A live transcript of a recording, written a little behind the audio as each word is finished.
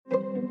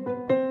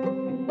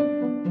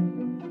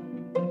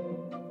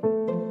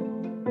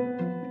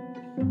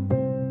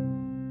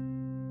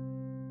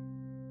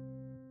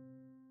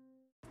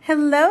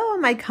Hello,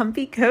 my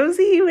comfy,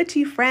 cozy,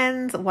 witchy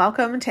friends.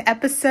 Welcome to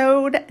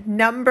episode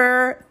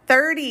number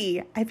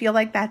 30. I feel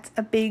like that's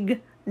a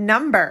big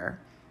number.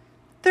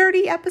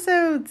 30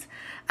 episodes.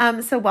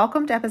 So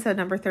welcome to episode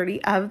number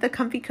 30 of the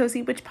Comfy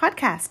Cozy Witch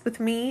podcast with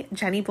me,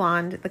 Jenny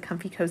Blonde, the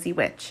Comfy Cozy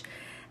Witch.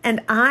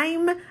 And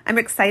I'm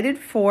excited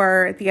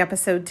for the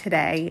episode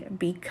today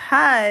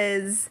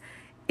because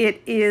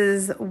it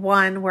is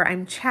one where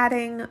I'm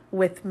chatting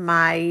with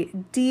my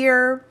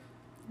dear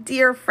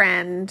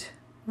friend,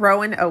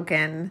 Rowan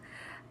Oken,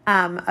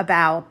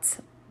 about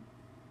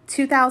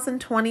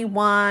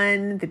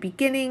 2021, the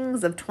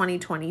beginnings of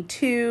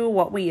 2022,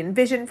 what we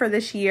envision for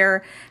this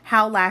year,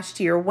 how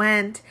last year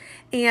went.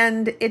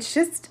 And it's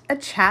just a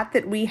chat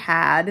that we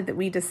had that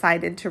we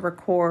decided to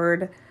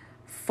record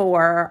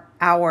for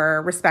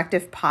our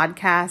respective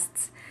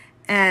podcasts.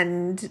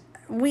 And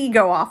we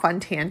go off on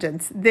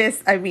tangents.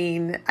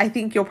 I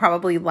think you'll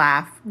probably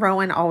laugh.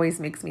 Rowan always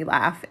makes me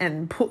laugh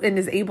and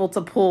is able to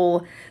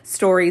pull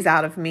stories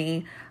out of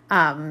me.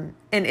 And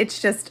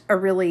it's just a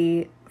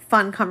really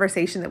fun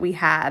conversation that we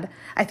had.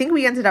 I think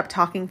we ended up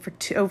talking for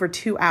over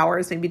 2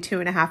 hours, maybe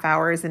 2.5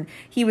 hours, and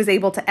he was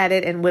able to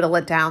edit and whittle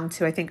it down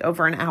to, I think,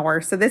 over an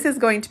hour. So this is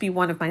going to be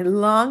one of my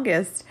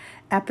longest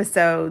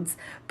episodes,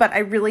 but I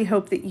really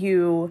hope that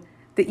you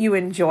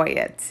enjoy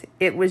it.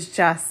 It was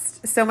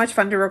just so much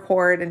fun to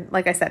record. And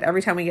like I said,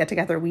 every time we get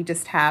together, we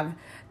just have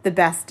the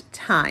best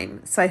time.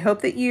 So I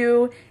hope that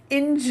you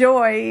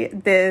enjoy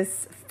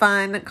this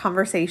fun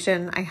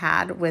conversation I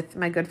had with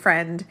my good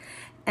friend.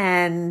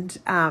 And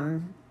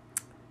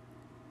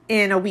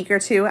in a week or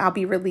two, I'll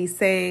be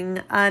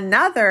releasing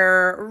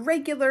another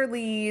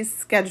regularly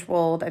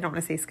scheduled, I don't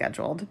want to say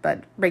scheduled,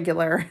 but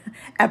regular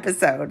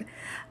episode.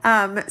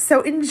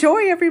 So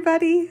enjoy,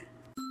 everybody.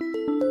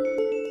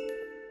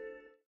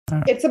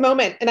 It's a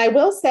moment. And I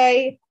will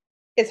say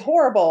it's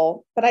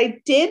horrible, but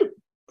I did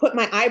put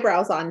my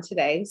eyebrows on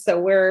today. So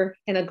we're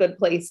in a good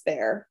place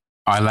there.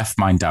 I left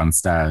mine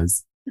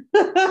downstairs.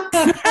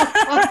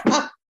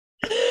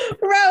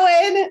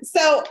 Rowan.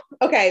 So,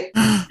 okay.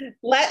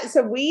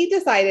 So we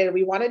decided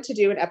we wanted to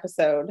do an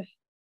episode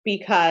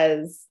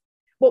because,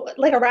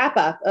 like a wrap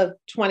up of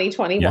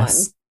 2021,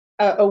 yes.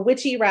 A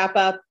witchy wrap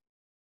up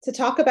to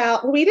talk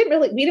about, we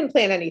didn't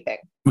plan anything.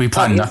 We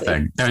planned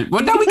nothing.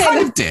 We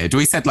kind of did.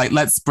 We said,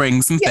 let's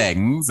bring some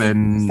things.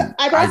 And so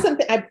I brought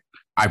something.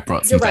 I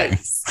brought some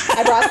things.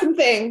 I brought some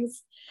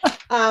things.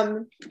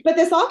 But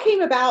this all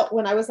came about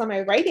when I was on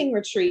my writing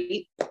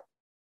retreat.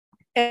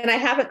 And I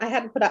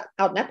hadn't put out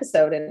an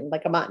episode in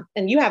like a month.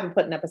 And you haven't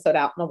put an episode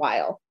out in a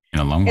while. In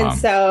a long while. And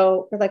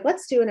so we're like,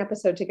 let's do an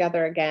episode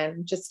together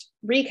again. Just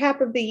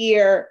recap of the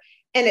year.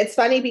 And it's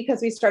funny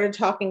because we started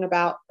talking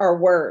about our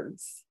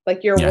words,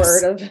 like your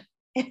word of,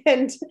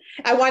 and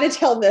I want to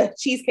tell the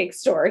cheesecake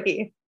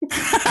story,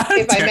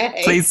 if I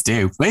may. Please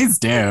do. Please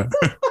do.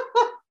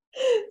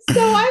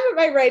 So I'm at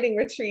my writing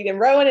retreat and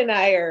Rowan and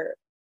I are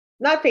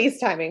not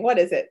FaceTiming. What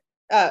is it?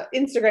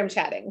 Instagram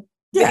chatting.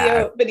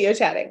 Video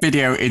chatting.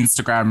 Video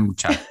Instagram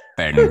chat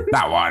thing.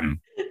 That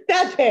one.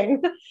 That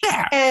thing.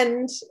 Yeah.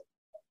 And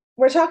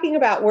we're talking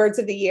about words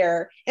of the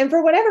year. And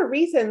for whatever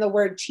reason, the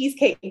word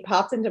cheesecake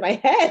popped into my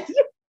head.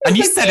 And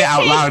you said it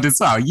out loud as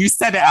well. You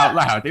said it out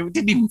loud. It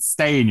didn't even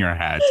stay in your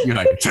head. You're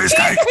like,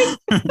 cheesecake.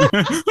 And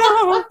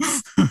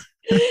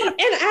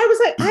I was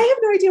like, I have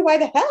no idea why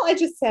the hell I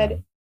just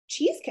said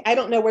cheesecake. I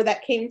don't know where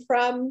that came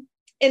from.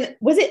 And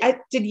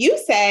did you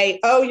say,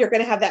 oh, you're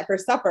going to have that for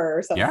supper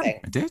or something?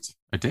 Yeah,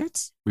 I did.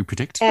 We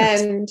predicted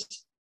it. And,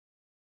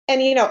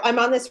 I'm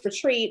on this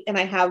retreat and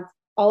I have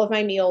all of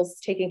my meals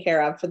taken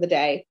care of for the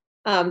day.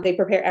 They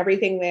prepare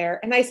everything there.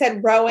 And I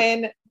said,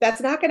 Rowan,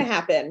 that's not going to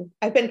happen.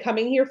 I've been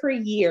coming here for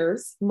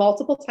years,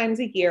 multiple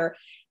times a year.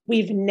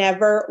 We've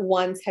never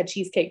once had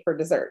cheesecake for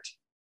dessert.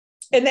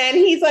 And then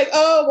he's like,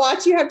 oh,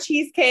 watch you have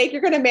cheesecake.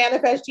 You're going to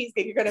manifest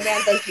cheesecake. You're going to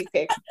manifest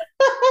cheesecake.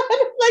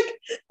 Like,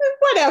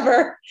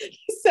 whatever.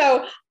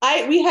 So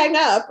we hang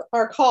up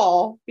our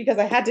call because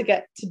I had to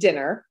get to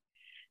dinner.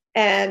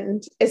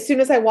 And as soon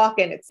as I walk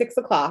in at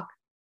 6:00,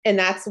 and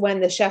that's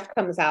when the chef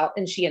comes out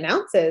and she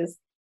announces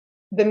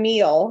the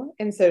meal.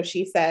 And so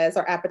she says,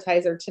 our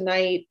appetizer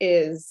tonight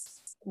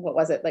is, what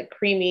was it? Like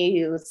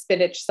creamy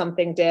spinach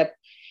something dip.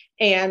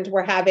 And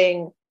we're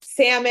having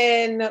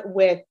salmon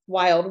with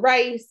wild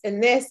rice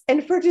and this.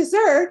 And for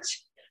dessert,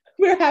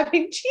 we're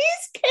having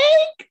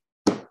cheesecake.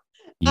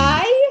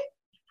 I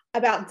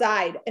about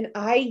died and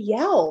I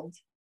yelled.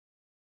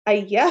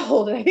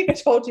 And I think I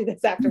told you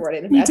this afterward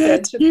in a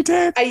message. You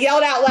did. I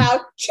yelled out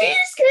loud,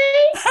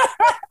 cheesecake!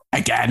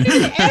 Again.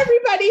 And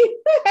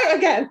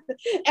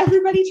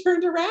everybody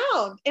turned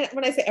around. And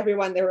when I say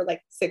everyone, there were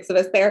like 6 of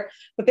us there,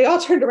 but they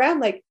all turned around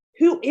like,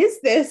 who is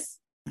this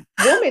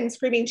woman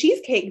screaming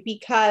cheesecake?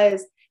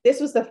 Because this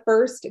was the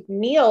first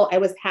meal I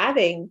was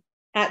having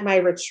at my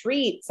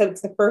retreat. So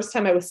it's the first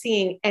time I was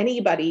seeing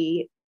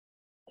anybody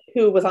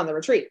who was on the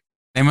retreat.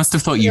 They must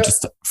have thought you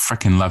just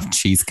freaking loved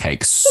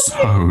cheesecake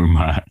so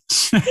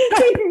much.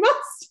 They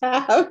must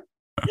have.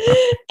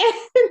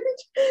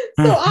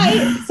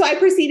 And so I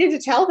proceeded to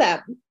tell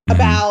them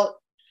about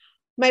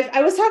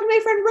I was talking to my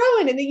friend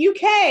Rowan in the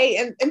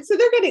UK, and so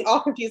they're getting all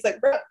confused, like,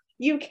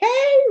 UK?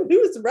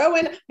 Who's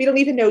Rowan? We don't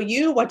even know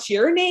you. What's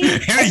your name?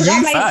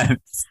 I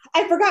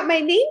forgot my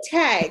name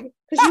tag,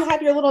 because you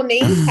have your little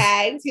name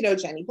tags,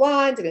 Jenny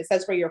Blonde, and it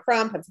says where you're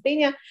from,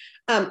 Pennsylvania.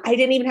 I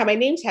didn't even have my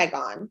name tag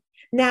on.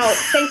 Now,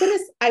 thank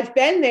goodness I've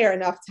been there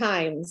enough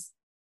times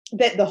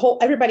that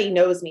everybody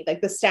knows me,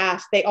 like the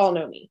staff, they all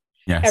know me.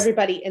 Yes.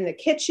 Everybody in the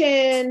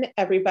kitchen,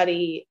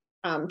 everybody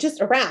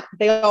just around,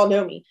 they all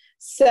know me.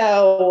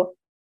 So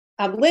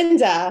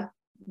Linda,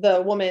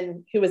 the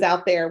woman who was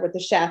out there with the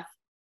chef,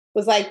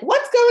 was like,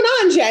 "What's going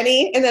on,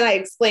 Jenny?" And then I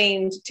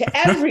explained to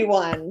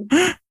everyone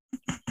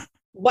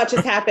what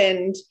just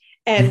happened.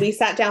 And we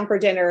sat down for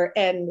dinner,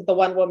 and the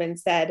one woman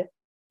said,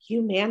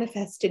 "You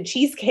manifested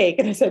cheesecake."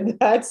 And I said,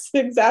 "That's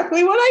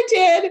exactly what I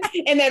did."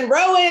 And then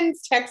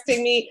Rowan's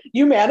texting me,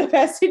 "You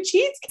manifested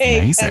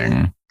cheesecake."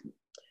 Amazing.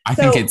 I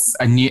think it's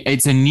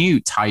a new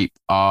type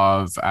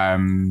of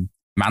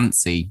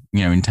mancy,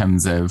 in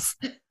terms of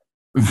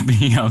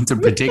being able to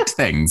predict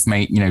things.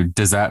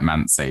 Dessert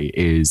mancy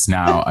is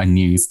now a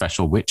new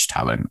special witch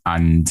talent.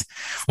 And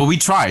we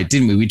tried,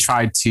 didn't we? We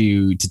tried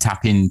to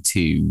tap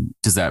into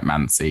dessert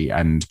mancy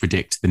and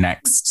predict the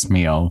next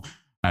meal,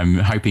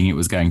 hoping it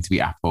was going to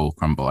be apple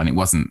crumble, and it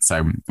wasn't.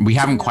 So we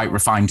haven't quite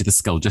refined the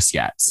skill just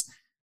yet.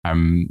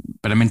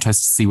 But I'm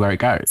interested to see where it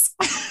goes.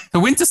 The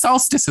winter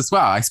solstice as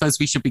well. I suppose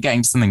we should be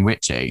getting to something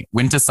witchy.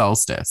 Winter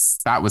solstice.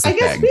 That was a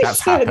thing.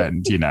 That's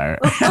happened,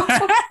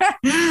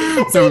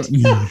 So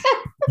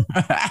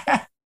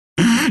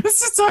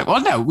this is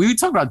we would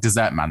talk about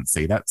dessert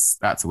mancy. That's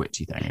a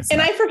witchy thing, isn't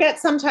it? I forget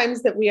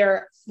sometimes that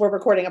we're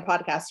recording a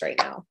podcast right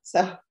now.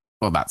 So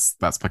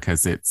that's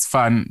because it's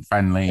fun,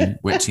 friendly,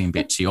 witchy and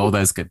bitchy, all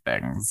those good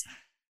things.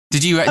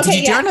 Did you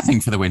do anything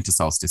for the winter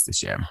solstice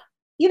this year?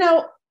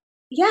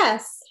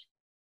 Yes.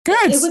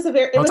 Good. It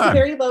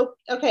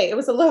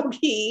was a low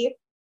key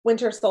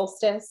winter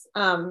solstice.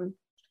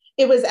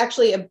 It was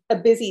actually a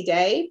busy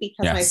day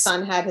because my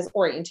son had his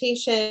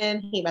orientation.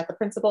 He met the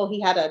principal.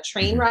 He had a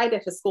train ride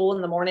at his school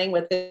in the morning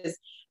with the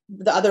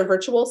other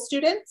virtual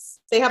students.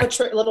 They have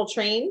a little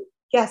train.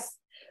 Yes.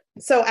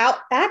 So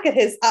out back at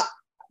his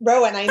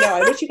Rowan, I know.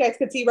 I wish you guys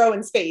could see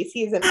Rowan's face.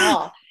 He's in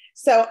awe.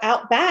 So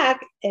out back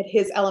at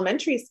his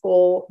elementary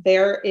school,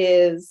 there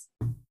is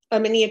a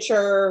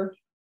miniature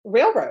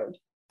railroad.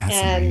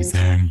 That's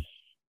amazing.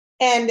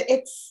 And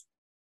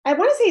I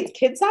want to say it's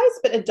kid size,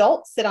 but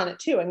adults sit on it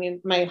too. I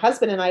mean, my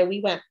husband and I, we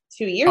went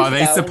 2 years ago. Are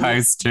they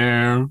supposed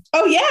to?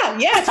 Oh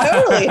yeah,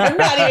 totally. I'm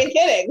not even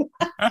kidding.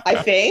 I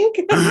think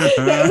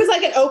it was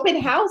like an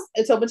open house.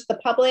 It's open to the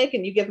public,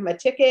 and you give them a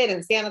ticket,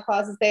 and Santa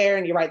Claus is there,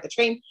 and you ride the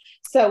train.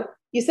 So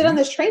you sit on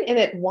this train, and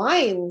it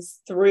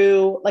winds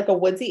through like a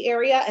woodsy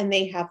area, and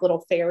they have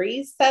little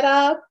ferries set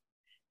up.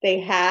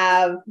 They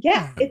have,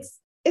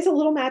 it's a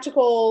little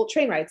magical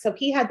train ride. So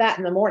he had that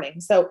in the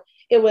morning. So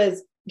it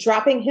was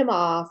dropping him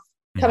off,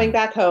 coming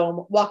back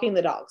home, walking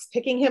the dogs,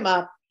 picking him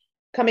up,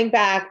 coming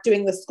back,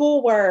 doing the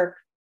schoolwork.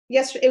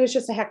 Yesterday, it was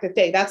just a hectic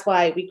day. That's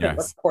why we couldn't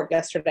record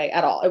yesterday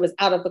at all. It was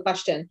out of the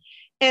question.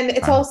 And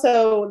it's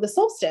also the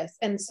solstice.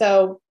 And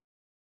so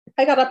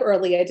I got up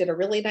early. I did a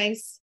really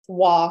nice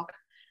walk.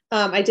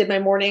 I did my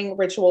morning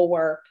ritual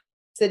work,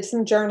 did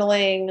some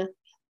journaling,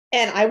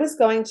 and I was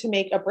going to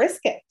make a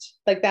brisket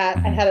like that.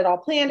 I had it all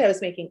planned. I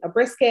was making a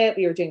brisket.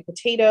 We were doing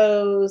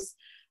potatoes.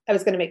 I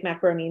was going to make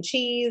macaroni and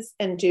cheese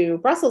and do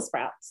Brussels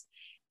sprouts.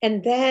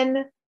 And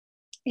then,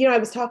 I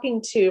was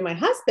talking to my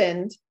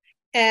husband,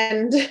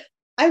 and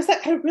I was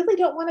like, I really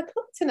don't want to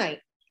cook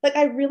tonight. Like,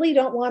 I really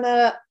don't want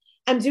to.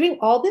 I'm doing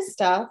all this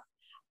stuff.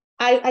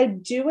 I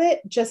do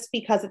it just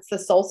because it's the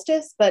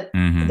solstice, but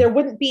there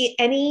wouldn't be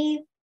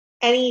any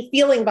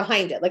feeling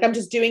behind it. Like, I'm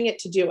just doing it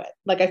to do it.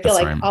 Like, I feel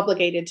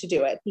obligated to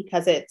do it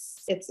because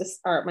it's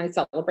my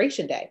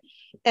celebration day.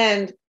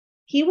 And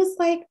he was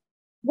like,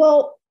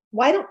 "Well,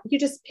 why don't you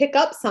just pick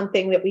up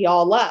something that we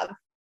all love?"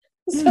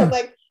 So I'm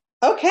like,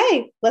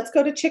 okay, let's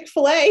go to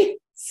Chick-fil-A.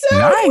 So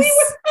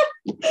nice.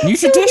 New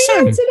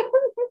tradition.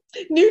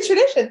 New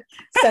tradition.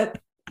 So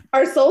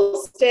our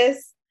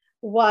solstice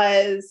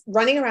was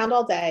running around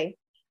all day.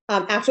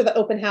 After the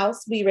open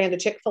house, we ran to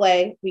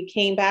Chick-fil-A. We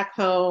came back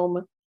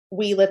home.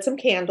 We lit some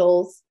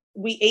candles.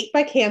 We ate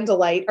by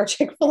candlelight our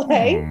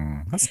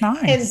Chick-fil-A. That's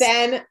nice. And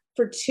then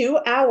for 2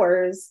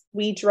 hours,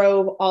 we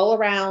drove all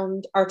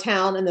around our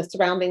town and the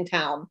surrounding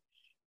town,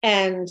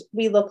 and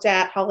we looked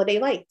at holiday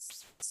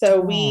lights.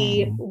 So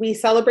we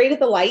celebrated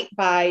the light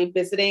by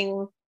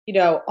visiting,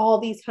 all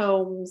these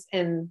homes,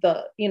 and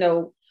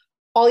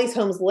all these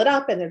homes lit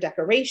up and their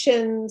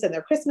decorations and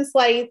their Christmas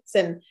lights.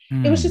 And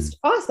it was just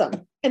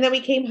awesome. And then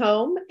we came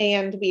home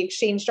and we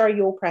exchanged our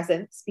Yule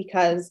presents,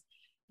 because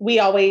we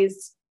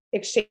always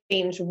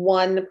exchange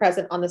one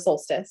present on the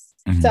solstice.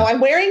 So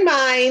I'm wearing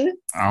mine.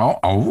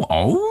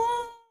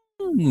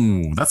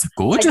 That's a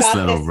gorgeous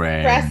little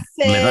ring.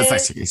 That's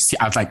actually,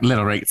 I was like,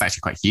 little ring. It's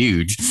actually quite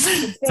huge.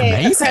 It's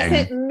amazing. A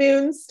crescent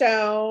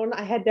moonstone.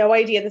 I had no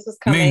idea this was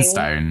coming.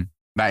 Moonstone.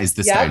 That is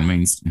the stone.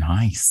 Moonstone.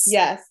 Nice.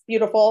 Yes,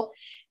 beautiful.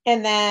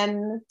 And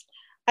then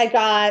I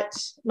got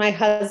my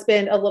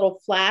husband a little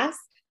flask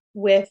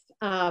with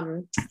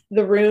the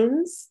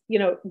runes,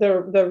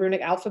 the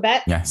runic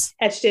alphabet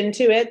etched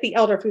into it, the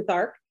Elder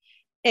Futhark.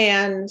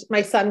 And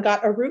my son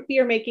got a root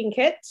beer making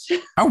kit.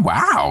 Oh,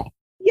 wow.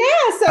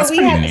 Yeah.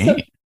 So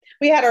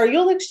we had our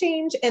Yule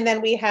exchange, and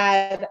then we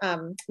had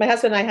my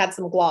husband and I had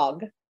some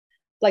glog,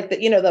 like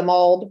the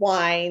mulled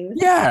wine.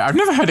 Yeah, I've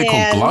never heard it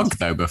called glog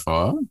though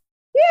before.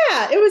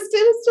 Yeah, it was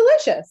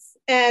delicious,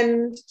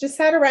 and just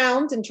sat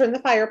around and turned the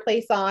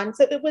fireplace on.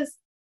 So it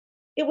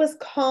was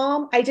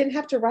calm. I didn't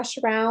have to rush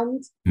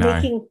around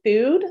making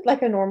food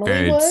like I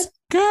normally would.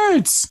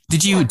 Good.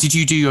 Did you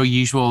do your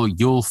usual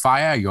Yule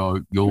fire,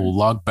 your Yule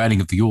log, burning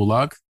of the Yule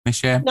log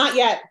this year? Not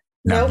yet.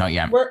 No, not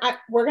yet.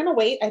 We're gonna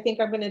wait. I think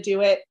I'm gonna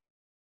do it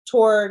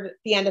toward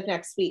the end of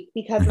next week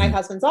because my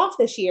husband's off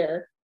this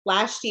year.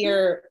 Last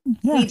year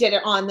we did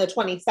it on the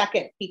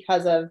 22nd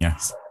because of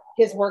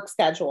his work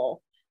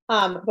schedule.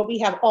 But we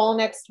have all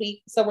next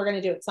week, so we're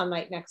gonna do it some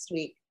night next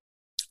week.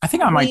 I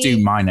think I might do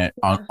mine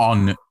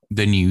on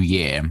the new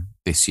year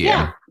this year.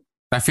 Yeah.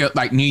 I feel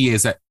like New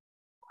Year's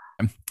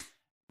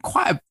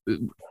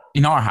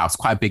in our house,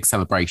 quite a big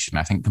celebration.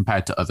 I think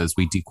compared to others,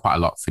 we do quite a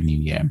lot for New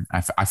Year.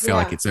 I feel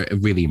like it's a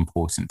really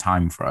important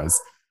time for us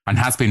and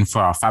has been for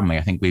our family.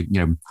 I think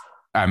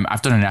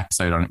I've done an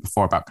episode on it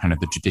before about kind of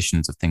the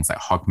traditions of things like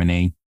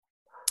Hogmanay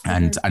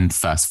and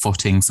first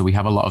footing. So we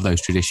have a lot of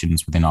those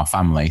traditions within our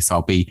family. So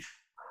I'll be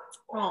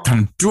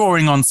kind of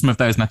drawing on some of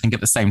those. And I think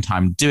at the same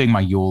time, doing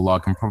my Yule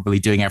log and probably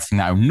doing everything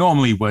that I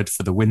normally would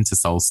for the winter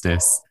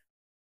solstice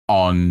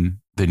on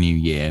the New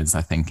Year's,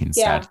 I think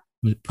instead.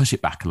 Push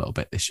it back a little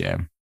bit this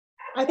year.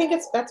 I think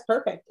that's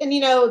perfect. And,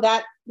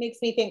 that makes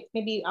me think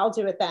maybe I'll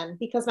do it then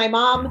because my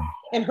mom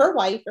and her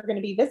wife are going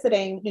to be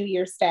visiting New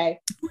Year's Day.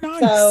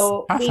 Nice.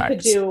 So we could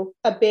do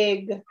a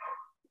big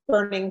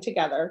burning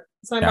together.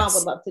 So my mom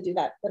would love to do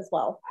that as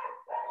well.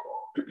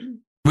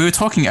 We were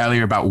talking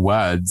earlier about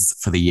words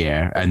for the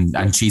year and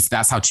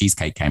that's how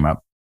cheesecake came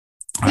up.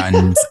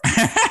 And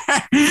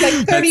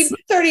like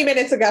 30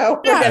 minutes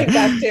ago, we're getting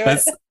back to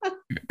it.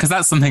 Because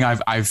that's something I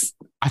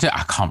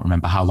can't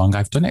remember how long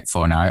I've done it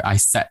for now. I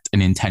set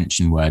an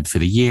intention word for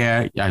the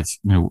year.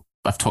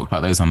 I've talked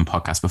about those on the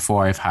podcast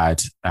before. I've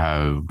had,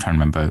 I'm trying to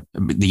remember,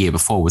 the year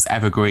before was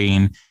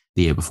evergreen.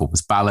 The year before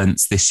was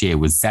balance. This year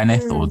was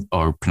zenith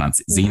or pronounce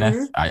it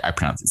zenith. I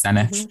pronounce it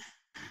zenith.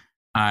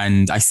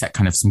 And I set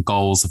kind of some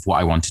goals of what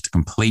I wanted to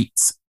complete,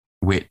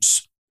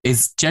 which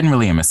is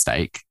generally a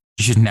mistake.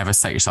 You should never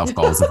set yourself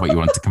goals of what you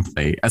want to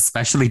complete,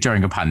 especially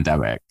during a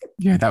pandemic.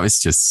 Yeah, that was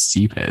just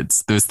stupid.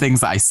 There was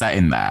things that I set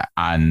in there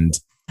and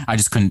I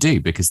just couldn't do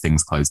because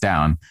things closed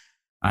down.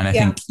 And I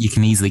think you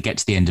can easily get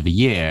to the end of a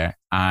year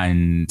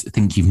and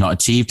think you've not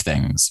achieved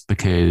things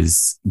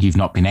because you've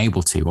not been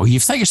able to, or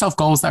you've set yourself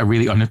goals that are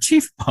really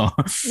unachievable.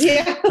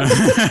 Yeah.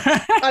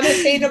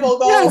 Unattainable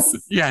goals.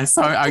 Yes. Yeah.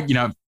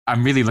 So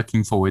I'm really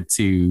looking forward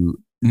to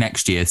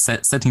next year,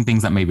 setting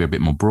things that maybe are a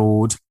bit more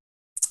broad.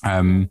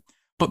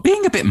 But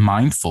being a bit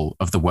mindful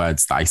of the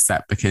words that I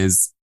set,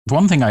 because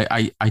one thing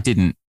I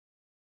didn't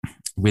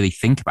really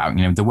think about,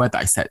 the word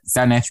that I set,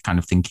 zenith, kind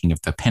of thinking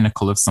of the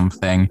pinnacle of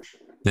something.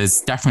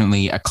 There's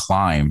definitely a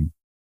climb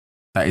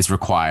that is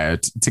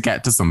required to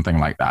get to something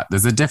like that.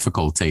 There's a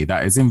difficulty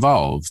that is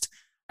involved.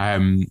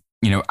 And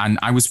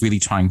I was really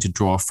trying to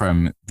draw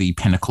from the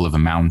pinnacle of a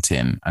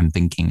mountain and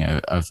thinking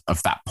of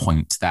that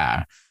point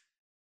there.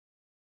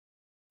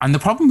 And the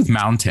problem with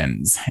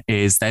mountains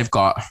is they've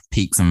got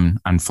peaks and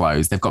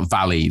flows. They've got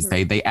valleys.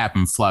 They ebb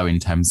and flow in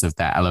terms of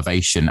their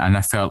elevation. And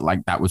I felt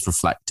like that was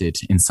reflected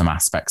in some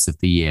aspects of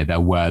the year. There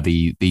were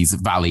these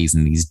valleys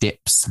and these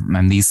dips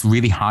and these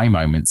really high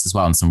moments as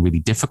well, and some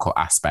really difficult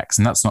aspects.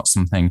 And that's not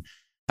something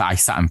that I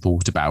sat and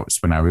thought about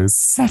when I was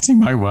setting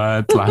my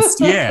word last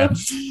year.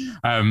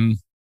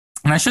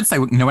 And I should say,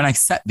 when I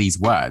set these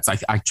words,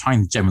 I try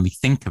and generally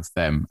think of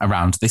them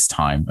around this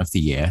time of the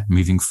year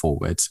moving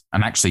forward.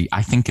 And actually,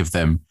 I think of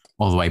them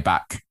all the way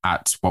back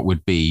at what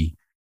would be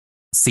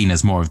seen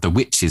as more of the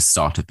witches'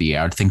 start of the year.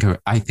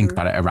 I think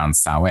about it around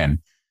Samhain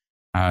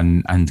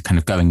and kind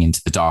of going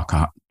into the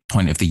darker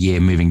point of the year,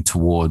 moving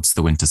towards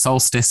the winter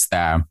solstice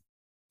there,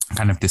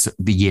 kind of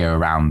the year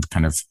around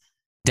kind of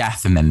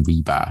death and then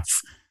rebirth.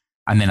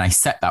 And then I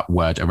set that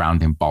word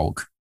around in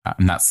bulk.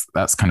 And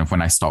that's kind of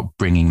when I start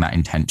bringing that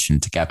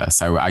intention together.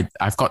 So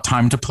I've got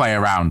time to play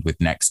around with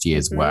next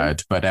year's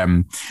word. But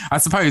I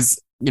suppose,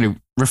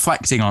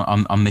 reflecting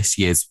on this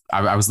year's,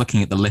 I was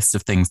looking at the list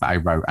of things that I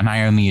wrote and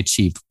I only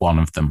achieved one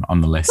of them on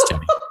the list,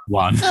 Jenny.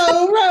 One.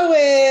 Oh,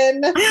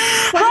 Rowan.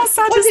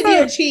 What did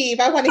you achieve?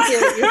 I want to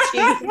hear what you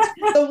achieved.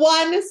 The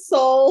one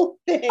sole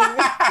thing.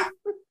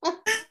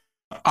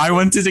 I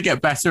wanted to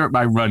get better at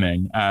my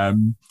running.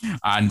 And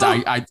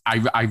I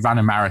ran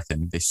a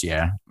marathon this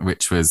year,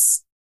 which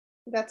was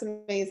That's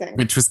amazing.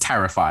 Which was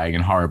terrifying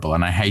and horrible,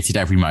 and I hated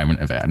every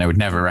moment of it, and I would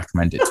never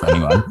recommend it to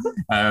anyone.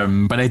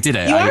 But I did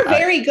it. You are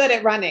very good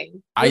at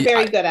running. You're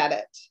very good at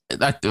it.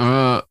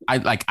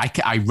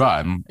 I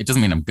run. It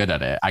doesn't mean I'm good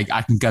at it.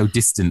 I can go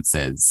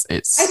distances.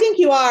 I think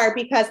you are,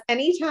 because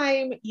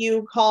anytime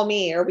you call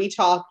me or we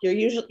talk,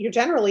 you're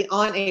generally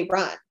on a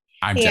run.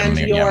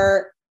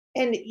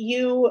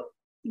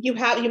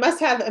 You must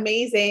have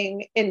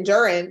amazing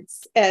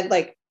endurance and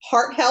like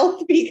heart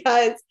health,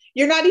 because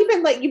you're not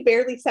even like, you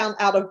barely sound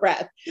out of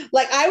breath.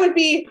 Like I would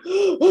be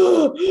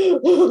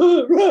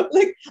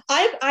like,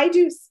 I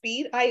do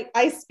speed.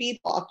 I speed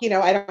walk,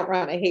 I don't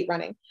run. I hate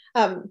running.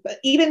 But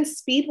even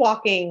speed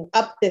walking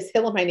up this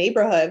hill in my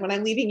neighborhood, when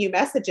I'm leaving you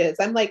messages,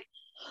 I'm like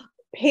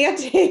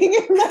panting,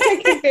 like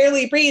I can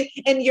barely breathe.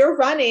 And you're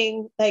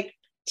running like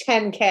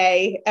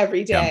 10K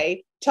every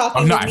day.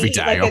 Talking not every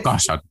day. Like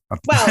gosh.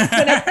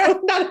 Well,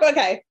 not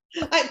okay.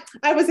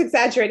 I was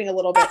exaggerating a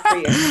little bit for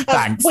you.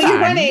 Thanks. Well, you're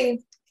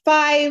running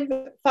 5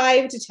 to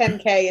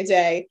 10K a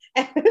day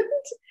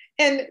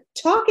and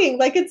talking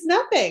like it's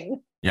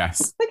nothing.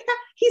 Yes. Like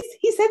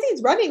he says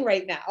he's running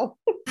right now.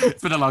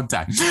 It's been a long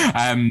time.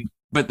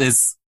 But there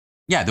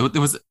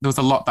was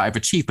a lot that I've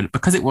achieved, but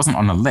because it wasn't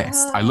on a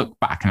list, I look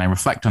back and I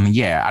reflect on the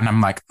year and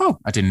I'm like, oh,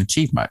 I didn't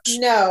achieve much.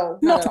 No,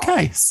 not the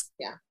case.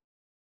 Yeah.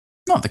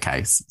 Not the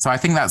case. So I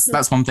think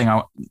that's one thing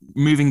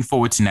moving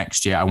forward to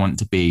next year, I want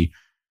to be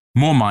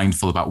more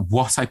mindful about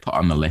what I put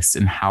on the list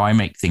and how I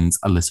make things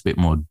a little bit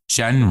more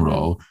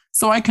general,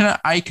 so I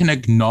can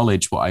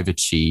acknowledge what I've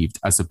achieved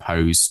as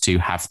opposed to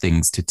have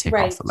things to tick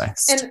off the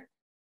list.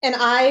 And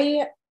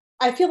I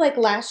feel like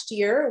last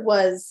year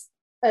was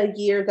a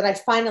year that I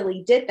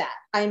finally did that.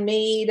 I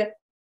made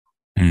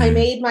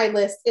my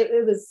list.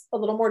 It was a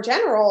little more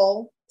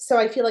general, so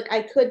I feel like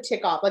I could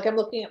tick off. Like I'm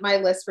looking at my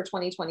list for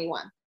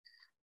 2021.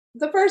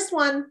 The first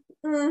one,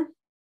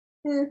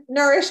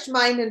 nourished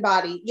mind and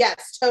body.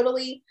 Yes,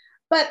 totally.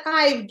 But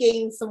I've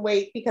gained some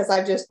weight because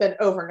I've just been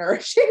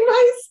overnourishing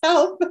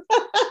myself.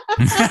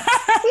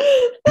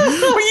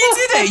 Well, you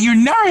did it. You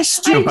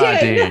nourished your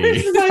body.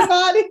 Nourished my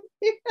body.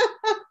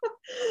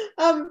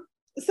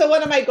 So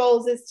one of my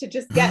goals is to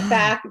just get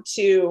back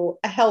to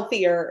a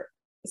healthier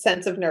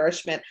sense of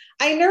nourishment.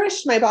 I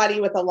nourished my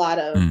body with a lot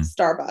of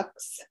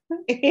Starbucks.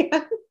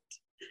 And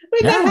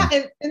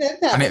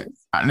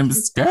it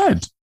was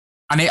good.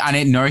 And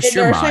it nourished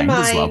your mind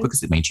as well,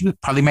 because it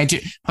probably made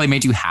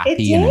you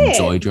happy and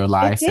enjoyed your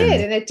life. It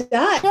did, and it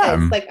does.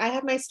 Yeah. Like I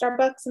have my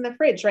Starbucks in the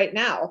fridge right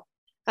now,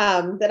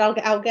 that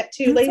I'll get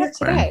to later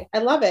today. I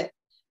love it.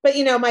 But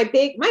my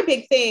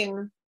big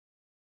thing,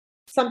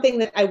 something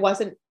that I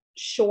wasn't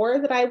sure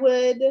that I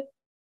would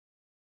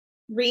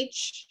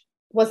reach,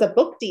 was a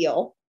book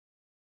deal,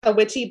 a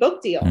witchy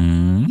book deal,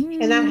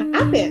 and that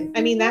happened.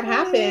 I mean, that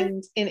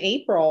happened in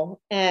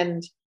April,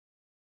 and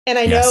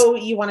I know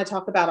you want to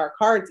talk about our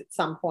cards at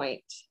some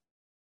point.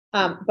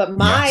 But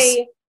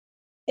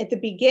at the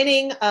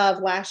beginning of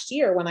last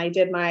year, when I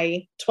did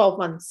my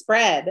 12-month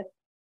spread,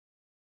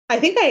 I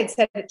think I had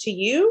said it to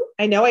you.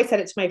 I know I said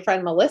it to my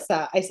friend,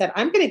 Melissa. I said,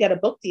 I'm going to get a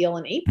book deal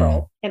in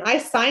April. And I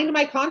signed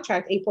my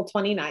contract April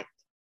 29th.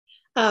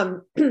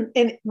 And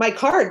my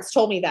cards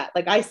told me that.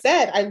 Like I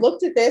said, I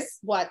looked at this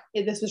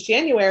was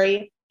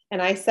January.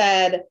 And I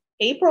said,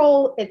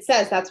 April, it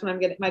says that's when I'm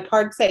getting, my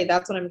cards say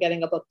that's when I'm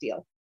getting a book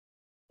deal.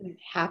 It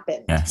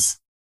happened. Yes.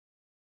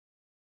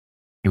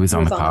 It was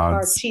on the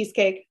cards.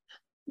 Cheesecake.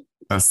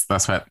 That's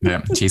what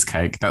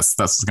cheesecake. That's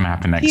what's gonna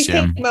happen next cheesecake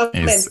year.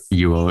 Moments. Is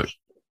you will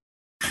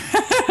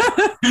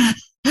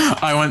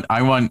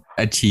I want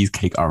a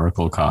cheesecake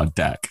oracle card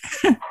deck.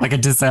 Like a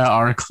dessert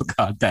oracle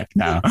card deck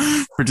now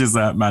for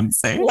dessert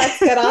mancy. Let's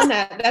get on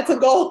that. That's a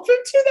goal for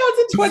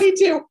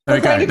 2022.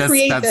 We're trying to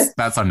create this.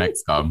 That's our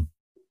next goal.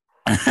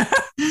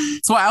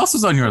 So what else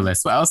was on your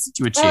list? What else did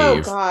you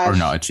achieve or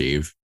not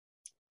achieve?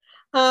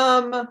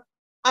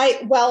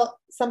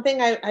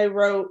 Something I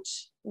wrote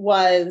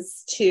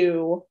was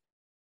to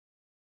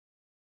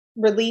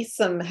release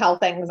some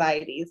health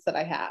anxieties that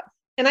I have.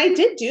 And I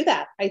did do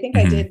that. I think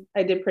I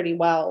did pretty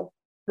well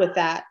with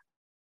that.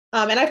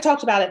 And I've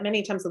talked about it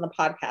many times on the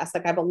podcast.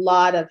 Like I have a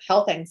lot of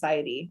health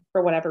anxiety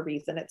for whatever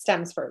reason. It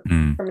stems from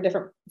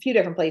a few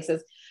different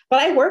places, but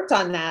I worked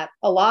on that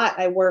a lot.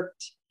 I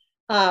worked,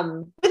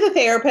 with a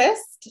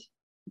therapist,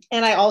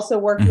 and I also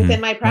worked within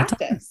my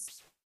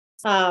practice,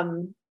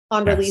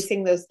 on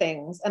releasing those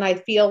things. And I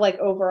feel like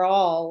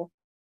overall,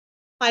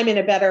 I'm in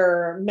a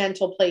better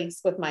mental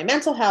place with my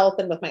mental health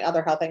and with my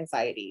other health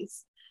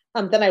anxieties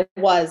than I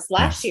was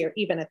last year,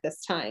 even at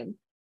this time.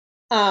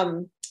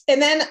 And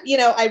then,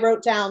 I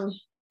wrote down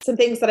some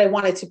things that I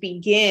wanted to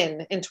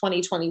begin in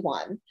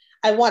 2021.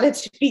 I wanted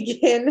to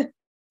begin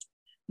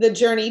the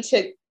journey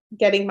to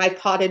getting my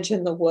cottage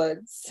in the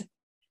woods,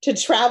 to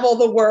travel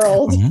the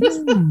world.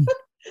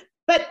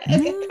 But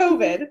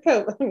COVID.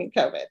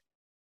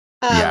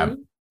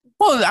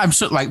 Well, I'm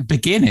sure like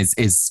begin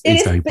is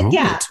very broad.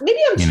 Yeah,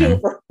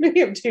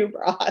 maybe I'm too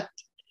broad.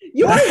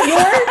 You're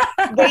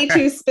way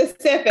too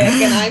specific,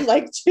 and I'm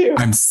like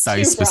I'm so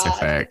too specific.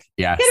 broad.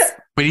 Yes.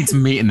 We need to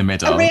meet in the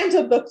middle. A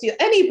random book deal,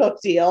 any book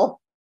deal.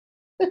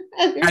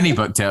 Any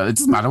book deal. It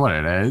doesn't matter what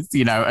it is.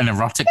 You know, an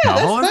erotic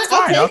novel. It's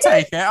fine. I'll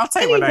take it. I'll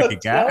take what I can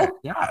get.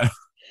 Yeah.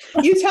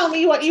 You tell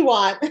me what you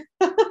want.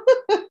 Oh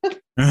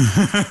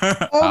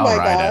my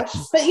gosh.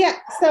 But yeah,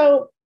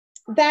 so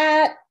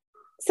that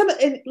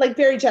like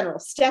very general,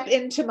 step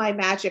into my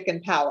magic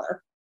and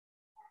power.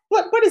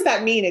 What does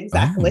that mean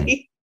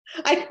exactly?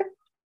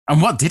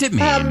 And what did it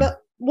mean?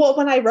 Well,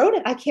 when I wrote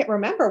it, I can't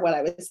remember what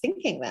I was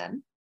thinking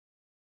then.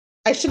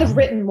 I should have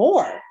written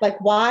more.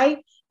 Like, why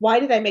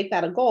did I make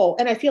that a goal?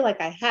 And I feel like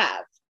I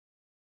have.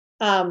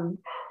 No,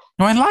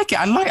 I like it.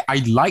 I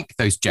like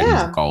those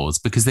general goals,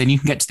 because then you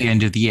can get to the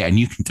end of the year and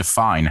you can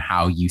define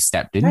how you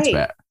stepped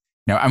into it.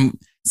 You know,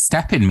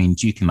 step in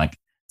means you can like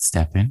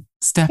step in,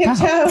 step out.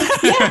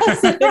 Yes.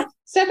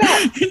 Step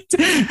out.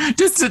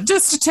 just a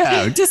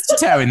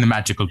toe in the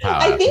magical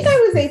power. I think I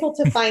was able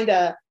to find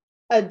a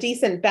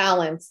decent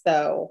balance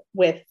though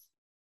with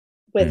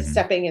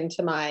stepping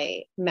into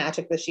my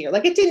magic this year.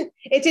 Like it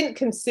didn't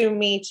consume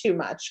me too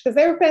much, because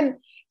there have been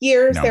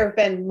years, there have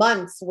been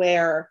months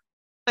where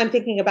I'm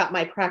thinking about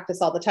my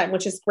practice all the time,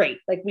 which is great.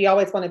 Like we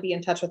always want to be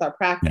in touch with our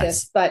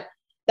practice, but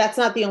that's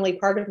not the only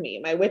part of me.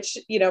 My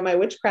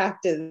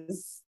witchcraft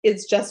is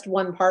just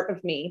one part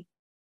of me.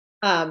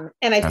 And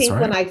I think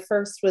when I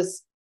first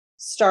was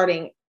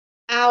starting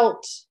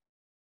out,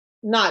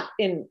 not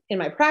in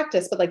my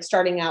practice, but like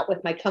starting out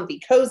with my comfy,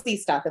 cozy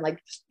stuff and like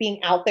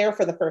being out there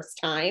for the first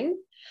time,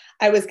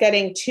 I was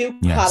getting too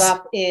caught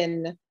up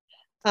in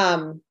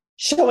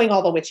showing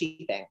all the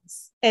witchy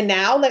things. And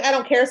now, like, I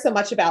don't care so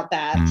much about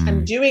that.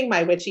 I'm doing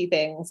my witchy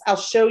things. I'll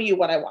show you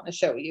what I want to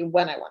show you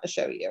when I want to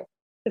show you.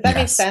 Does that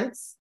make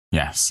sense?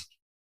 Yes,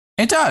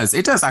 it does.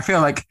 It does. I feel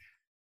like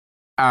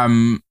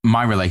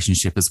my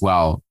relationship as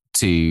well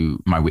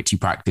to my witchy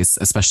practice,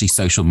 especially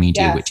social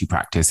media witchy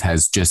practice,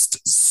 has just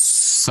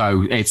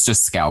it's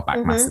just scaled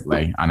back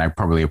massively. And I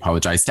probably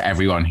apologize to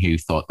everyone who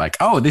thought like,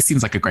 oh, this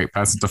seems like a great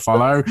person to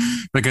follow,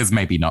 because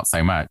maybe not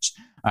so much.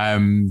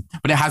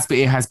 But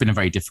it has been a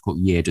very difficult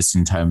year, just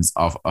in terms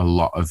of a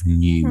lot of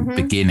new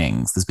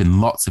beginnings. There's been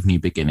lots of new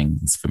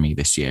beginnings for me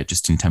this year,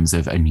 just in terms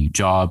of a new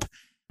job,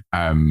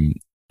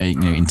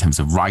 in terms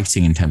of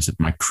writing, in terms of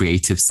my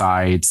creative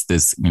side.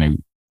 There's,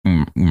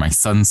 my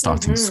son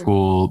starting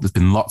school. There's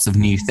been lots of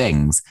new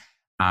things.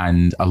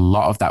 And a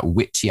lot of that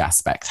witchy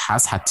aspect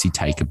has had to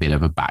take a bit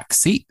of a back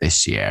seat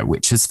this year,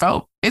 which has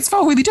felt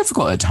really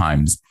difficult at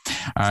times.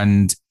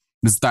 And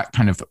there's that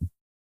kind of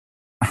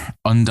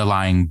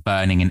underlying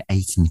burning and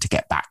aching to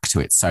get back to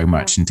it so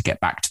much and to get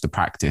back to the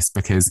practice,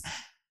 because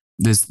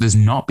there's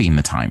not been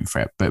the time for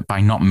it. But by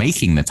not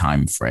making the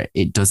time for it,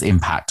 it does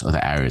impact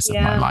other areas of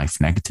my life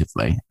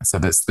negatively. So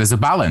there's a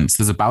balance.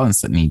 There's a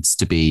balance that needs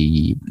to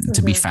be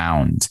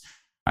found.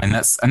 And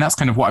that's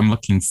kind of what I'm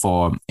looking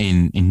for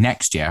in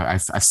next year.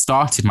 I've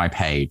started my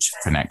page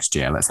for next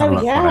year. Let's have a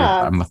look what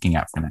I'm looking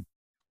at for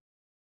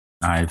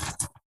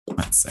next.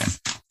 Let's see.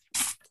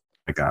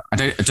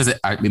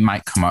 It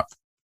might come up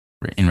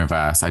in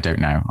reverse. I don't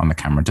know on the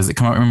camera. Does it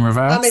come up in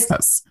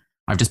reverse?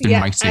 I've just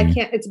been writing. I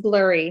can't. It's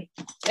blurry.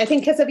 I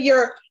think because of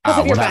your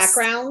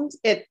background,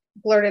 it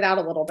blurred it out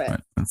a little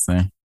bit. Let's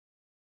see.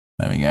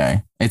 There we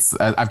go. It's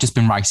I've just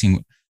been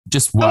writing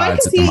just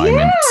words at the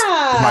moment.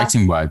 Yeah.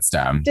 Writing words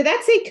down. Did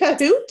that say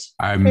Kahoot?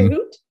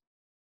 Kahoot?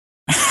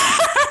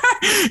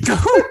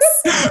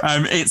 Cahoots.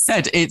 It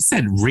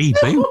said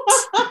reboot.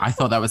 I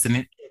thought that was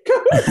an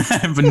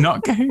but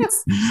not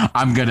cahoots.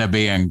 I'm gonna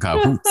be in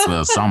cahoots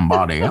with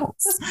somebody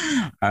else.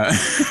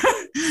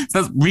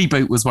 So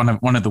reboot was one of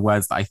the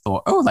words that I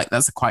thought,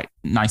 that's a quite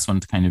nice one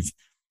to kind of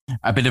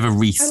a bit of a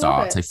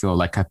restart. I feel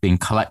like I've been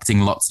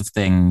collecting lots of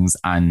things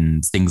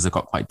and things have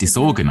got quite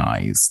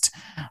disorganized.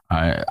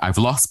 I've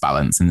lost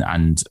balance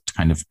and to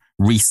kind of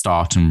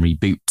restart and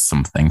reboot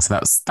something. So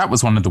that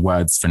was one of the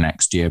words for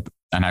next year.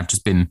 And I've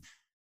just been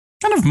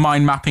kind of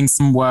mind mapping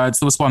some words.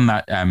 There was one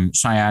that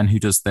Cheyenne, who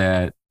does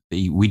the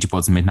Ouija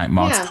Boards and Midnight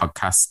Marks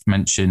podcast,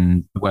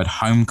 mentioned the word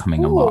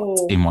homecoming a lot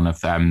in one of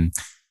the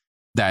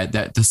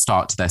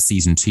start to their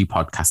season 2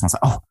 podcast. And I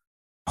was like,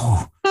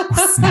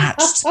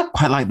 snatched.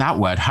 Quite like that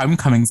word.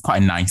 Homecoming is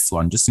quite a nice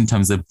one, just in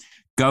terms of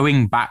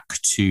going back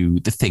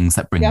to the things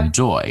that bring you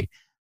joy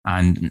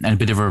and a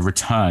bit of a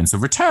return. So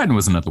return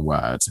was another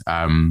word.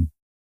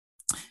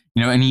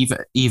 And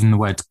even the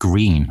word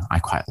green, I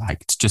quite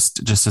liked,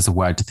 just as a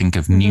word to think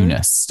of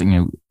newness,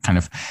 kind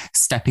of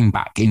stepping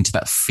back into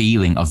that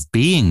feeling of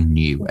being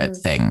new at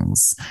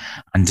things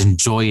and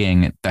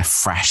enjoying the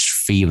fresh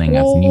feeling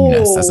of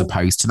newness, as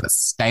opposed to the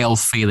stale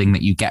feeling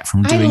that you get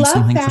from doing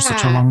something for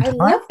such a long time.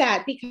 I love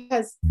that,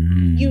 because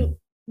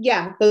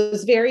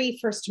those very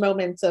first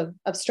moments of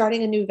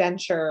starting a new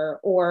venture,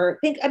 or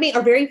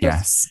our very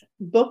first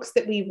books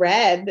that we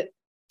read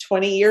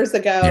 20 years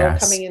ago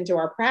coming into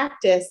our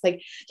practice,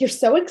 like you're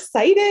so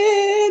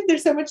excited.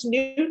 There's so much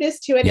newness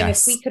to it. And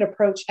if we could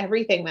approach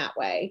everything that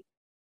way.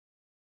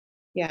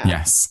 Yeah.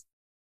 Yes.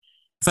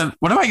 So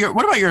what about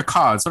your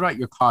cards? What about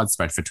your card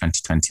spread for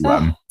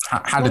 2021?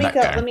 How did that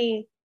go? Let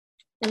me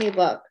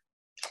look.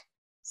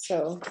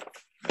 So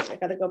I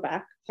got to go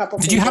back.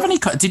 Did you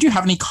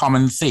have any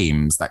common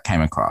themes that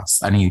came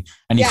across? Any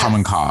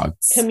common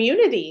cards?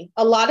 Community.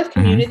 A lot of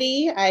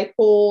community. Mm-hmm. I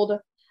pulled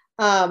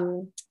a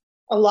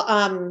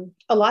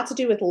lot to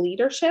do with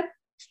leadership.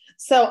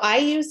 So I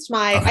used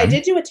I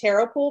did do a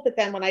tarot pull, but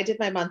then when I did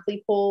my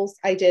monthly pulls,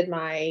 I did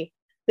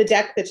the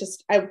deck that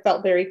I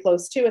felt very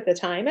close to at the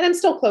time. And I'm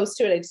still close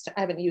to it. I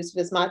haven't used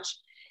it as much.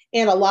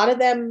 And a lot of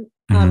them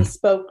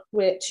spoke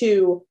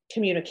to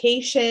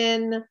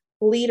communication,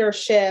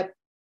 leadership.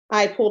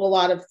 I pulled a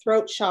lot of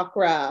throat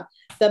chakra,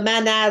 the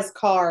Manaz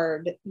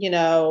card,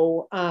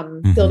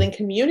 building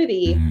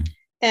community. Mm-hmm.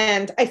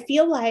 And I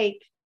feel like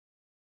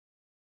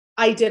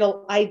I did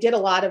a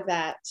lot of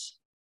that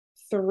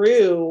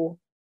through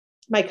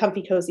my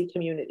Comfy Cozy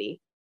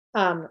community,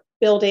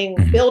 building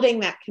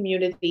that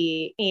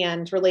community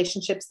and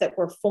relationships that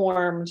were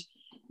formed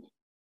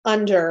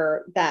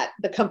under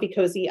the Comfy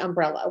Cozy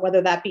umbrella,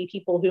 whether that be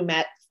people who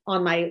met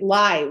on my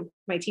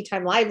tea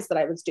time lives that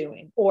I was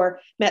doing, or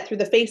met through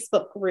the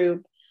Facebook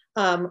group,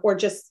 or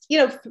just,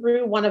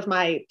 through one of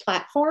my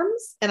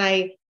platforms. And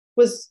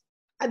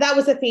that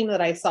was a theme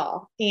that I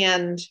saw.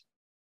 And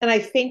I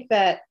think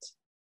that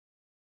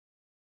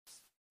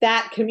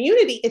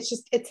community,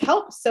 it's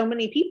helped so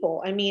many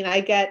people. I mean,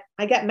 I get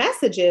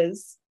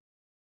messages,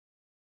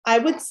 I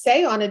would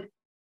say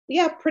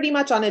pretty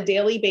much on a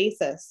daily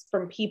basis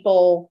from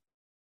people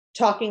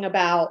talking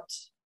about,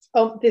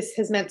 oh, this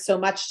has meant so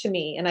much to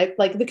me. And I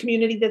like the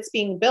community that's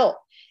being built.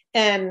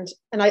 And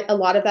a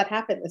lot of that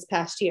happened this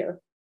past year.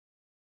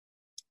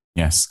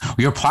 Yes. Well,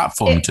 your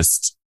platform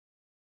just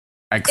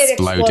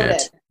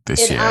exploded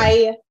this year.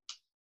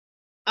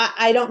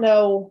 I don't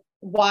know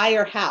why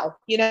or how.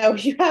 You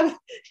have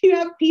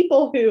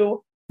people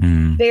who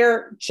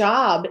their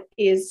job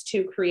is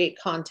to create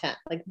content.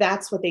 Like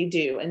that's what they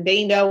do. And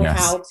they know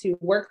how to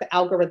work the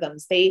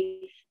algorithms.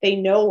 They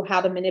know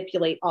how to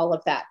manipulate all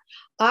of that.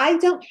 I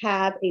don't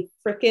have a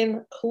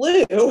freaking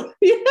clue. I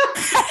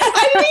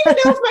don't even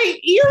know if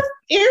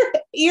my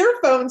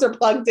earphones are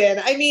plugged in.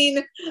 I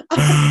mean,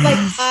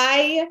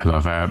 I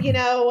love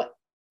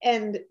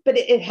it. But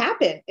it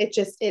happened.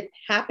 It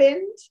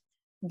happened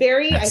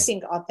very, I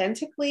think,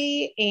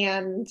 authentically.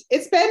 And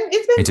it's been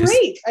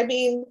great. I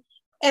mean,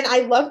 and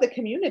I love the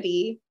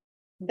community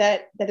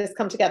that has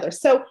come together.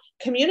 So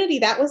community,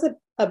 that was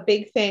a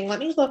big thing. Let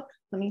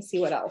me see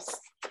what else.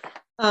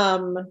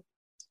 A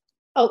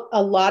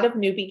lot of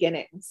new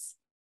beginnings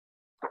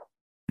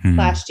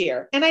last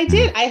year. And I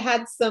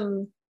had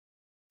some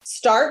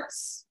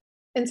starts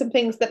and some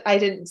things that I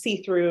didn't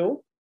see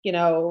through.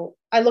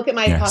 I look at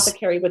my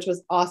apothecary, which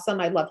was awesome.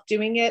 I loved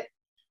doing it,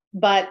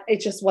 but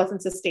it just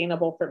wasn't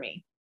sustainable for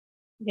me.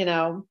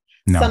 No.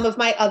 Some of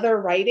my other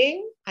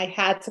writing I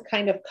had to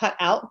kind of cut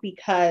out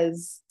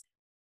because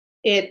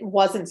it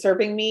wasn't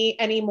serving me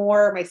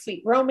anymore. My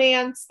sweet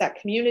romance, that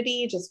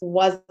community just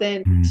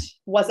wasn't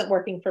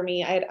working for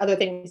me. I had other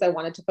things I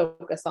wanted to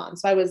focus on.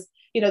 So I was,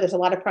 there's a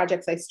lot of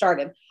projects I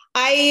started.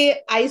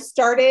 I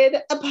started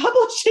a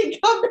publishing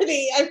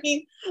company. I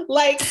mean,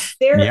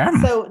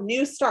 so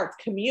new starts,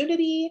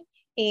 community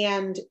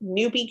and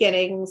new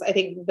beginnings. I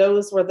think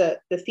those were the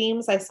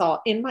themes I saw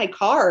in my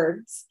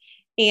cards,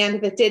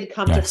 and that did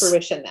come to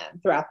fruition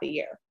then throughout the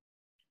year.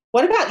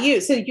 What about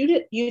you? So you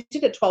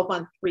did a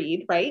 12-month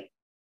read, right?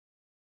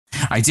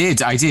 I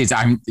did.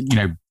 I'm,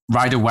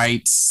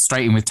 Rider-Waite,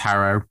 straight in with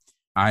tarot.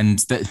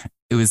 And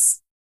it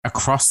was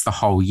across the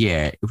whole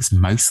year. It was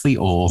mostly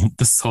all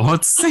the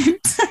sword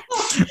suit.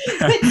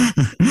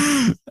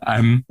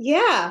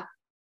 Yeah.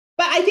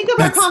 But I think of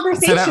our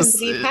conversations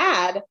we've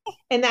had,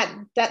 and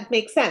that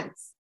makes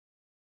sense.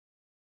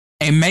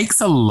 It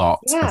makes a lot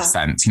of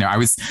sense. I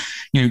was,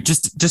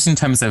 just in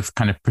terms of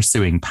kind of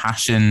pursuing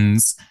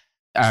passions,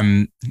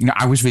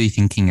 I was really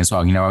thinking as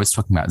well, I was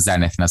talking about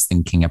Zenith and I was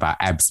thinking about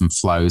ebbs and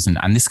flows, and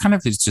this kind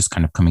of is just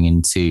kind of coming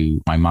into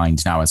my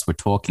mind now as we're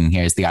talking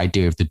here, is the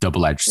idea of the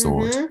double-edged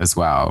sword as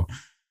well.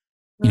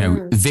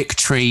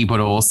 Victory, but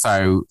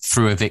also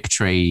through a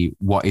victory,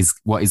 what is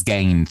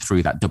gained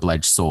through that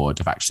double-edged sword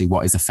of actually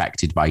what is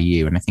affected by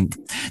you. And I think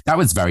that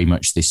was very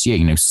much this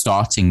year,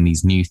 starting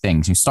these new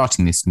things,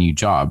 starting this new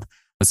job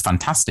was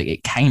fantastic.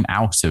 It came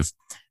out of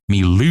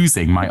me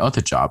losing my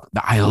other job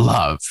that I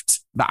loved,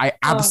 that I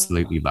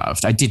absolutely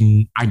loved. I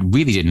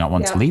really did not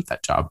want to leave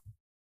that job.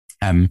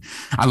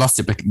 I lost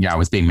it because I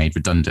was being made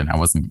redundant. I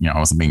wasn't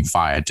being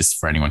fired, just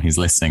for anyone who's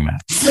listening there.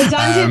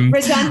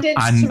 Redundant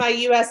to my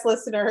US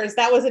listeners.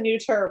 That was a new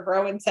term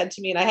Rowan said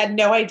to me, and I had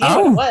no idea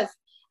what it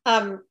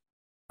was.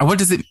 What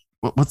does it,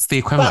 what's the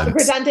equivalent? Well,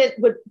 redundant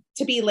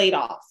to be laid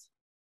off.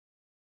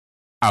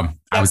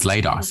 I was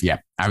laid off. Yeah.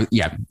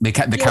 The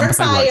campus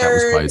I worked at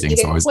was closing.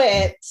 So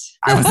quit.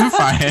 I wasn't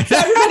fired.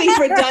 Everybody's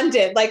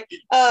redundant.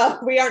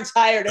 We aren't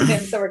tired of him,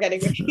 so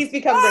he's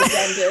become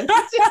redundant.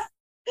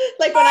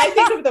 When I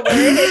think of the word,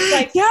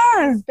 it's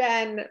it's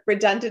been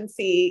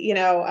redundancy,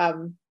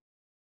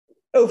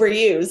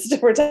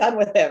 overused. We're done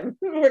with him.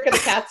 We're going to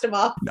cast him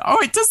off. Oh,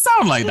 it does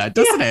sound like that,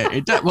 doesn't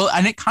it? Well,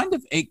 and it kind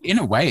of, in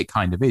a way, it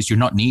kind of is. You're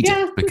not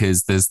needed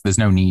because there's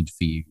no need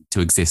for you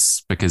to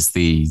exist because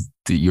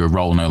your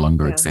role no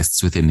longer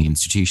exists within the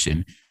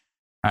institution.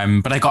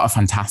 But I got a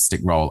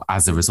fantastic role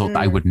as a result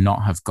that I would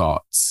not have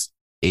got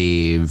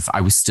if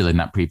I was still in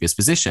that previous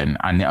position.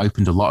 And it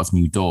opened a lot of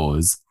new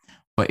doors.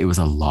 But it was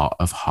a lot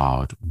of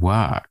hard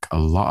work.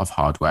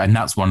 And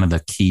that's one of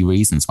the key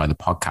reasons why the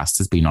podcast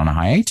has been on a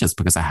hiatus,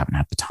 because I haven't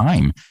had the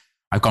time.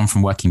 I've gone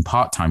from working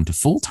part-time to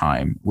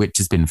full-time, which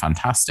has been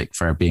fantastic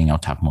for being able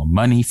to have more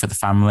money for the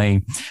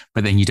family.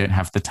 But then you don't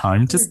have the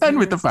time to spend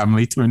with the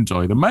family to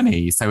enjoy the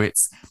money. So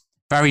it's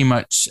very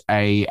much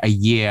a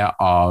year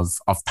of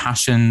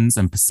passions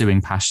and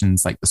pursuing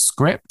passions like the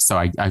script. So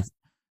I've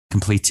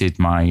completed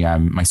my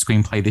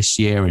screenplay this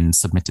year and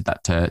submitted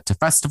that to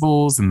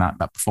festivals, and that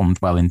performed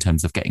well in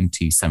terms of getting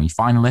to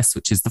semi-finalists,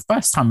 which is the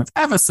first time I've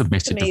ever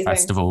submitted to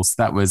festivals.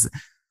 That was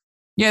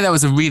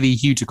a really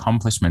huge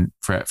accomplishment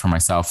for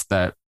myself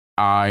that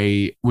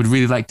I would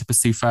really like to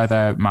pursue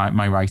further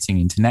my writing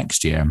into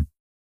next year.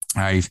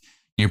 I've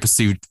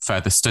pursued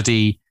further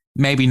study,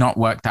 maybe not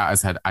worked out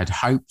as I'd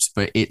hoped,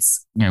 but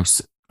it's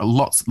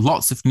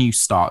lots of new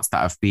starts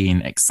that have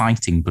been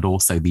exciting, but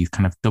also these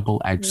kind of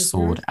double-edged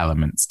sword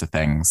elements to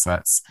things. So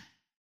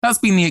that's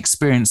been the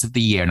experience of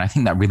the year. And I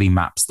think that really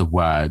maps the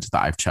word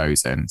that I've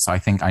chosen. So I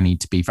think I need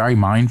to be very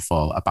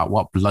mindful about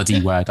what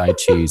bloody word I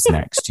choose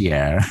next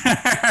year.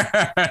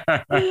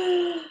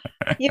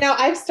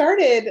 I've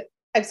started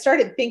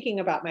thinking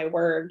about my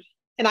word.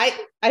 And I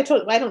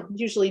don't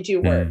usually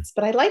do words,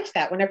 but I liked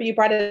that whenever you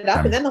brought it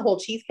up. And then the whole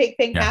cheesecake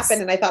thing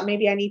happened. And I thought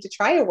maybe I need to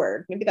try a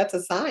word. Maybe that's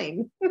a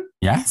sign.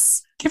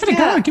 Yes. Give it a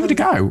go. Give it a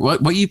go.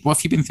 What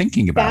have you been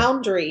thinking about?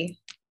 Boundary.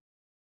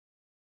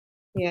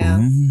 Yeah.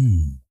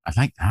 I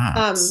like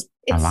that.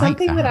 It's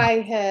something that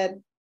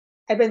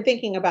I've been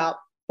thinking about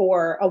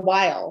for a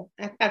while,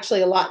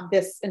 actually a lot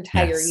this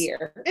entire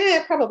year.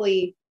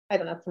 Probably, I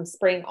don't know, from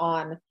spring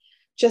on,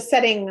 just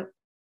setting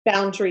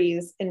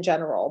boundaries in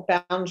general,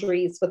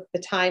 boundaries with the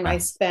time I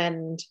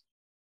spend.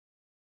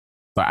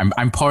 But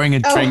I'm pouring a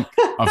drink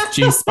of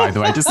juice, by the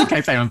way, just in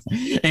case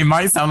it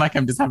might sound like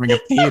I'm just having a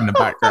pee in the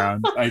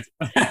background.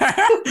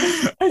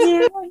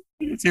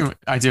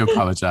 I do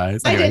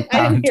apologize. Anyway,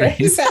 I didn't hear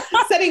it.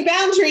 Setting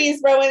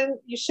boundaries, Rowan.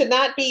 You should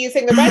not be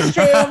using the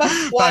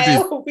restroom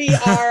while we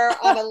are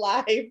on a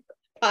live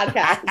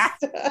podcast.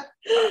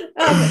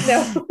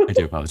 No. I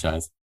do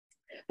apologize.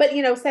 But,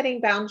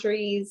 setting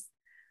boundaries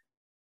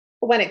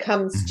when it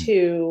comes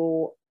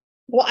to,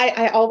 well,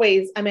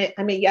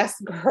 I'm a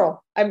yes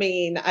girl. I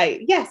mean,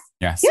 yes,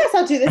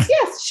 I'll do this.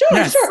 Yes, sure.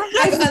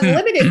 I have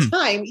unlimited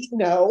time.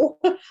 No,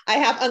 I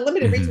have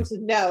unlimited resources.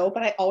 No,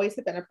 but I always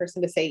have been a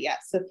person to say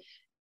yes. So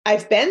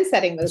I've been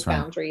setting those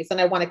boundaries,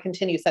 and I want to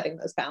continue setting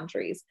those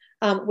boundaries.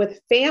 With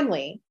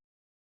family,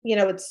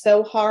 it's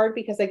so hard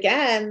because,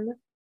 again,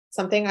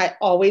 something I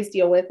always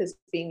deal with is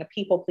being a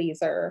people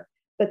pleaser.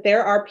 But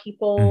there are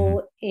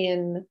people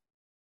in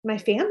my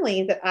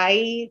family that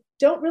I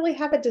don't really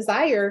have a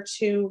desire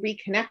to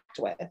reconnect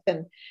with.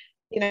 And,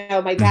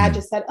 my dad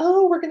just said,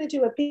 we're going to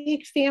do a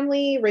big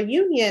family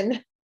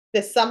reunion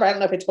this summer. I don't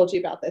know if I told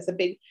you about this, a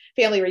big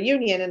family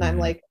reunion. And I'm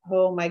like,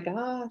 oh my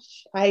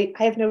gosh, I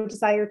have no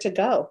desire to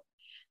go.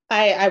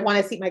 I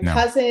want to see my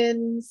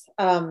cousins.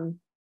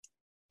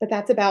 But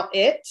that's about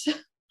it.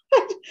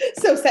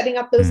 So setting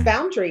up those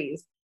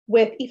boundaries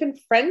with even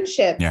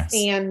friendships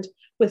and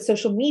with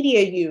social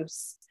media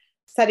use,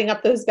 setting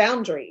up those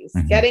boundaries,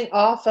 getting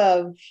off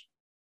of,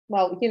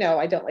 well,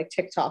 I don't like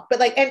TikTok,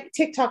 but and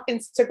TikTok,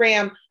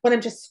 Instagram, when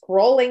I'm just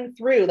scrolling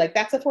through,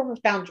 that's a form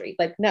of boundary.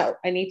 No,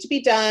 I need to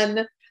be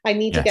done. I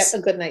need to get a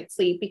good night's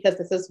sleep because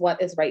this is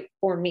what is right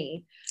for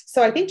me.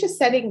 So I think just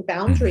setting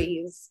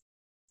boundaries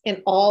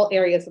in all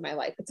areas of my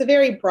life. It's a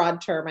very broad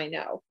term. I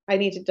know I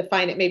need to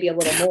define it maybe a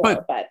little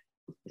more, but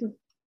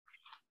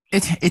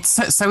it's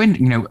so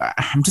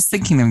I'm just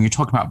thinking that when you're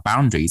talking about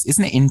boundaries,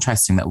 isn't it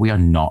interesting that we are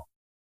not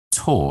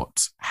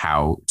taught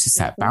how to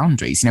set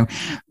boundaries?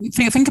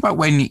 Think about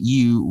when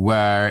you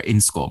were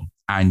in school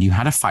and you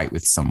had a fight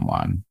with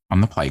someone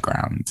on the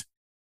playground.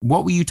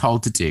 What were you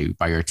told to do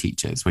by your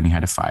teachers when you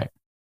had a fight?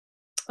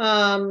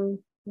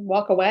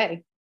 Walk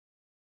away.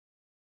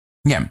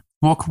 Yeah,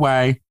 walk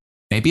away,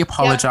 maybe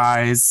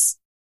apologize.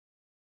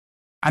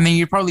 And then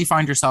you'd probably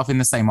find yourself in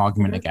the same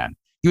argument again.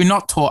 You're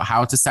not taught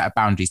how to set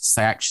boundaries to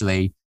say,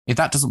 actually, if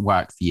that doesn't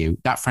work for you,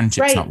 that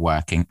friendship's not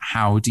working,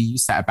 how do you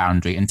set a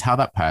boundary and tell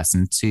that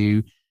person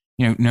to,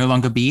 no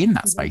longer be in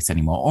that space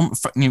anymore? Or,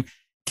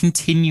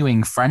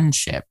 continuing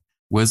friendship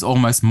was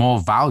almost more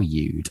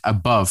valued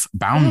above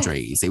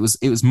boundaries. It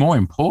was more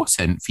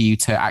important for you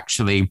to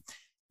actually,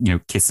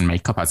 kiss and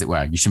make up, as it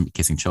were. You shouldn't be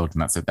kissing children.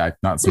 That's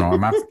not a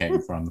math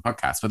game for on the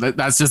podcast, but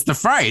that's just the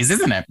phrase,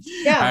 isn't it?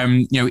 Yeah.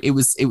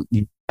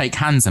 You take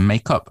hands and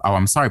make up. Oh,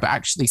 I'm sorry, but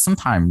actually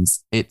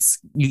sometimes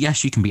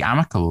yes, you can be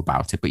amicable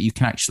about it, but you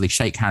can actually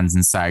shake hands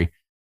and say,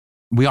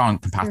 we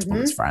aren't compatible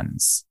as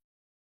friends.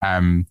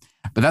 But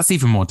that's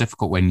even more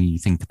difficult when you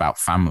think about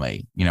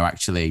family.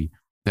 Actually,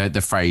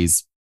 the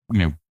phrase,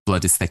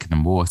 blood is thicker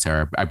than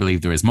water. I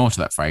believe there is more to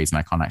that phrase, and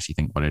I can't actually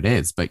think what it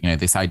is. But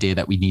this idea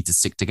that we need to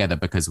stick together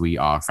because we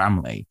are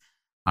family,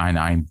 and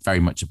I'm very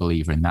much a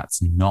believer in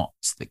that's not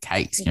the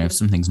case. If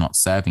something's not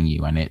serving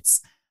you, and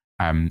it's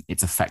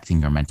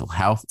affecting your mental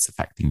health, it's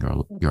affecting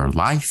your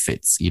life,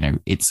 it's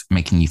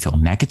making you feel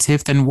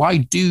negative, then why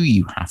do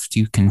you have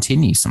to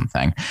continue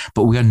something?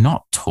 But we are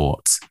not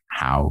taught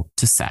how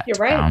to set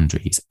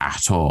boundaries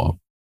at all.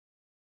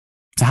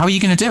 So how are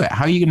you going to do it?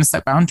 How are you going to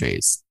set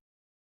boundaries?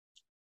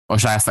 Or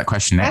should I ask that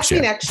question next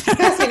year?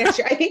 Ask me next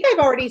year. I think I've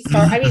already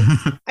started.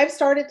 I've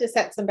started to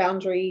set some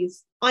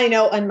boundaries. I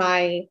know on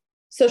my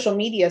social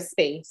media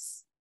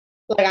space,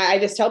 like I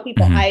just tell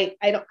people, I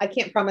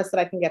can't promise that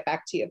I can get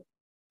back to you.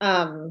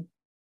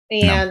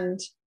 And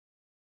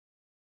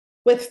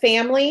with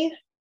family,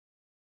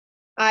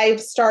 I'm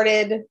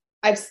slowly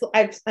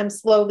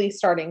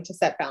starting to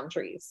set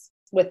boundaries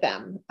with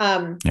them.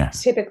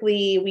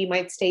 Typically we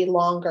might stay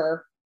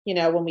longer,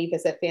 when we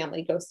visit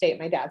family, go stay at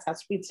my dad's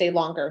house, we'd stay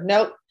longer.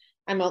 Nope.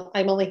 I'm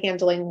only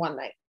handling one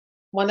night.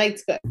 One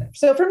night's good.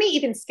 So for me,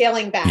 even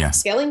scaling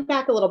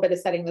back a little bit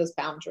is setting those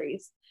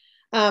boundaries.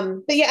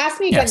 But ask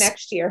me again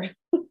next year.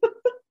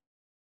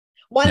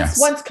 Once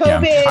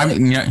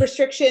COVID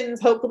restrictions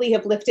hopefully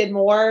have lifted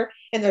more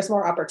and there's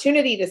more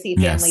opportunity to see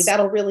family,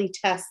 that'll really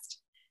test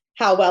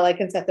how well I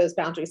can set those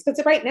boundaries.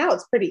 Because right now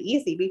it's pretty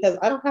easy because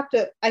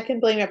I can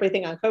blame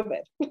everything on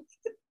COVID.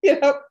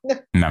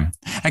 No,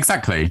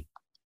 exactly.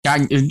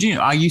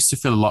 I used to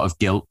feel a lot of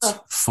guilt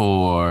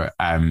for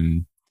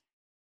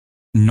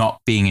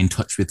not being in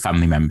touch with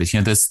family members.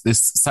 There's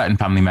certain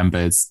family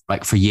members,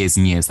 like for years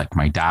and years, like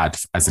my dad,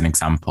 as an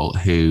example,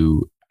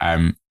 who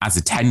as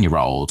a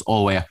 10-year-old, all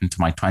the way up into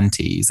my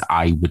 20s,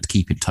 I would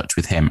keep in touch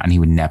with him and he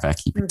would never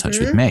keep in touch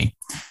with me.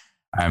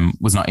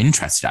 Was not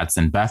interested. I'd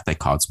send birthday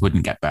cards,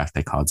 wouldn't get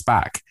birthday cards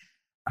back.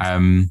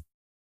 And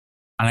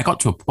I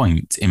got to a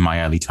point in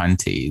my early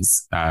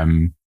 20s,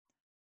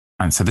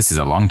 and so this is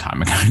a long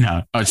time ago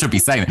now. I should be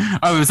saying it.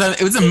 Oh,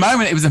 it was a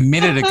moment. It was a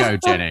minute ago,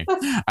 Jenny.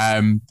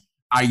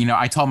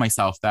 I told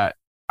myself that,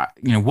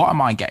 what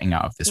am I getting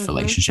out of this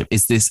relationship?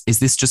 Is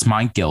this just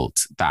my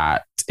guilt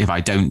that if I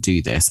don't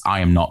do this,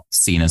 I am not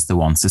seen as the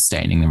one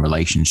sustaining the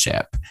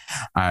relationship?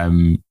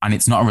 And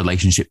it's not a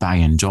relationship that I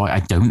enjoy.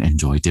 I don't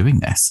enjoy doing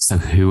this. So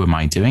who am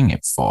I doing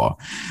it for?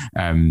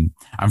 And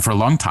for a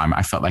long time,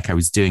 I felt like I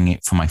was doing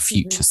it for my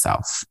future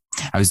self.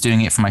 I was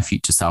doing it for my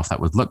future self that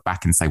would look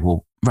back and say,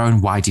 well,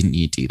 Rowan, why didn't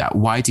you do that?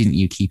 Why didn't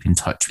you keep in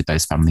touch with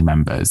those family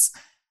members?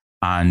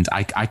 And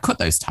I cut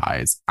those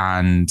ties,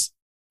 and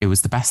it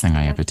was the best thing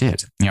I ever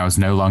did. I was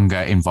no longer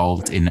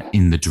involved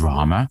in the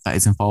drama that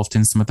is involved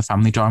in some of the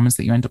family dramas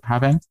that you end up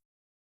having.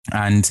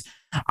 And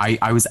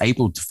I was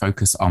able to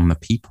focus on the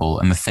people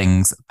and the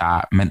things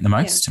that meant the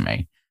most to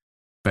me.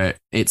 But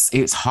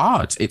it's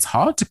hard. It's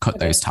hard to cut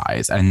those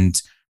ties.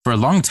 And for a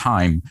long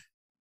time,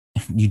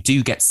 you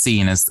do get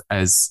seen as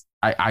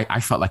I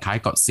felt like I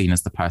got seen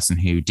as the person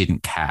who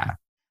didn't care.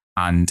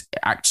 And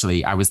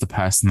actually, I was the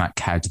person that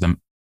cared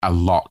them a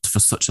lot for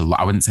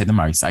I wouldn't say the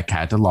most, I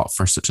cared a lot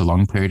for such a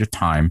long period of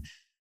time.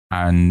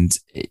 And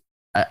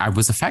I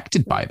was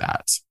affected by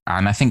that.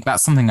 And I think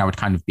that's something I would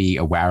kind of be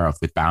aware of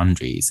with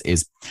boundaries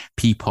is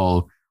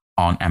people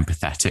aren't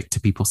empathetic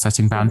to people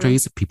setting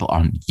boundaries. People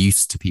aren't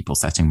used to people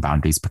setting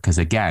boundaries because,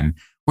 again,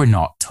 we're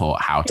not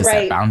taught how to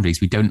set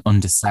boundaries. We don't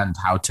understand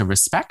how to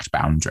respect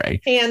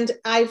boundary. And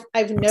I've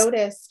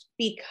noticed,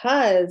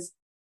 because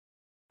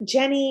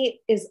Jenny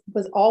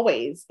was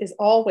always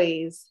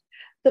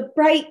the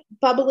bright,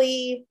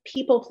 bubbly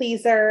people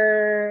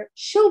pleaser.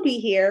 She'll be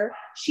here.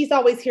 She's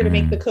always here to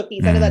make the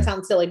cookies. I know that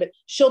sounds silly, but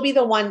she'll be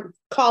the one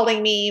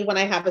calling me when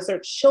I have a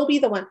search. She'll be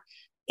the one.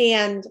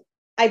 And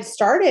I've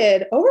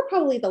started over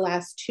probably the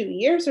last 2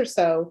 years or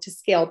so to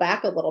scale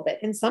back a little bit.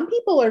 And some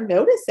people are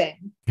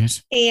noticing.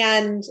 Yes.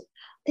 And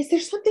is there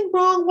something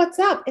wrong? What's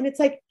up? And it's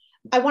like,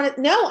 I want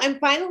to know, I'm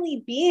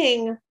finally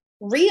being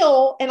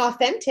real and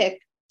authentic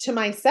to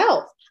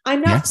myself.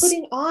 I'm not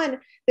putting on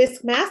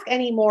this mask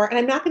anymore. And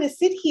I'm not going to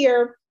sit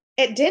here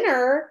at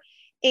dinner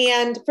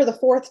and for the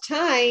fourth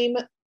time,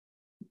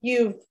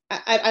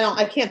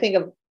 I can't think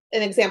of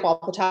an example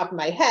off the top of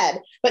my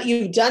head, but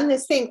you've done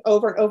this thing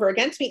over and over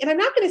against me. And I'm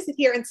not going to sit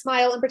here and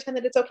smile and pretend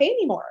that it's okay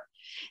anymore.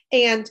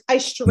 And I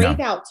straight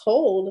out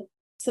told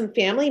some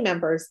family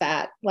members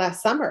that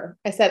last summer.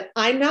 I said,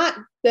 I'm not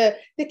the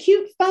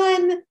cute,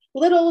 fun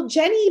little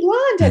Jenny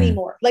blonde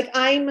anymore. Like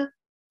I'm,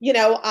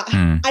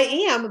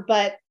 I am,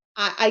 but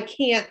I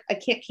can't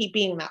keep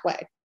being that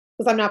way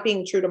because I'm not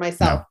being true to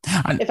myself.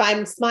 No. If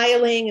I'm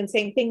smiling and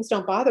saying things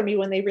don't bother me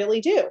when they really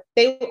do,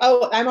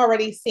 I'm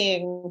already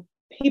seeing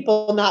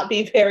people not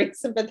be very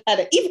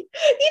sympathetic. Even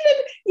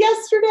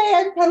yesterday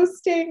I'm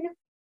posting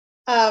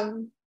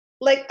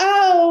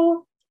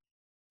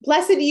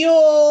Blessed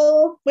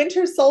Yule,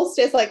 winter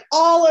solstice, like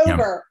all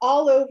over,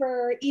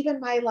 even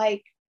my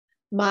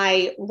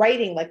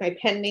writing, like my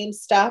pen name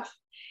stuff.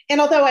 And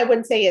although I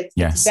wouldn't say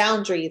it's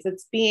boundaries,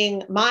 it's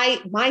being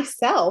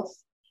myself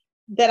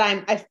that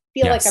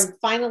feel like I'm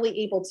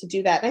finally able to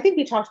do that. And I think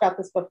we talked about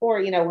this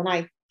before, when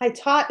I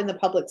taught in the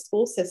public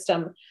school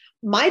system,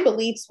 my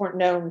beliefs weren't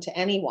known to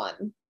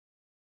anyone.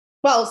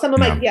 Well, some of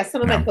my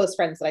close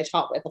friends that I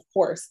taught with, of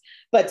course,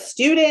 but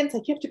students,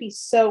 like, you have to be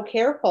so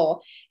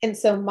careful. And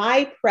so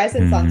my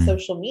presence on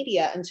social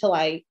media until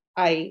I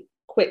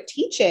quit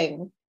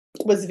teaching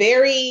was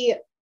very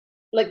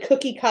like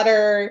cookie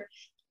cutter,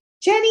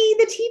 Jenny,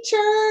 the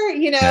teacher,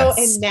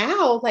 and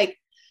now like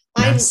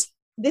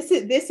this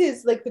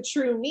is like the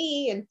true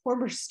me, and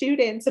former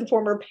students and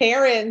former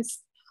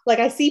parents. Like,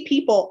 I see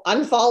people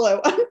unfollow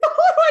because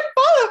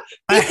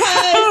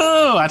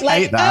I'd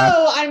hate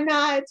that. I'm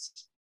not.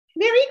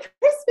 Merry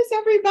Christmas,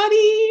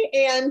 everybody.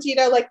 And,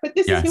 but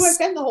this is who I've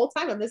been the whole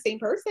time. I'm the same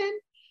person.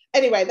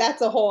 Anyway,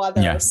 that's a whole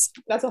other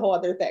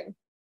thing.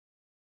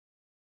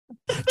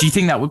 Do you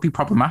think that would be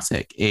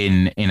problematic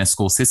in a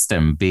school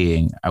system,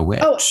 being a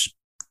witch?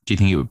 Do you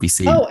think it would be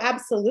seen? Oh,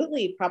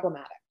 absolutely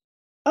problematic.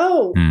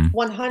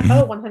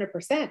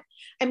 100%.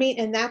 I mean,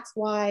 and that's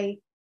why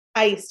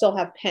I still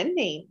have pen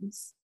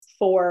names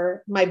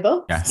for my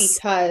books,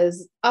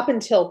 because up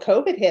until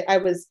COVID hit, I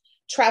was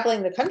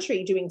traveling the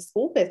country doing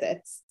school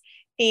visits.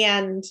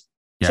 And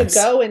to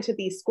go into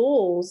these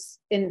schools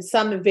in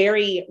some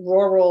very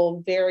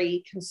rural,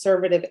 very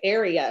conservative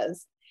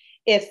areas,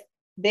 if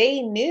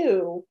they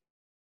knew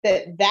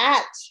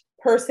that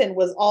person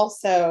was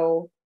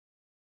also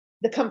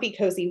the comfy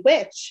cozy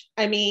witch,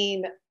 I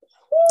mean,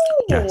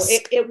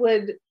 it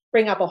would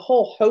bring up a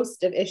whole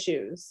host of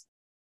issues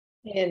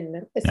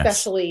in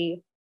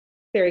especially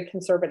very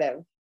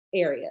conservative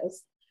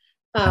areas.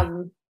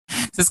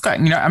 It's quite,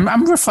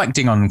 I'm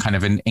reflecting on kind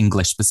of an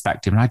English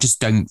perspective, and I just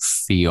don't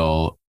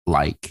feel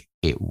like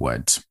it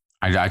would.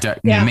 I don't.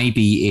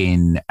 Maybe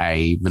in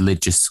a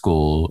religious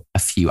school, a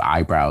few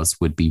eyebrows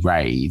would be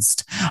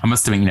raised. I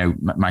must admit,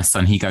 my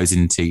son, he goes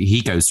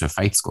to a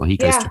faith school. He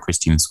goes to a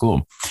Christian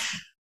school,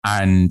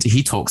 and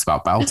he talks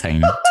about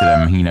Beltane to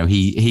them.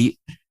 He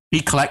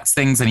collects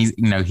things, and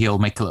he'll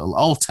make a little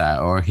altar,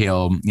 or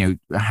he'll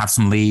have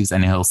some leaves,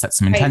 and he'll set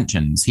some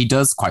intentions. He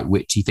does quite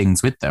witchy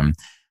things with them,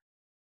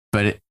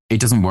 but it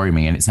doesn't worry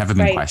me, and it's never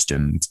been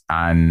questioned.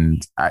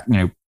 And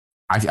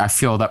I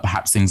feel that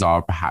perhaps things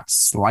are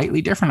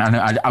slightly different.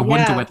 I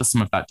wonder whether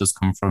some of that does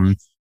come from,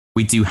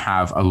 we do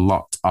have a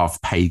lot of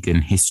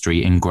pagan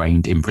history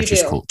ingrained in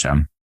British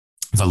culture.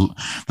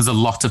 There's a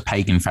lot of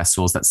pagan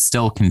festivals that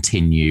still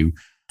continue.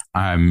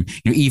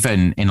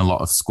 Even in a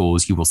lot of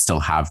schools, you will still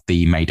have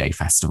the May Day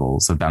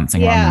festivals of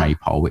dancing around the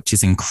maypole, which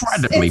is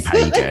incredibly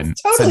pagan.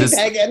 It's totally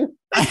pagan.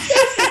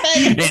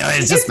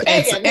 It's just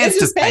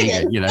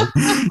pagan.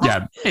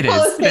 Yeah, it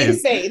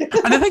is.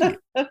 And I think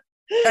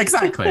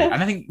exactly.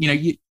 And I think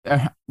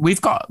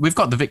we've got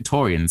the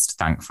Victorians to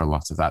thank for a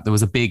lot of that. There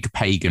was a big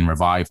pagan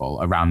revival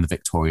around the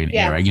Victorian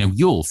era.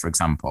 Yule, for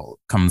example,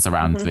 comes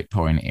around the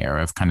Victorian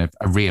era of kind of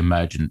a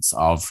re-emergence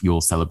of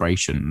Yule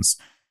celebrations.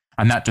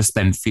 And that just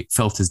then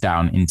filters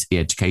down into the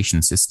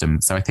education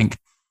system. So I think,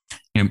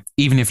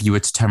 even if you were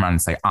to turn around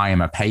and say, I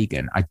am a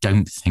pagan, I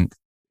don't think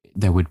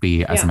there would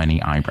be as many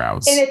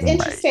eyebrows. And it's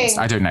interesting. Raised.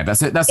 I don't know.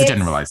 That's a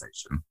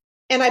generalization.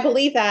 And I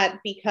believe that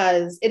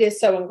because it is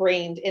so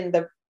ingrained in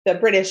the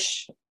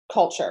British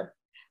culture.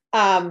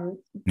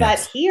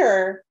 But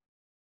here,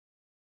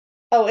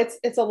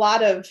 it's a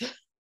lot of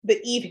the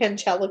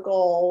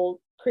evangelical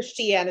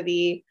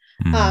Christianity,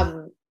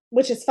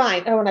 which is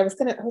fine. And I was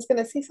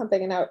gonna say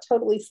something, and now it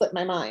totally slipped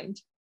my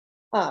mind.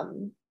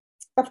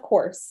 Of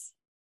course.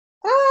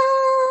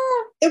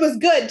 It was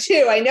good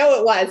too. I know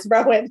it was,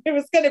 Rowan. It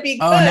was gonna be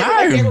good. Oh, no. I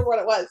can't remember what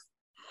it was.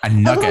 A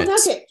nugget.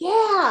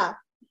 Yeah.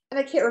 And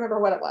I can't remember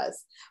what it was.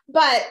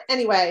 But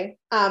anyway,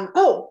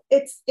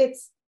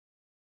 it's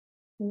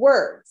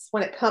words.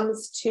 When it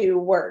comes to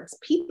words,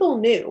 people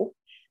knew.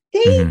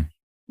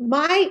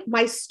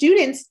 My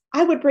students,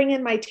 I would bring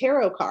in my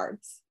tarot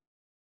cards.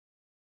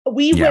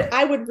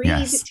 I would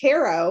read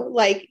tarot,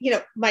 like,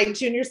 my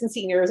juniors and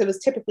seniors. It was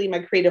typically my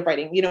creative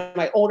writing,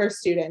 my older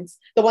students,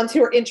 the ones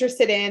who were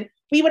interested in,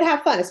 we would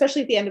have fun,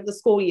 especially at the end of the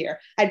school year.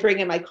 I'd bring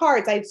in my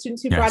cards. I had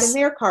students who brought in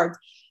their cards.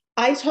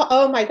 I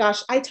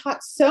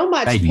taught so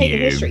much pagan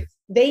history.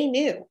 They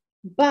knew.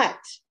 But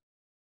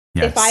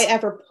if I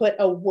ever put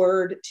a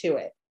word to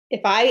it,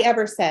 if I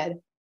ever said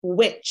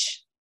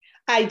witch,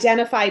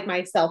 identified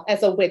myself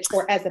as a witch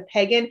or as a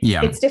pagan,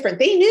 it's different.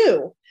 They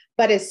knew.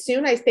 But as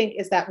soon as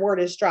that word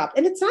is dropped,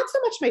 and it's not so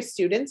much my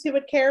students who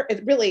would care,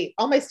 it's really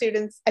all my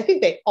students, I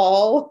think they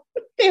all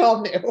knew. They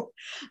all knew.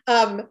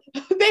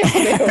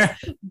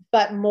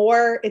 But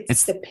more,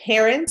 it's the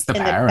parents and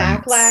the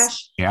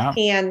backlash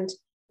and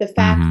the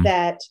fact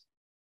that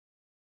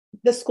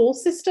the school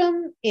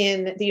system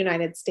in the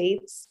United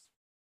States,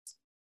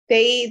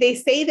 they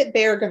say that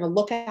they're going to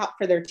look out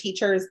for their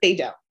teachers. They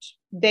don't.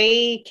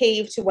 They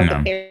cave to what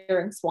the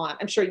parents want.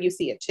 I'm sure you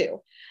see it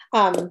too.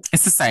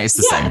 It's the same. It's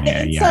the same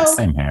here. Yeah, it's the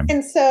same here.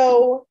 And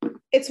so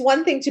it's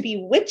one thing to be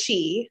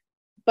witchy,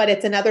 but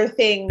it's another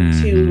thing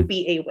to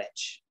be a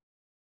witch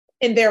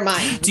in their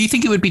mind. Do you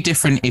think it would be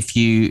different if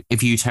you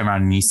turn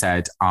around and you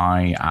said,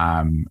 I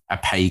am a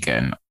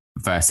pagan,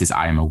 versus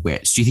I am a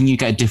witch, do you think you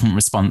get a different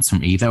response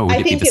from either, or would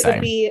it be the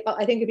same?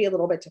 I think it'd be a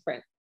little bit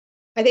different.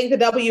 I think the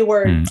W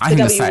word,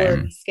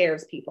 word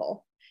scares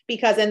people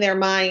because in their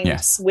mind,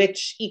 yes,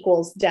 witch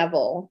equals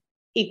devil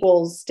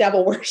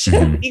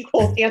worship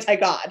equals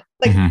anti-God.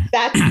 Like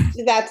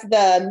that's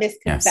the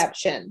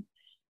misconception. Yes.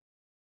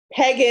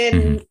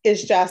 Pagan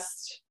is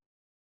just,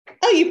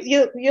 oh,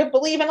 you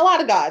believe in a lot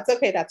of gods.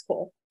 Okay, that's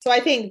cool. So I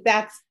think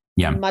that's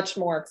much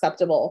more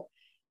acceptable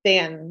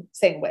than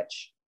saying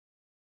witch.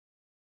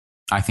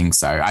 I think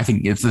so. I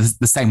think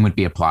the same would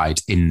be applied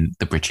in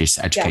the British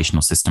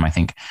educational system. I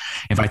think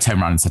if I turned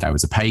around and said I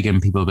was a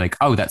pagan, people would be like,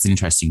 oh, that's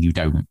interesting. You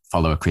don't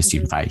follow a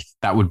Christian faith.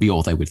 That would be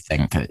all they would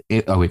think.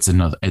 It's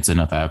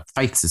another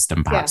faith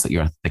system, perhaps, that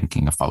you're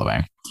thinking of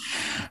following.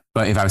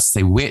 But if I was to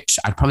say witch,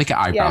 I'd probably get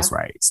eyebrows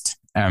raised.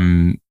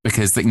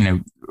 Because, you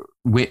know,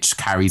 witch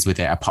carries with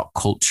it a pop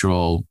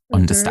cultural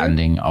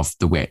understanding of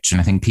the witch.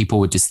 And I think people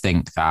would just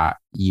think that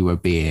you were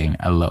being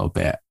a little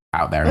bit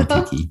out there and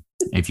picky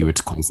if you were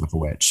to call yourself a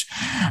witch.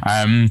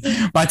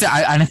 But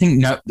I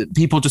think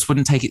people just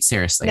wouldn't take it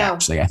seriously. No.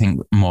 Actually, I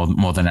think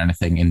more than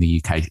anything in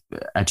the UK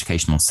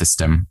educational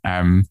system.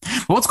 But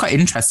what's quite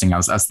interesting, I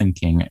was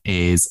thinking,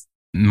 is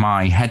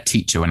my head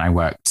teacher when I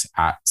worked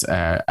at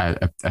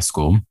a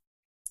school.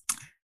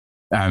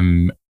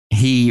 I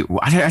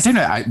don't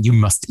know. You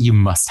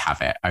must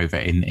have it over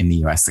in the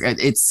US.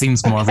 It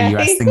seems more of a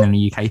US thing than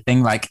a UK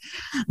thing. Like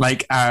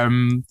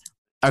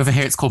over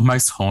here, it's called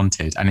Most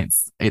Haunted, and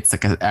it's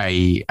like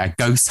a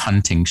ghost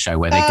hunting show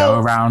where they go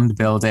around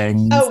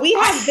buildings. Oh,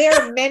 there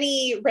are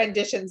many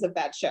renditions of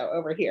that show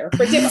over here.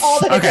 For all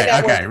the different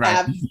networks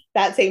have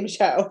that same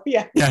show.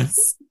 Yeah.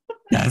 Yes.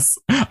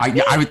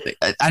 I would,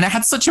 and it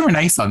had such a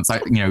renaissance,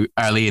 like, you know,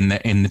 early in the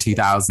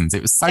 2000s.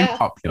 It was so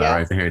popular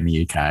over here in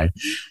the UK.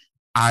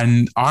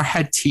 And our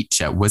head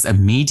teacher was a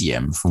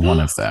medium for one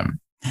of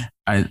them.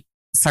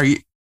 So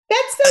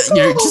that's so cool.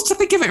 You know, just to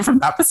think of it from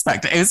that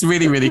perspective, it was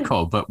really, really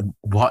cool. But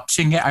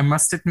watching it, I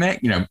must admit,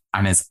 you know,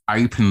 and as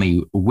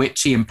openly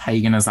witchy and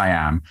pagan as I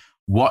am,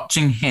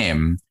 watching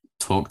him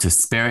talk to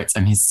spirits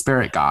and his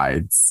spirit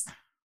guides,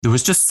 there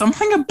was just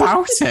something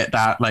about it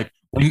that, like,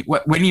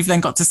 when you've then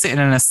got to sit in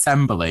an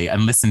assembly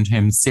and listen to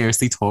him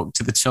seriously talk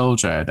to the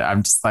children,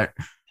 I'm just like,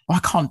 I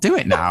can't do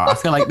it now. I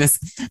feel like there's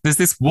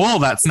this wall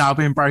that's now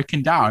been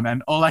broken down,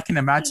 and all I can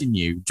imagine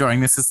you during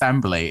this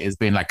assembly is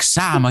being like,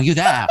 Sam, are you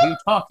there? Are you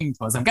talking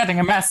to us? I'm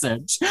getting a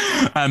message.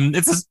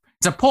 It's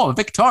a poor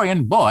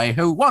Victorian boy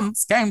who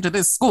once came to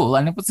this school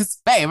and it was his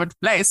favorite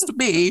place to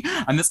be.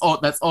 And that's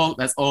all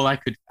I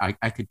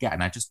could get.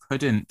 And I just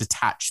couldn't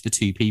detach the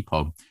two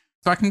people.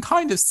 So I can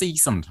kind of see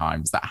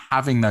sometimes that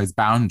having those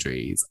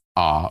boundaries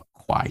are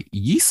quite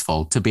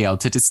useful to be able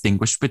to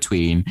distinguish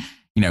between,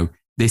 you know,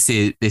 this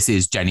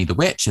is Jenny the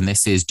witch and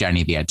this is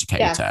Jenny the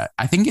educator. Yes.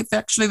 I think it's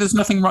actually, there's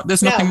nothing wrong.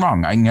 There's nothing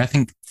wrong. I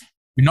think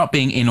you're not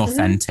being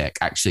inauthentic.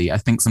 Actually, I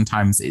think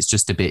sometimes it's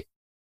just a bit,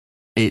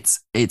 it's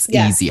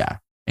easier.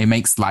 It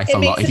makes life a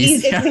lot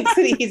easier. It makes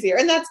it easier.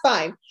 And that's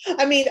fine.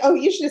 I mean,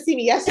 you should have seen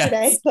me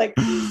yesterday. Yes. Like,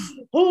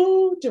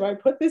 do I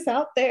put this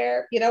out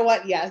there? You know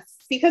what? Yes.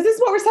 Because this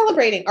is what we're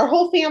celebrating. Our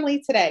whole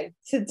family today.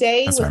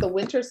 Today was the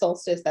winter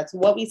solstice. That's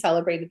what we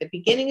celebrated. The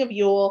beginning of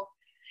Yule.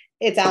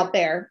 It's out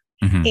there.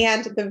 Mm-hmm.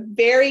 And the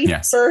very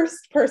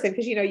first person,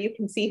 because, you know, you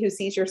can see who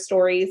sees your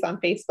stories on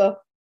Facebook.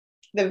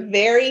 The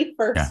very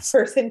first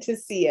person to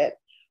see it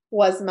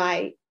was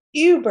my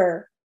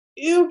uber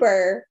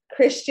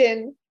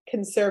Christian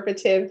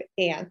conservative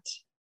aunt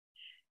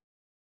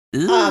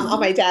on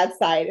my dad's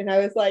side. And I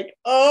was like,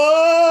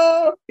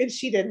 oh, and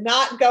she did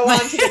not go on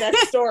to the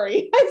next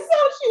story. I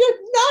saw she did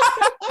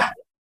not.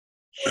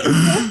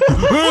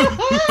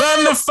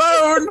 Burn the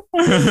phone.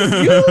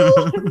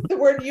 Yule, the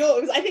word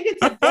Yule. I think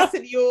it's a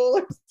blessed Yule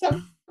or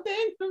something.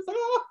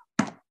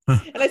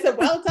 And I said,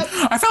 well,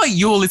 I feel like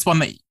Yule is one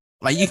that,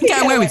 like, you can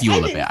get away with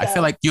Yule a bit. I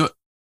feel like you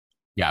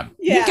can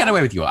get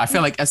away with Yule. I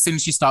feel like as soon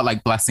as you start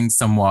like blessing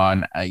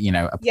someone, you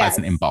know, a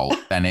pleasant in bold,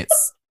 then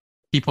it's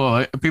people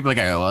are going,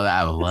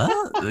 well,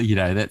 what? You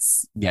know,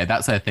 that's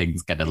where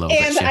things get a little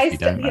bit shifty,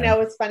 don't they? You know,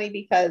 it's funny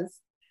because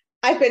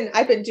I've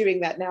been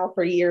doing that now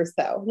for years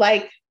though.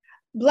 Like,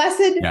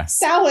 blessed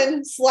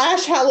Samhain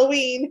 /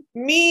 Halloween,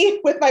 me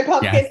with my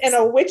pumpkin and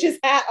a witch's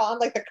hat on,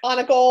 like the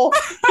conical,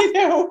 you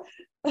know,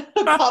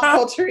 pop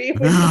culture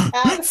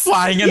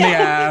flying in the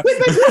air. With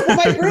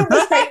my broom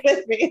was right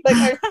with me. Like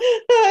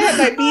I had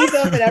my bees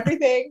up and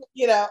everything,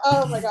 you know.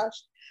 Oh my gosh.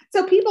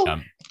 So people,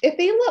 if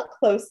they look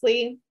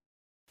closely,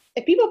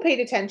 if people paid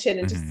attention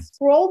and just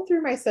scrolled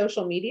through my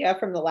social media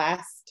from the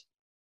last,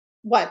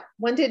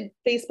 when did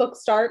Facebook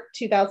start?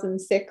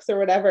 2006 or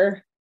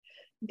whatever.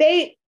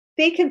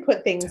 They can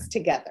put things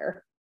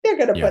together. They're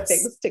going to put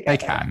things together.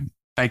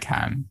 They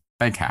can.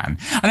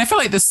 And I feel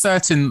like there's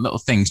certain little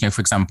things, you know,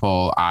 for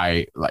example,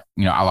 I'll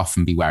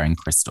often be wearing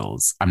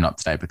crystals. I'm not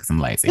today because I'm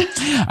lazy.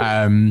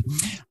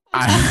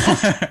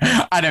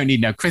 I don't need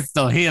no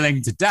crystal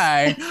healing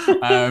today.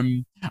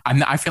 And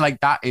I feel like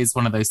that is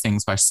one of those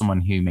things where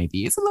someone who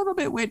maybe is a little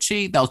bit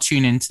witchy, they'll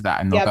tune into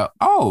that and they'll go,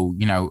 oh,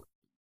 you know,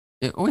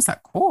 always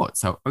that quote.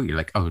 So you're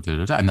like, oh, da,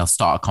 da, da, and they'll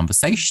start a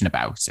conversation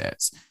about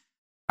it.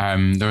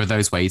 There are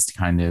those ways to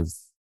kind of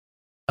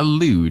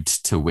allude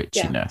to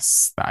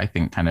witchiness that I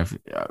think kind of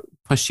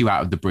push you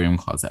out of the broom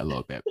closet a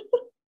little bit.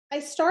 I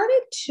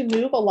started to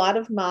move a lot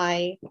of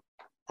my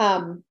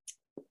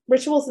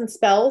rituals and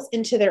spells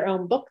into their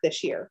own book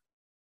this year,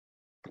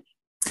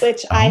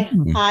 which I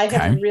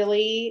have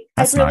really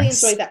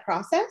enjoyed that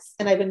process,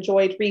 and I've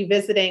enjoyed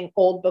revisiting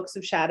old books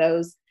of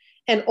shadows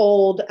and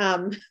old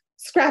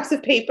scraps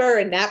of paper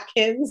and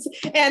napkins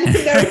and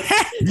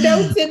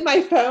notes in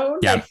my phone.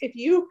 Yeah. Like if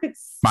you could,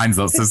 mine's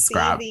also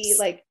scraps. The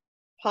like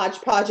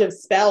hodgepodge of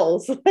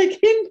spells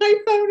like in my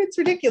phone, it's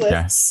ridiculous.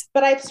 Yes.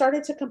 But I've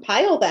started to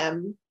compile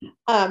them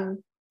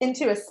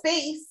into a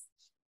space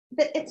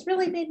that it's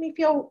really made me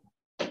feel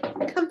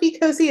comfy,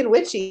 cozy, and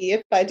witchy,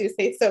 if I do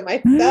say so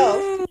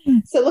myself.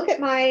 So look at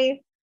my.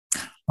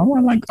 Oh,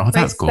 I like. Oh,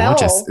 that's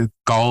gorgeous.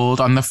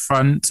 Gold on the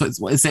front. So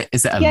is it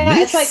a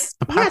leaf? It's like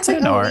the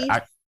pattern or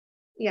like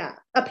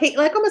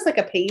almost like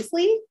a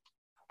paisley.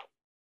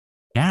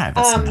 Yeah,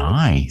 that's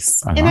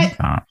nice. I like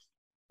that.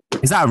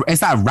 Is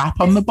that a wrap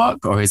on the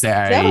book, or is it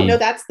a? No,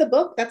 that's the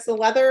book. That's the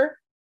leather.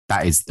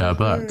 That is the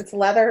book. It's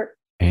leather.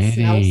 It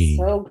smells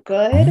so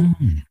good.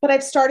 But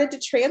I've started to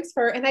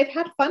transfer, and I've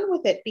had fun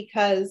with it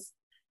because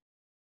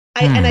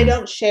I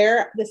don't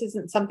share. This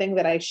isn't something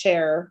that I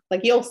share.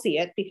 Like you'll see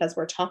it because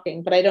we're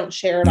talking, but I don't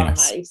share it on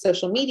my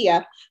social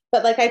media.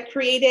 But like I've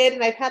created,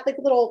 and I've had like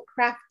a little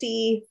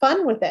crafty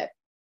fun with it.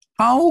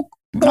 Oh,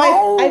 so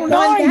I've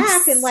gone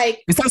back and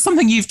like. Is that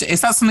something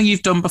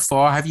you've done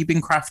before? Have you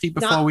been crafty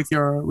before with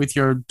your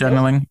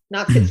journaling?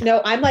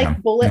 No, I'm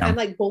like bullet. I'm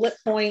like bullet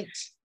point.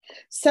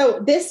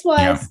 So this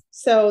was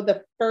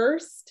the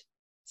first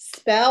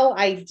spell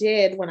I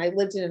did when I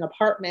lived in an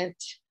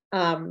apartment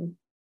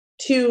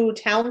 2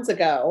 towns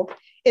ago.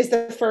 Is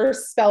the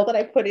first spell that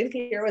I put in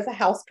here was a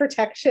house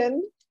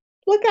protection.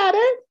 Look at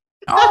it.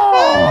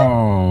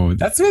 Oh,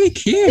 that's really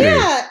cute.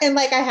 Yeah, and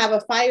like I have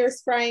a fire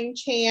scrying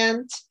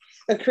chant,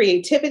 a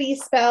creativity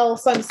spell.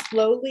 So I'm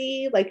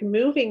slowly like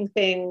moving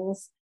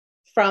things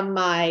from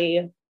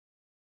my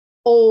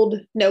old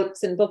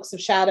notes and books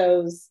of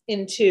shadows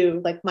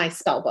into like my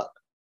spell book.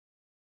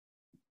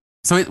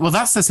 So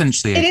that's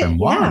essentially a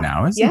grimoire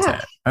now, isn't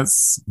it?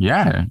 That's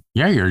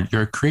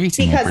you're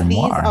creating because a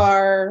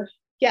grimoire.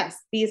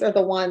 These are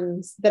the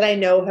ones that I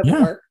know have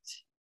worked.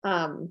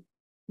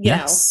 You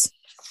know.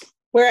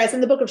 Whereas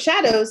in the Book of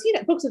Shadows,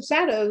 Books of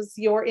Shadows,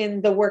 you're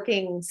in the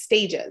working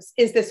stages.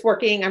 Is this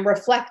working? I'm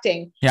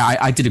reflecting. Yeah,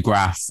 I did a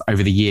graph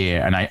over the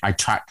year, and I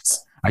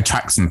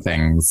tracked some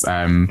things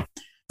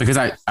because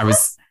I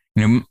was,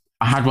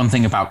 I had one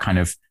thing about kind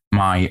of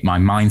my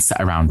mindset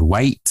around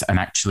weight and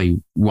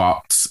actually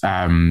what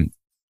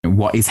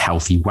is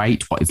healthy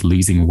weight, what is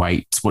losing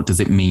weight, what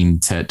does it mean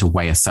to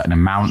weigh a certain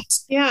amount.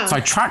 Yeah. So I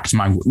tracked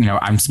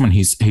I'm someone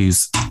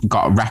who's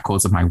got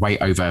records of my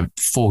weight over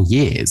 4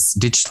 years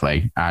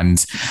digitally.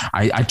 And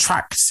I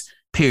tracked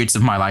periods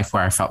of my life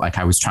where I felt like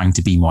I was trying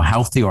to be more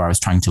healthy or I was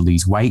trying to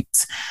lose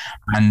weight,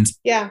 and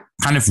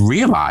kind of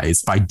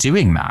realized by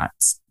doing that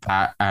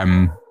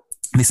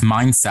this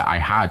mindset I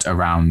had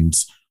around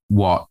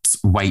what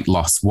weight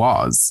loss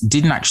was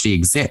didn't actually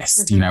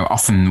exist. Mm-hmm.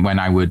 Often when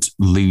I would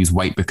lose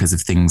weight because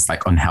of things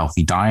like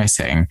unhealthy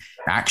dieting, it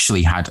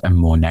actually had a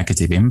more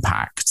negative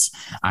impact.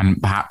 And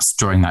perhaps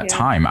during that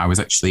time, I was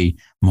actually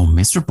more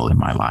miserable in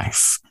my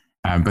life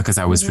because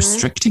I was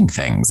restricting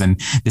things. And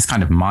this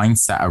kind of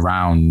mindset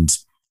around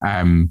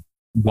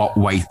what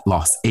weight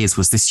loss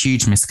was this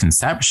huge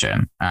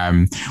misconception,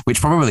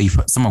 which probably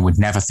someone would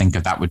never think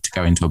of that would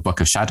go into a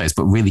Book of Shadows.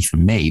 But really for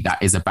me, that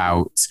is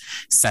about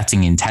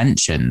setting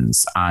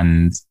intentions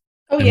and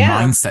the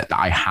mindset that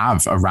I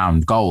have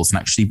around goals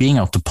and actually being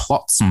able to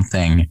plot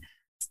something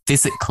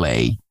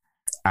physically.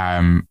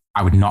 I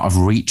would not have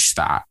reached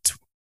that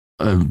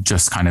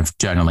just kind of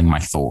journaling my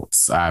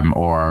thoughts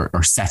or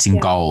setting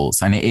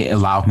goals. And it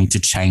allowed me to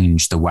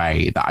change the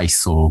way that I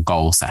saw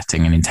goal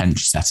setting and intention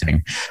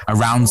setting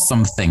around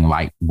something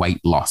like weight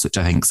loss, which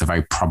I think is a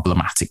very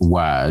problematic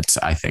word,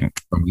 I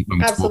think, when we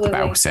talk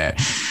about it.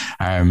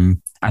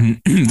 And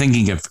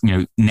thinking of,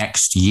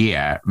 next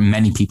year,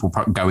 many people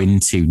go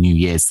into New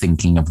Year's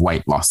thinking of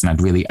weight loss. And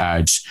I'd really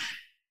urge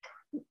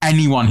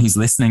anyone who's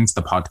listening to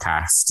the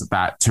podcast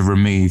that to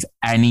remove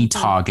any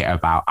target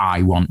about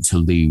I want to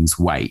lose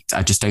weight.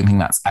 I just don't think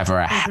that's ever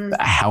a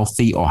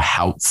healthy or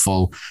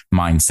helpful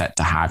mindset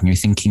to have. And you're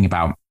thinking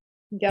about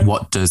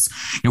what does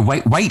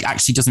weight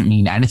actually doesn't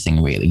mean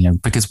anything really,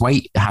 because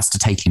weight has to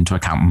take into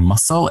account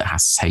muscle, it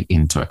has to take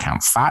into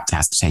account fat, it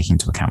has to take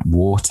into account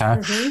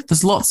water.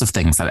 There's lots of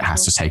things that it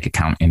has to take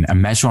account in. A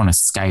measure on a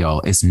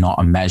scale is not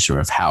a measure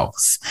of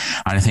health.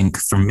 And I think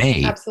for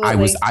me, that's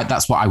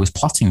what I was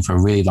plotting for a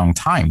really long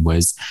time,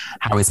 was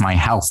how is my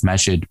health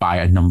measured by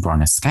a number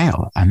on a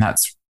scale? And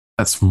that's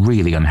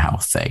really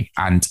unhealthy.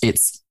 And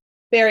it's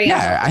very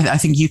I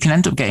think you can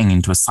end up getting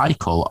into a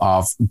cycle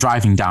of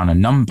driving down a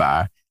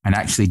number and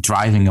actually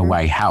driving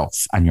away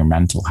health and your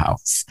mental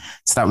health.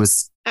 So that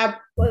was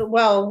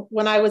Well,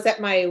 when I was at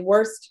my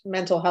worst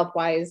mental health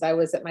wise, I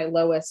was at my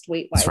lowest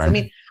weight wise. Right. I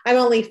mean, I'm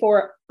only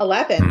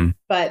 4'11",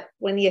 but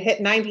when you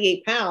hit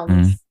 98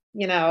 pounds,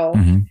 you know,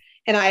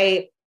 and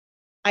I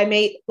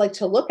may like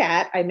to look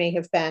at, I may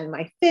have been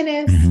my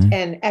thinnest,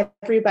 and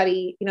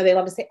everybody, you know, they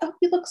love to say, oh,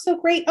 you look so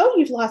great. Oh,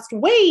 you've lost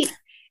weight.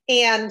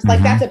 And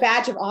like, that's a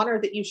badge of honor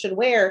that you should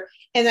wear.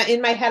 And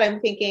in my head, I'm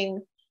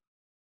thinking,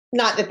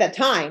 not at that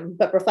time,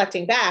 but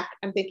reflecting back,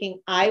 I'm thinking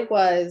I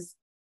was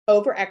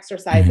over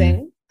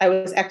exercising. I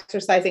was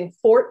exercising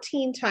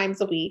 14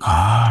 times a week,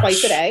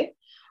 twice a day.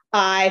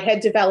 I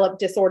had developed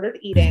disordered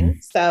eating,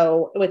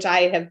 so which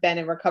I have been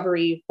in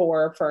recovery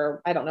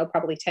for I don't know,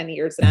 probably 10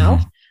 years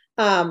now.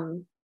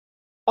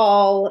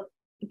 All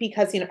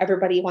because, you know,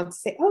 everybody wants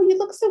to say, "Oh, you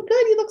look so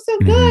good. You look so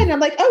good." And I'm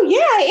like, "Oh yeah,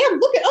 I am.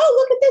 Look at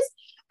this.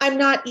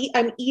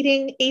 I'm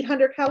eating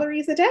 800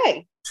 calories a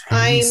day.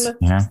 Jeez,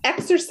 I'm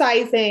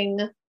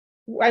exercising.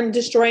 I'm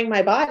destroying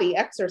my body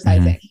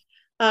exercising."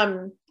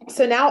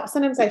 So now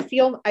sometimes I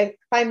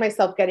find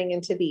myself getting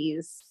into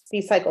these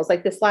cycles.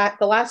 Like the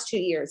last 2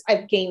 years,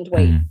 I've gained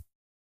weight.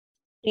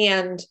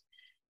 And,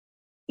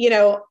 you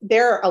know,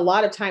 there are a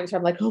lot of times where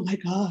I'm like, oh my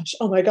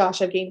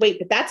gosh, I've gained weight.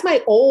 But that's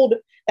my old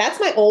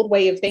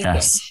way of thinking.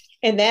 Yes.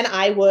 And then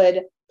I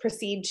would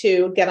proceed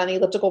to get on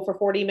elliptical for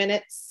 40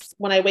 minutes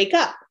when I wake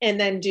up, and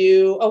then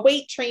do a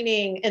weight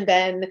training, and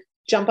then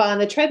jump on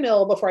the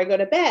treadmill before I go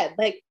to bed.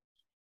 Like,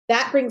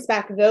 that brings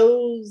back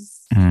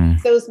those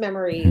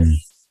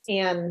memories.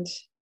 And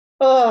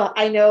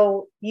I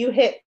know you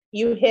hit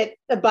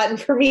a button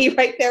for me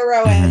right there,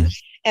 Rowan.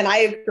 And I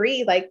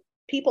agree. Like,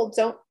 people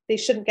they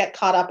shouldn't get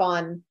caught up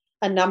on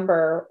a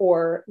number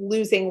or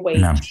losing weight.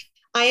 No.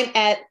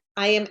 I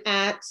am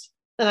at,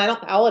 and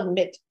I'll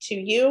admit to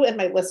you and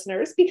my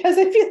listeners, because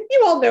I feel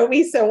you all know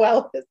me so well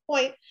at this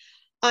point,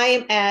 I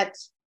am at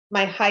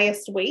my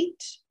highest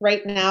weight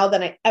right now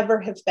than I ever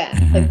have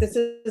been. Like, this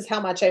is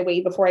how much I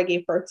weighed before I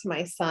gave birth to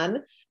my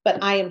son,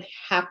 but I am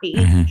happy.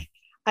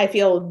 I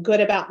feel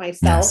good about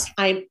myself. Yes.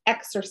 I'm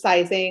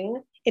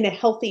exercising in a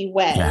healthy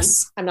way.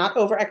 Yes. I'm not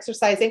over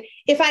exercising.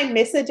 If I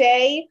miss a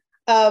day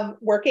of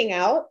working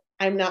out,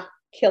 I'm not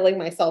killing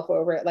myself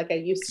over it like I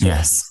used to.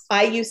 Yes.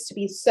 I used to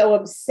be so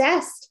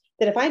obsessed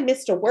that if I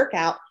missed a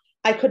workout,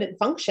 I couldn't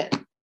function.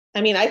 I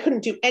mean, I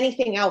couldn't do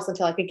anything else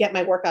until I could get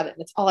my workout in.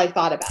 It's all I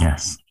thought about.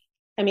 Yes.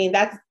 I mean,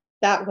 that's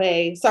that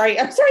way. Sorry,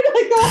 I'm sorry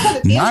to go off on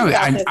a tangent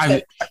about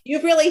this, but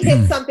you've really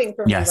hit something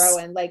for me,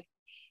 Rowan. Like,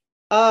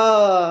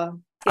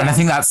 and I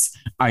think that's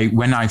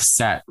when I've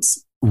set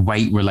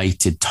weight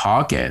related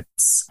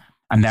targets,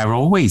 and they're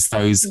always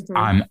those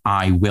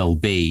I will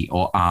be,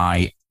 or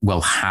I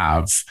will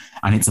have,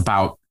 and it's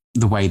about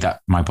the way that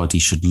my body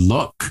should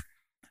look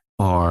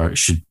or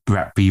should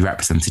be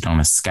represented on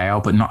a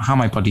scale, but not how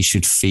my body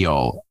should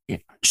feel.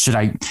 Should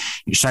I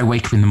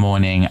wake up in the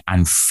morning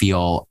and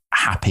feel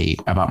happy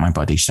about my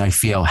body? Should I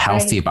feel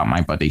healthy about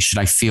my body? Should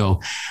I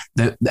feel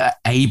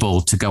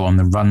able to go on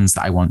the runs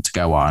that I want to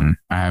go on?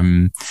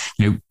 You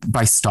know,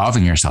 by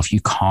starving yourself,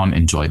 you can't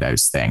enjoy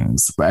those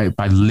things.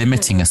 By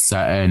limiting a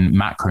certain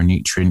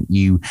macronutrient,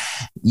 you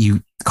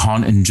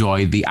can't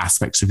enjoy the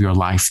aspects of your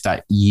life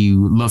that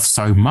you love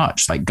so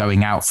much, like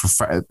going out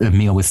for a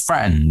meal with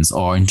friends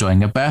or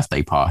enjoying a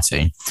birthday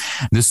party.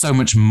 There's so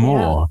much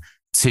more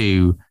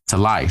to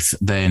life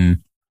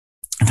than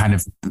kind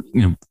of,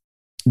 you know,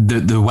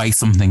 the way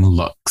something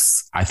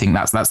looks. I think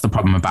that's the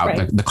problem about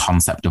the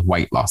concept of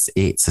weight loss.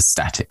 It's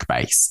aesthetic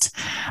based,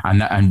 and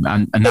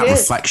that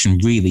reflection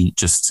really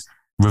just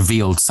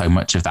revealed so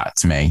much of that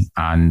to me,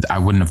 and I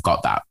wouldn't have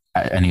got that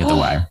any other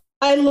way.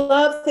 I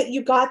love that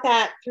you got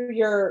that through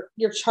your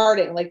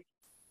charting, like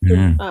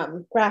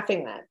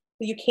graphing that.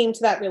 You came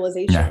to that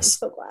realization.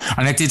 Yes. I'm so glad.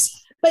 And I did.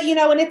 But you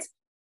know, and it's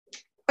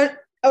no,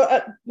 go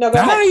ahead. No,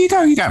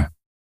 you go.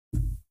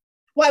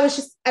 Well,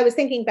 I was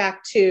thinking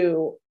back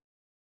to,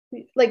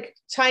 like,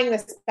 tying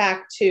this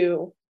back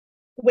to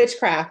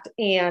witchcraft,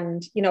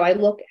 and you know, I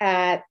look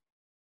at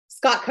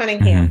Scott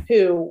Cunningham,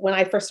 who, when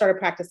I first started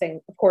practicing,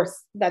 of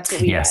course, that's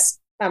what we get.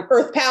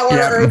 Earth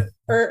power,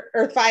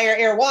 earth, fire,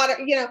 air, water,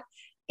 you know.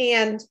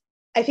 And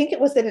I think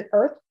it was an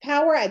earth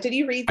power. Did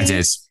you read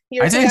these?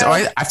 I did.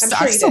 I've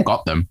still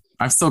got them.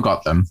 I've still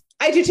got them.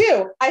 I do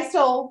too.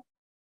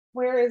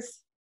 Where is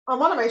on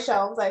one of my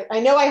shelves? I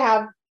know I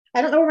have.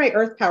 I don't know where my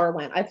earth power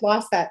went. I've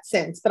lost that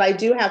since, but I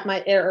do have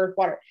my air, earth,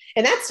 water,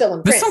 and that's still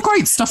in print. There's some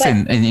great stuff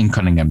in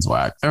Cunningham's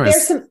work.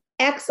 There's some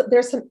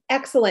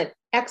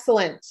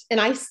excellent, and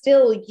I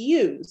still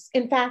use.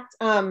 In fact,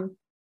 one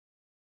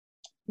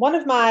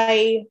of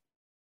my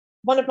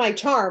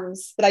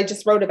charms that I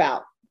just wrote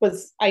about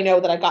was, I know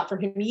that I got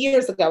from him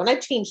years ago, and I've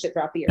changed it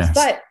throughout the years,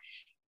 but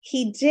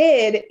he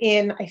did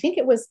in, I think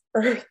it was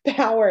Earth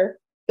Power,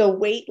 the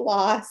weight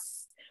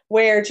loss,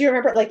 where, do you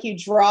remember, like, you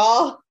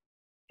draw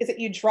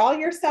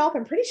yourself?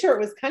 I'm pretty sure it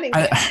was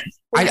Cunningham.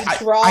 I know.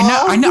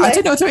 I don't know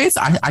what it is.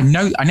 I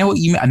know what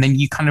you mean. And then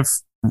you kind of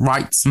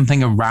write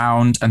something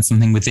around and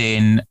something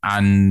within,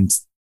 and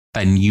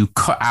then you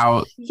cut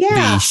out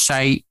the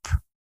shape.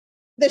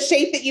 The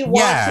shape that you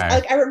want.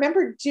 Like, I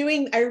remember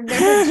doing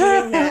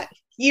that.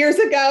 years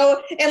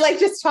ago, and like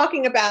just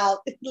talking about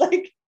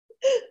like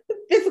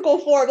physical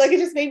form, like it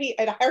just made me,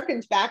 it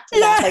harkened back to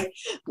that,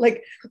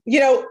 like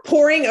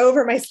poring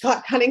over my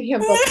Scott Cunningham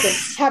books and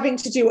having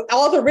to do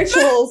all the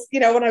rituals,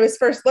 when I was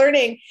first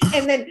learning,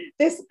 and then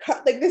this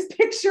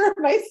picture of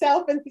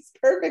myself in this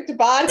perfect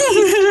body.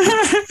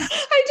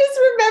 I just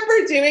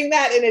remember doing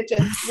that, and it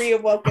just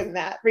reawoke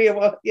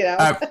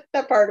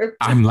that part of.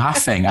 I'm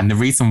laughing, and the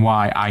reason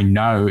why I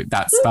know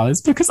that spell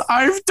is because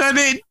I've done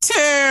it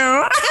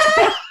too.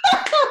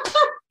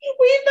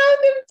 We both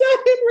have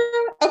done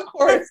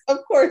it. Of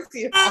course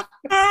you have.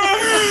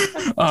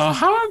 Oh,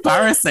 how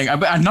embarrassing.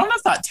 And none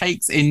of that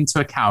takes into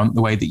account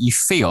the way that you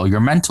feel, your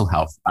mental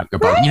health about your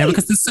body,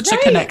 because there's such a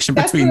connection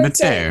between the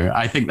two.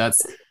 I think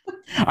that's,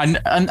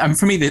 and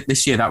for me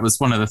this year, that was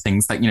one of the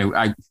things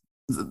that,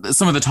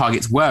 some of the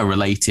targets were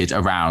related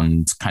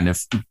around kind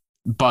of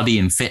body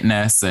and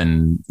fitness,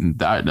 and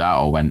that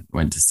all went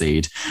to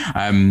seed.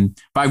 But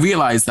I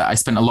realized that I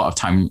spent a lot of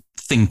time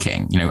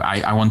thinking,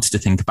 I wanted to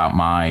think about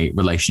my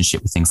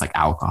relationship with things like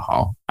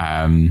alcohol,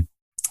 and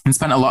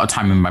spent a lot of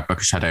time in my Book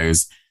of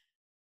Shadows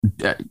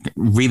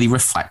really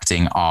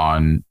reflecting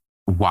on,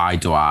 why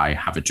do I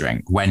have a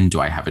drink? When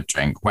do I have a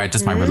drink? Where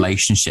does my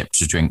relationship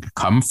to drink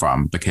come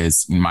from?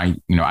 Because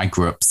I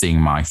grew up seeing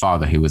my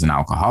father, who was an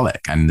alcoholic,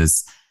 and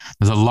there's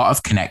a lot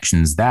of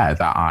connections there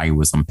that I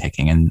was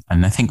unpicking.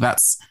 And I think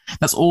that's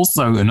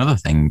also another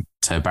thing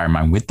to bear in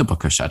mind with the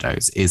Book of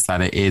Shadows, is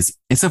that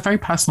it's a very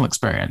personal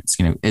experience.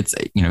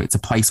 It's a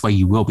place where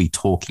you will be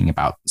talking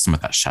about some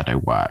of that shadow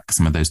work,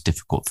 some of those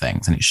difficult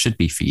things, and it should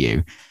be for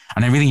you.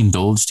 And I really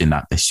indulged in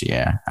that this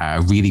year.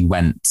 Really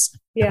went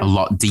a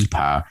lot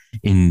deeper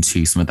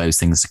into some of those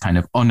things to kind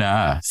of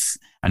unearth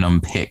and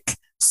unpick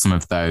some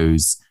of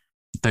those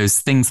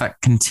things that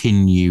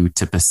continue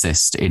to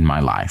persist in my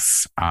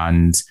life.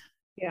 And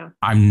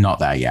I'm not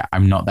there yet.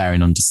 I'm not there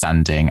in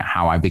understanding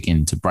how I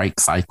begin to break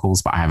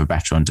cycles, but I have a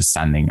better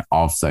understanding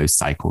of those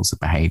cycles of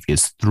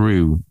behaviors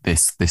through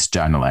this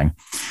journaling.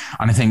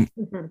 And I think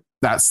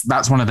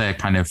that's one of the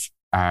kind of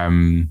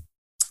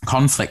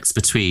conflicts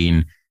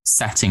between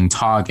setting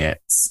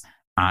targets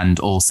and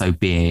also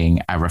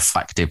being a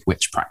reflective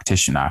witch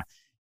practitioner,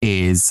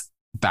 is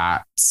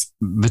that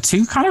the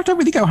two kind of don't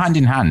really go hand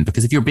in hand.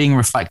 Because if you're being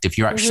reflective,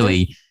 you're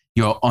actually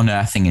you're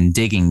unearthing and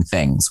digging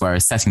things,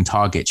 whereas setting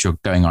targets, you're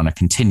going on a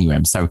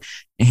continuum. So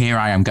here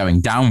I am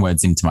going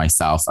downwards into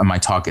myself, and my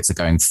targets are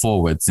going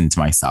forwards into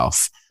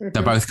myself.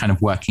 They're both kind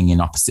of working in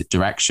opposite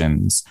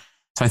directions.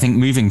 So I think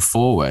moving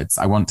forwards,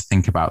 I want to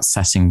think about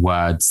setting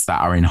words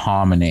that are in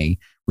harmony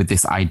with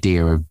this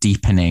idea of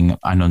deepening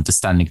an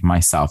understanding of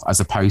myself, as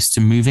opposed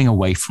to moving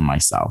away from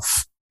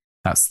myself.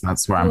 That's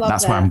where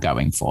I'm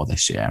going for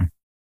this year.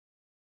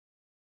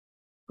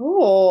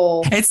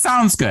 Cool. It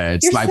sounds good,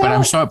 but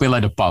I'm sure it'll be a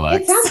load of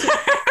bollocks.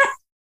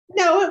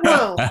 No, it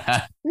won't.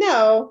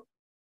 No.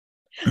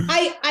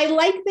 I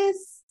like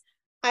this.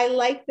 I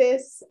like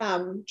this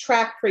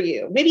track for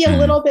you. Maybe a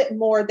little bit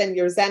more than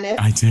your Zenith.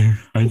 I do.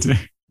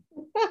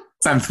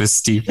 Zenith was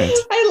stupid.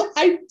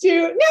 I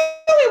do. No,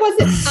 it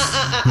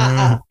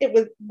wasn't. It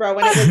was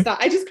Rowan. It was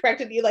not. I just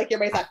corrected you like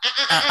everybody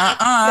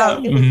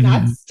thought. No, it was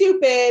not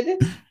stupid.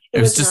 It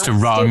was just a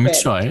wrong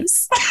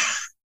choice.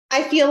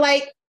 I feel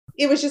like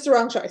it was just a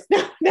wrong choice.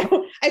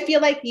 No. I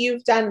feel like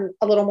you've done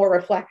a little more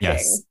reflecting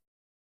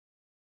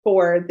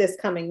for this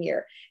coming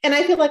year. And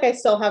I feel like I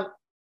still have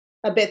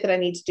a bit that I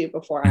need to do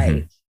before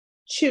I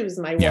choose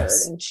my word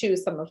and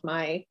choose some of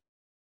my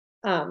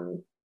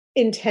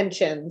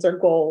intentions or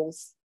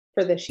goals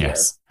for this year.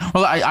 Yes.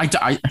 Well,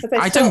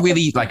 I don't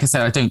really, like I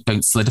said, I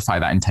don't solidify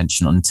that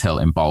intention until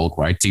in Bolg,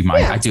 where I do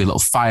a little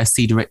fire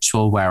seed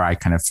ritual where I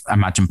kind of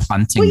imagine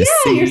planting the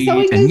seed,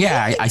 and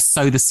I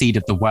sow the seed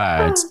of the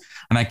word,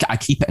 and I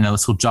keep it in a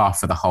little jar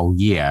for the whole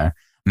year,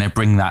 and I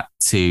bring that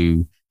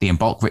to the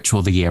Imbolc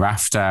ritual the year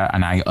after,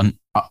 and I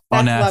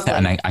unearth it,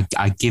 and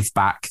I give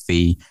back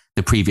the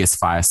previous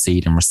fire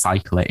seed and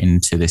recycle it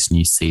into this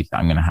new seed that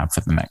I'm going to have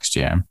for the next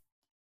year.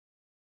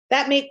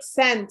 That makes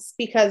sense,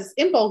 because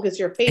Imbolc is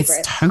your favorite.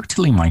 It's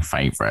totally my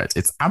favorite.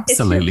 It's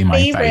absolutely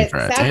my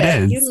favorite.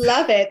 It is. You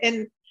love it.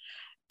 And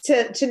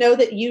to know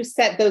that you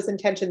set those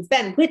intentions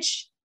then,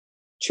 which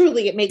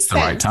truly it makes sense.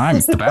 It's the right time.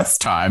 It's the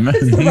best time.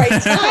 It's the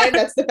right time.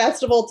 That's the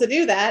festival to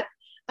do that.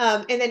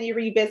 And then you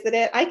revisit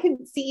it. I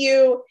can see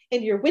you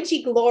in your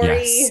witchy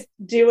glory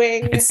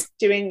doing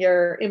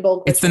your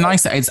Imbolc. It's the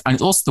nice. It's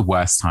also the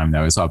worst time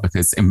though as well,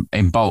 because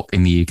Imbolc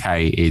in the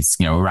UK is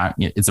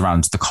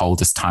around the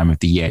coldest time of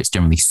the year. It's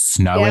generally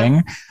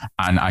snowing,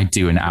 and I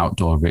do an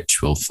outdoor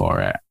ritual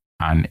for it,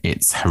 and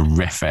it's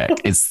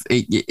horrific.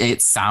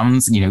 It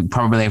sounds,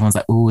 probably everyone's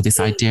like, oh, this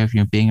idea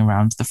of being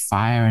around the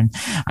fire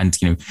and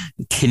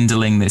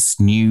kindling this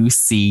new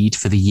seed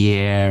for the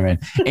year, and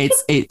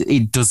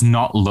it does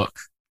not look.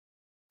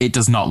 It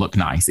does not look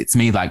nice. It's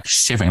me like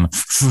shivering, like,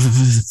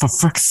 for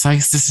frick's sake,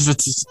 this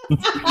is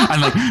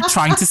and like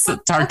trying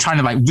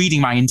to like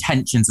reading my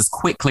intentions as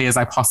quickly as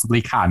I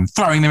possibly can,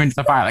 throwing them into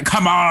the fire, like,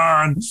 come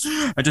on.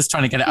 I'm just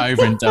trying to get it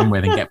over and done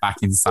with and get back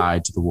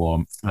inside to the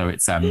warmth. So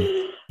it's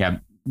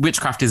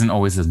witchcraft isn't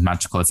always as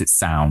magical as it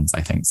sounds,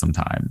 I think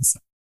sometimes.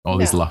 All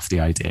these lofty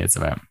ideas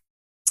of it.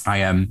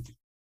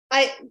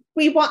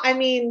 We want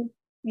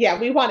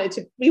it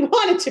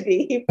to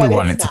be. But we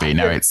want it to be.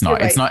 No, it's not.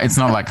 Right. It's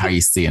not like how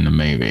you see in the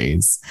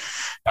movies.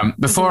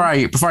 Before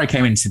I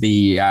came into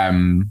the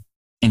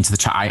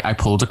chat, I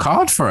pulled a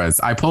card for us.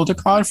 I pulled a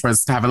card for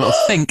us to have a little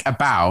think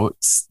about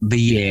the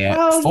year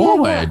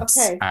forward.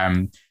 Yeah.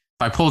 Okay.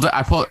 I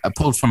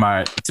pulled from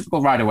a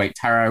typical Rider-Waite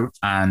tarot,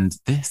 and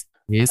this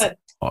is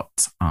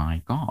what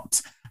I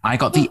got. I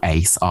got the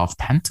Ace of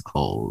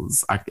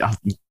Pentacles.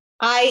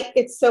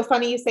 It's so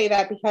funny you say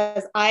that,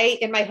 because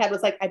in my head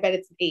was like, I bet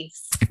it's an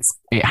ace.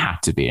 It had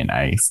to be an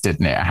ace,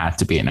 didn't it? It had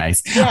to be an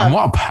ace. Yeah. And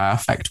what a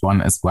perfect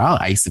one as well.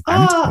 Ace of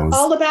Pentacles.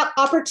 All about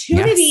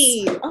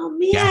opportunity. Yes. Oh, man.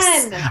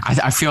 Yes.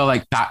 I feel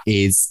like that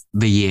is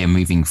the year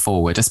moving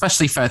forward,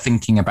 especially for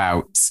thinking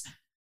about,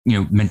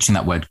 mentioning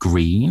that word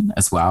green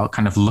as well,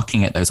 kind of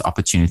looking at those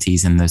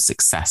opportunities and those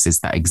successes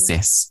that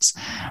exist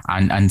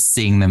and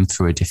seeing them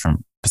through a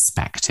different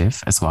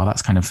perspective as well.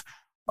 That's kind of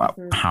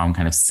how I'm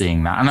kind of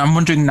seeing that. And I'm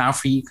wondering now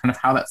for you kind of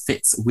how that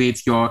fits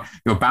with your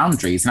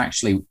boundaries. And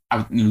actually,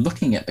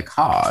 looking at the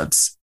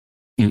cards,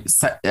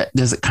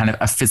 there's a kind of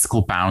a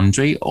physical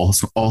boundary,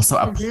 also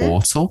a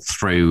portal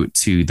through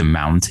to the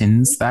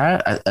mountains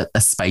there,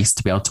 a space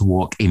to be able to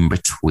walk in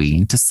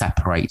between, to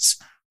separate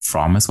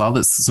from as well.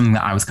 That's something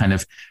that I was kind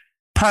of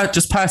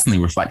just personally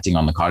reflecting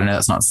on the card. I know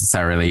that's not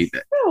necessarily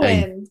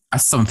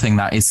something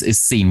that is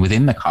seen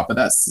within the card, but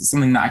that's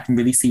something that I can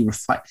really see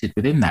reflected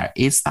within there,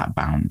 is that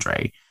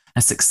boundary,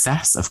 a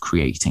success of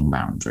creating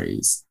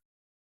boundaries.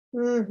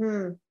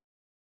 Mm-hmm.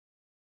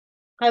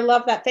 I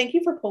love that. Thank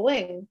you for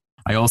pulling.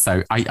 I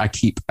also, I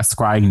keep a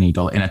scrying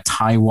needle in a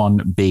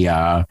Taiwan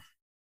beer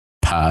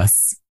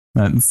purse.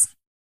 That's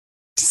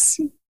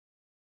just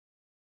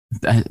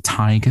a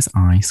tiger's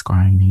eye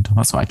scrying needle.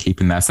 That's what I keep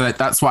in there. So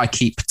that's what I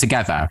keep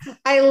together.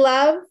 I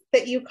love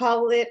that you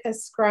call it a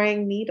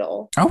scrying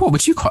needle. Oh, what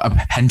would you call it?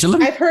 A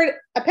pendulum? I've heard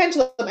a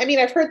pendulum. I mean,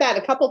 I've heard that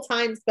a couple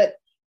times, but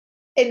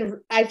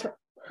I've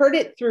heard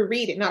it through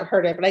reading, not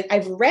heard it, but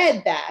I've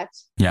read that.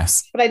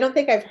 Yes. But I don't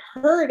think I've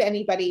heard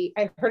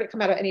it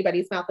come out of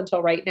anybody's mouth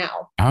until right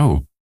now.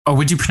 Oh,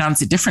 would you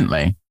pronounce it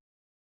differently?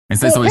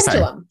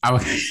 Pendulum.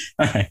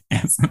 Okay.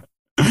 Yes.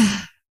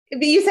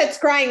 But you said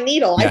scrying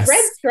needle. Yes. I've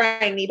read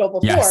scrying needle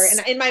before, yes.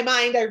 And in my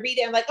mind, I read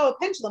it. I'm like, a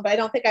pendulum, but I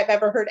don't think I've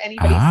ever heard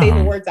anybody say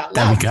the words out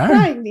loud. There we go.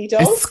 Scrying needle.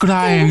 It's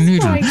scrying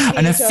needle,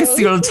 an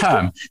official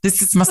term.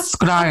 This is my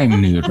scrying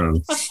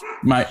needle.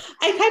 I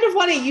kind of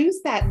want to use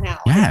that now.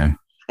 Yeah.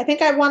 I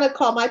think I want to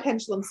call my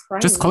pendulum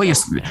scrying. Just call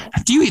needle.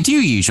 Do you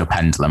use your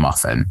pendulum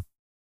often?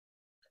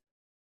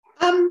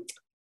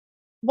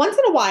 Once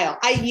in a while.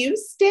 I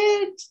used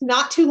it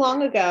not too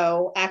long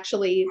ago,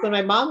 actually, when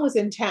my mom was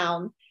in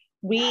town.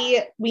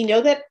 We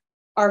know that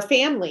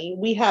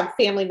we have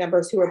family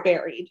members who are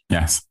buried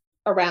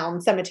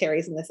around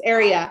cemeteries in this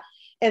area.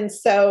 And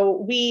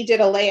so we did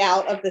a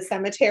layout of the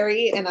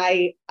cemetery, and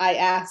I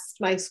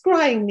asked my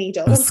scrying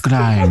needle. The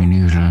scrying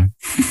needle.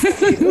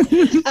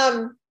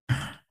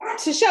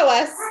 To show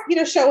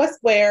us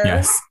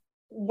where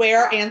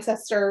our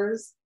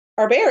ancestors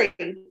are buried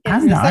in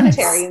the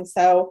cemetery. And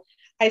so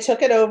I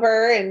took it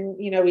over, and,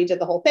 we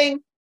did the whole thing.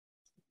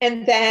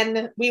 And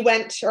then I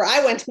went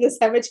to the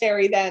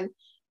cemetery then,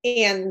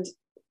 and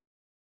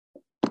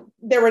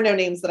there were no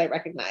names that I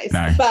recognized.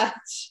 No. But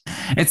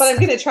I'm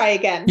going to try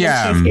again.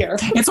 Yeah, when she's here.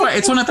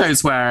 it's one of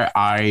those where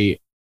I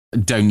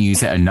don't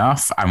use it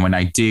enough, and when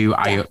I do,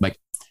 I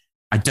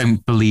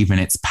don't believe in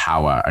its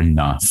power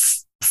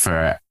enough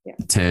for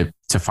to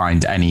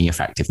find any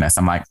effectiveness.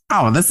 I'm like,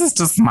 this is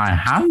just my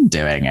hand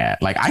doing it.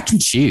 Like, I can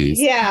choose.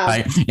 Yeah.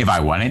 Like, if I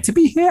want it to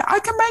be here,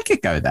 I can make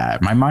it go there.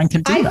 My mind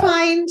can do that. I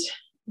find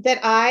that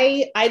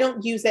I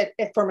don't use it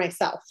for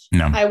myself.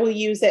 No. I will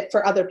use it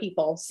for other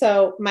people.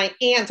 So my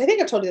aunt, I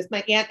think I've told you this,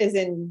 my aunt is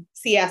in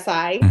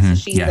CSI. So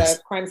she's a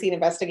crime scene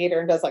investigator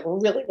and does like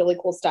really, really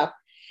cool stuff.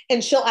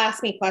 And she'll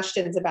ask me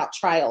questions about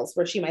trials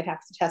where she might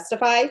have to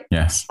testify.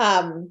 Yes.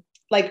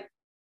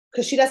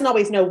 Because she doesn't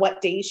always know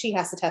what days she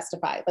has to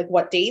testify, like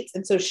what dates.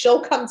 And so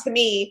she'll come to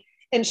me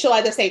and she'll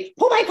either say,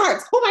 pull my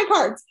cards,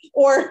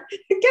 or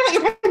get out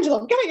your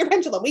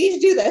pendulum. We need to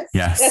do this.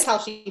 Yes. That's how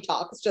she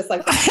talks. Just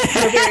like,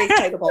 we're very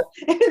excitable.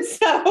 And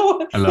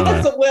so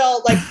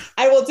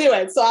I will do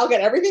it. So I'll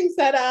get everything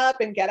set up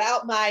and get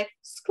out my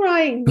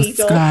scrying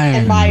needle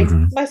and my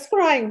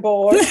scrying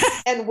board,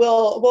 and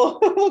we'll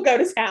go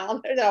to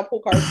town, and I'll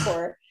pull cards for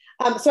her.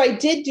 So I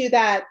did do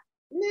that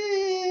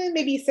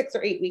maybe 6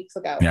 or 8 weeks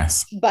ago.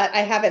 Yes. But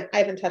I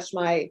haven't touched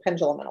my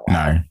pendulum in a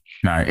while.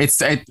 No.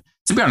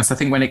 To be honest, I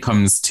think when it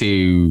comes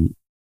to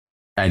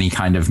any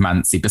kind of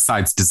mancy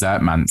besides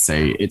dessert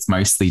mancy. It's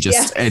mostly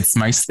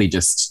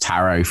just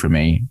tarot for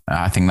me.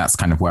 I think that's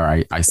kind of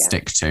where I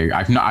stick to.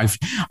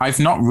 I've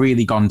not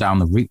really gone down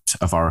the route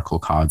of oracle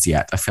cards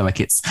yet. I feel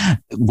like it's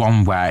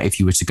one where if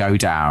you were to go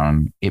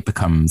down, it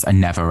becomes a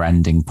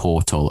never-ending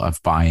portal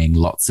of buying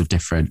lots of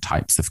different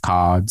types of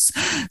cards.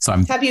 So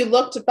have you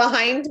looked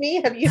behind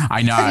me?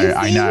 I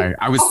know.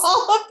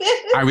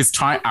 I was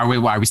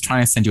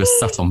trying to send you a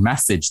subtle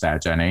message there,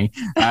 Jenny.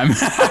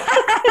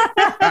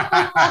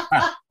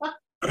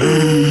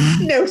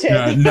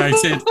 Noted.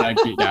 Noted.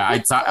 Thank you.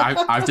 Yeah,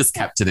 I've just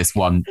kept to this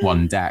one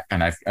deck,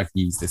 and I've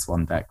used this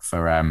one deck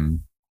for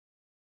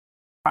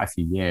quite a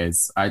few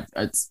years.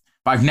 But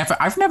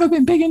I've never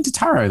been big into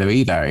tarot though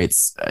either.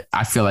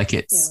 I feel like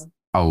it's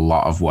a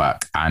lot of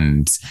work,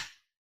 and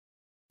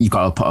you've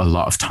got to put a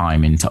lot of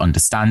time into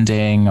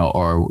understanding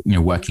or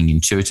working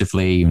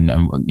intuitively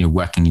and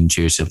working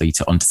intuitively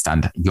to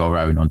understand your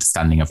own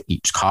understanding of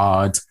each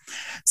card.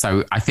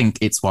 So I think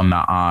it's one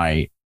that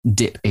I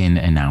dip in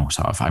and out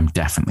of. I'm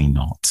definitely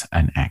not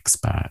an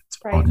expert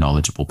or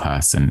knowledgeable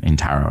person in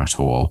tarot at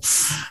all.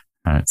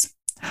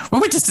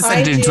 Well, we just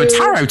descended into a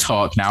tarot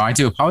talk now. I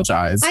do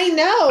apologize. I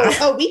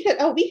know. We could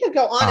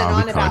go on and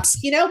on about,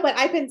 but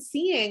I've been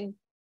seeing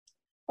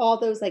all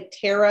those like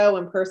tarot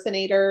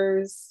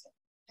impersonators.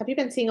 Have you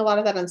been seeing a lot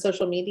of that on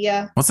social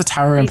media? What's a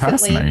tarot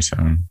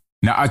impersonator?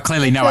 No, I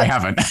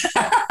haven't.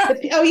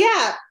 Oh,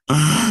 yeah.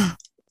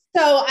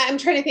 So I'm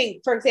trying to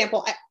think, for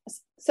example,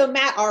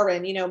 Matt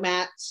Aron,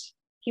 Matt,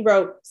 he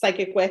wrote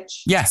Psychic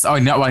Witch. Yes. Oh,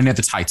 no, I know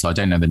the title. I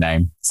don't know the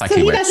name. Psychic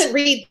Witch.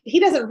 He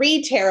doesn't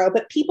read tarot,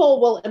 but people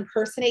will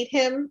impersonate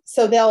him.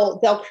 So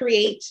they'll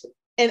create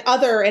and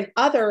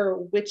other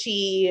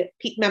witchy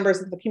members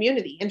of the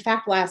community. In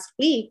fact, last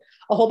week,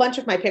 a whole bunch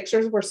of my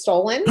pictures were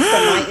stolen from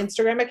my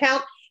Instagram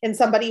account, and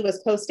somebody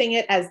was posting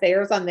it as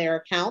theirs on their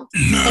account.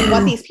 And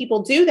what these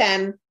people do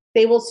then,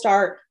 they will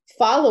start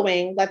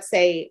following, let's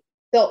say,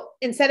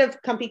 instead of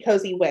Comfy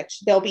Cozy Witch,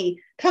 they'll be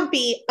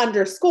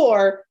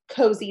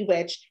Comfy_Cozy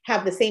Witch,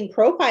 have the same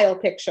profile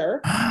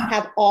picture,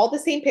 have all the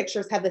same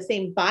pictures, have the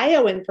same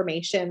bio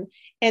information,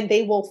 and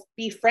they will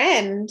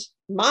befriend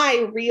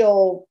my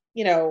real,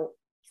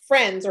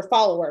 friends or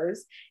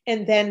followers,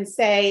 and then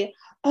say,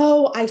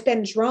 oh, I've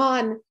been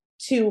drawn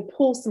to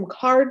pull some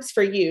cards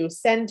for you.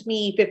 Send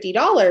me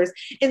 $50.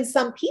 And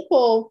some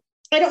people,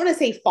 I don't want to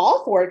say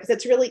fall for it because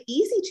it's really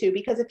easy to,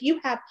 because if you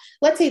have,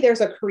 let's say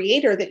there's a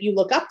creator that you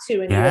look up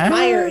to and you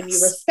admire and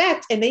you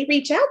respect, and they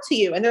reach out to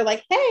you and they're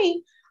like,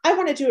 hey, I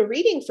want to do a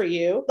reading for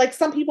you. Like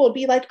some people would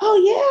be like, oh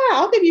yeah,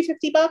 I'll give you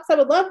 $50. I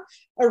would love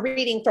a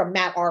reading from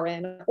Matt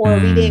Aron or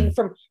a reading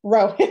from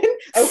Rowan.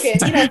 Okay.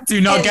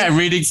 Do not get a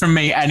reading from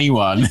me,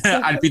 anyone.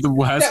 I'd be the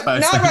worst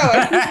person.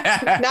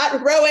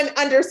 Not Rowan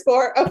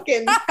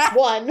 _Okins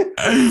 1.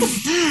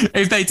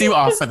 If they do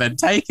offer, then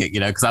take it,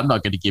 because I'm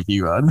not going to give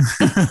you one.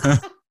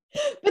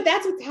 But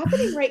that's what's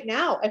happening right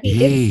now. I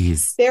mean,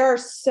 there are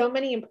so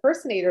many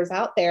impersonators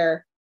out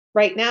there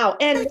right now.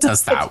 And who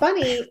does that? It's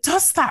funny.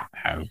 Does that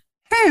though?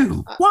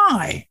 Who?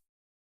 Why?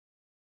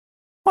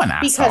 What an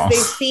asshole. Because they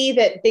see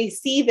this. They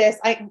see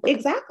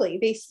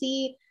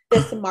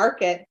this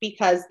market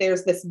because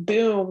there's this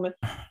boom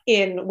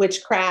in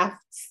witchcraft,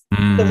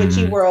 the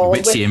witchy world,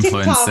 witchy with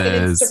TikTok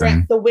and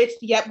Instagram, and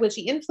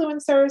witchy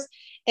influencers,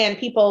 and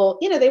people,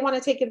 they want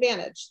to take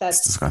advantage.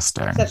 That's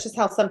disgusting. That's just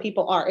how some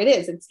people are. It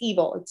is. It's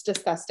evil. It's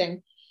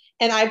disgusting.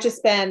 And I've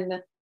just been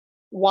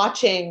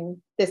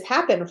watching this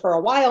happen for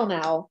a while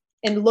now.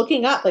 And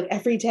looking up like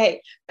every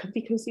day,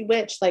 Comfy Cozy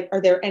Witch, like, are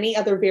there any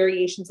other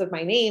variations of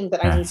my name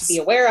that I need to be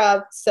aware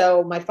of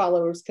so my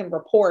followers can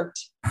report?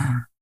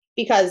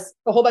 Because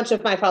a whole bunch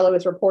of my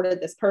followers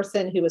reported this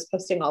person who was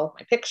posting all of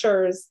my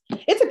pictures.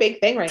 It's a big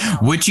thing right now.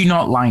 Would you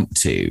not like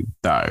to,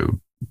 though,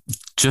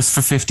 just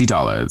for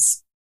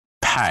 $50,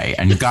 pay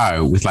and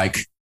go with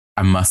like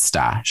a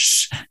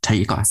mustache, take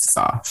your glasses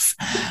off,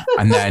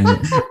 and then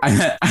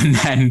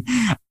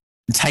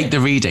take the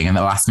reading, and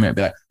the last minute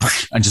be like,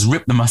 and just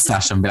rip the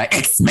mustache and be like,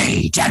 it's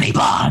me, Jenny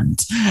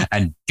Bond,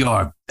 and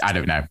you're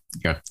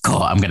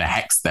cool, I'm gonna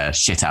hex the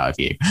shit out of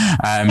you.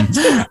 And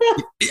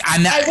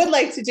I would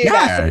like to do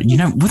that.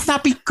 Wouldn't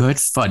that be good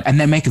fun?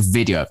 And then make a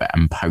video of it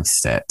and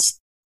post it.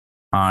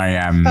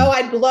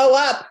 I'd blow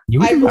up.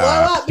 You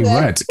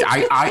would.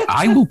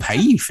 I will pay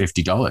you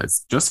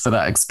 $50 just for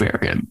that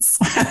experience.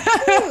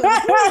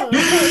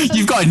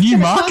 You've got a new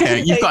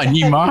market. You've got a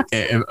new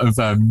market of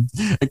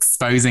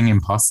exposing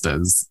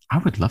imposters. I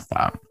would love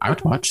that. I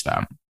would watch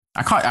that.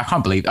 I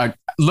can't believe.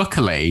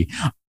 Luckily,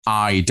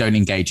 I don't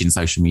engage in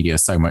social media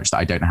so much that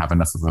I don't have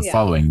enough of a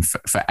following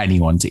for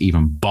anyone to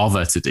even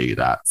bother to do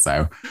that.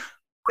 So,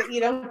 but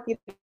you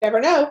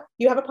never know.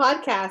 You have a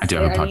podcast. I do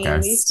have a podcast. I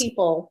mean, these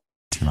people.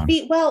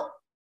 Well,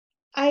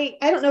 I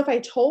don't know if I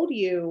told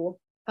you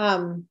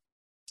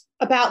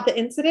about the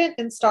incident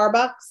in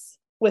Starbucks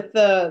with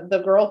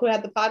the girl who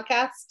had the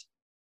podcast.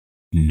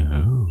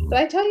 No. Did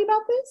I tell you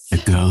about this? The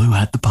girl who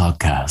had the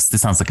podcast. This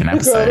sounds like an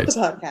episode. The girl with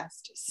the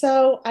podcast.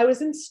 So I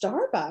was in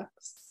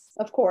Starbucks,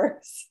 of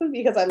course,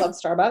 because I love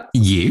Starbucks.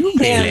 You?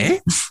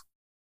 Really?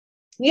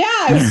 Yeah,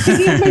 I was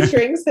taking my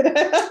drinks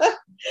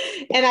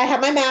and I had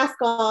my mask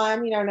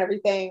on, and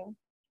everything,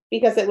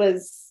 because it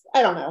was,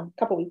 I don't know, a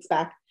couple weeks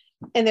back.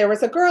 And there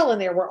was a girl in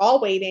there. We're all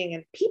waiting,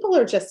 and people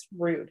are just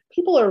rude.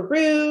 People are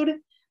rude,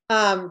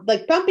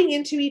 like bumping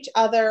into each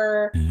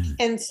other.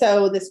 And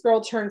so this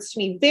girl turns to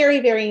me, very,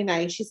 very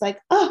nice. She's like,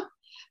 "Oh,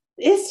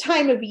 this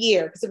time of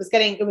year," because it was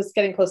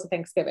getting close to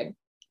Thanksgiving.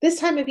 "This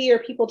time of year,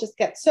 people just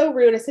get so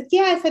rude." I said,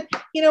 "Yeah." I said,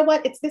 "You know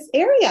what? It's this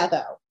area,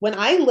 though. When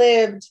I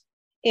lived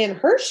in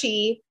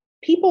Hershey,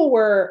 people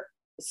were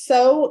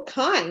so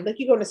kind. Like,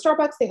 you go into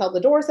Starbucks, they held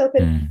the doors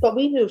open, but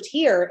we moved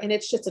here and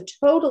it's just a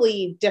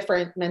totally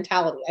different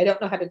mentality. I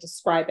don't know how to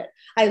describe it.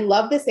 I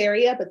love this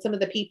area, but some of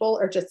the people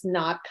are just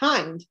not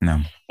kind." No.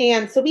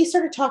 And so we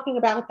started talking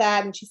about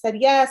that. And she said,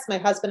 "Yes, my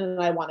husband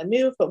and I want to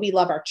move, but we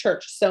love our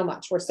church so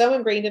much. We're so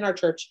ingrained in our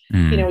church.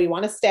 We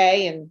want to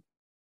stay."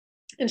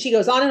 And she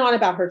goes on and on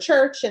about her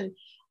church and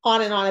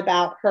on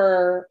about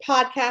her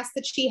podcast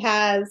that she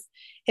has.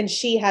 And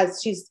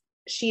she's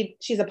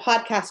a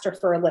podcaster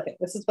for a living.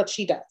 This is what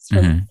she does.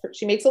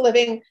 She makes a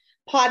living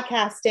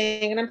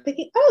podcasting. And I'm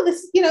thinking, oh, this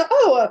is,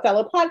 a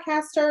fellow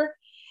podcaster.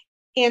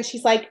 And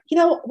she's like,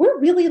 "We're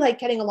really like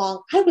getting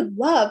along. I would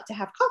love to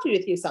have coffee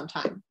with you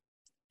sometime."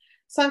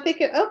 So I'm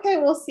thinking, okay,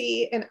 we'll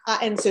see.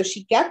 And so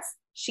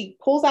she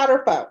pulls out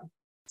her phone.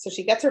 So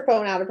she gets her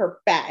phone out of her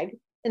bag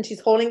and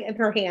she's holding it in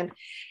her hand.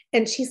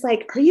 And she's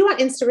like, "Are you on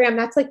Instagram?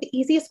 That's like the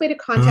easiest way to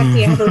contact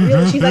me. I have a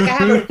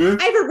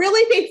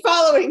really big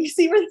following." You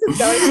see where this is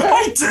going?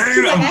 I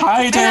do. I'm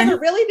hiding. I have a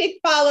really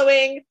big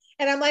following.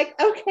 And I'm like,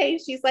 "Okay."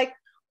 She's like,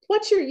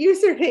 "What's your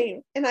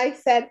username?" And I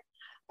said,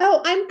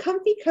 "Oh, I'm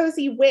Comfy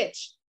Cozy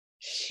Witch."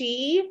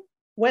 She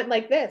went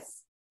like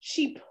this.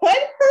 She put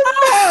her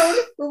phone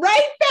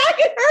right back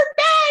in her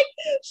bag.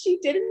 She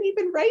didn't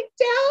even write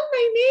down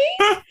my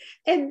name.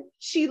 And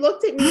she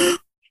looked at me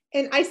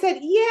and I said,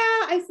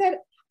 "Yeah." I said,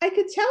 "I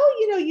could tell,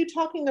 you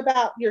talking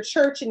about your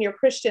church and your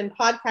Christian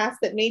podcast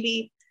that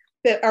maybe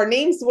that our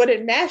names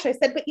wouldn't mesh." I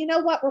said, "But you know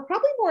what? We're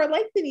probably more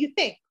alike than you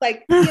think.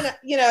 Like,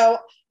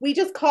 we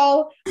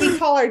call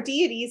our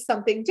deities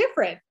something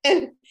different."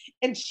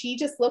 And she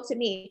just looked at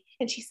me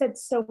and she said,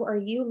 "So are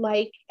you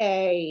like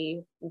a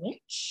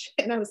witch?"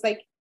 And I was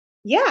like,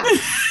 "Yeah."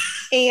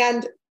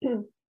 And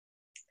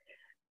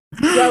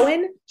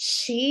Rowan,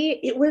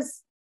 she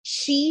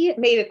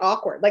made it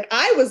awkward. Like,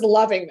 I was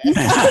loving this.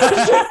 I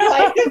was just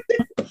like,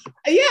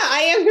 yeah,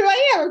 I am who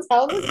I am. I'm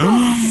telling this story.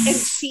 And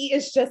she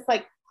is just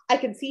like, I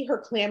can see her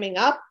clamming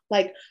up,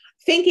 like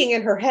thinking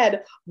in her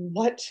head,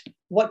 what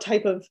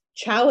type of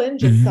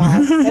challenge is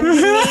God sending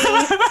me?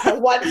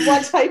 What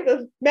type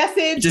of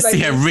message? Just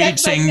see her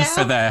reaching right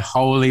for the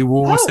holy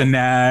water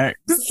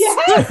next.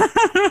 Yes.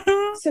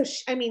 So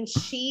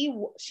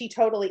she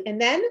totally. And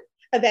then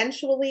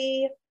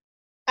eventually,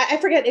 I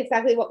forget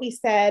exactly what we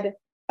said.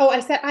 Oh, I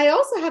said, "I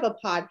also have a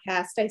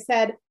podcast." I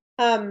said,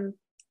 oh,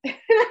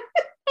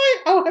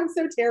 I'm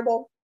so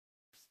terrible.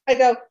 I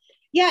go,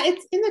 "Yeah,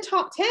 it's in the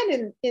top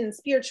 10 in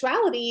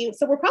spirituality.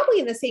 So we're probably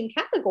in the same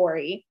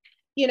category,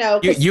 You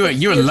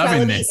are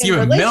loving this. You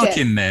are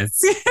milking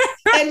this."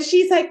 And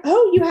she's like,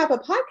 "Oh, you have a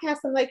podcast?"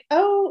 I'm like,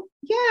 "Oh,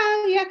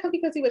 yeah, Comfy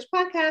Cozy Witch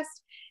podcast."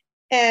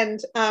 And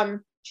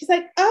she's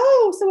like,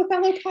 "Oh, so a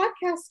fellow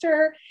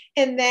podcaster."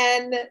 And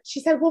then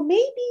she said, "Well,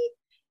 maybe,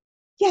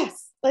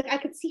 yes." Like, I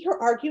could see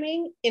her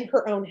arguing in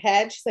her own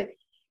head. She's like,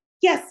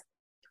 "Yes,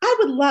 I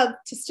would love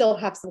to still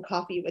have some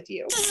coffee with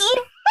you."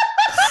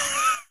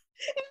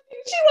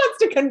 She wants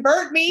to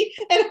convert me.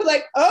 And I'm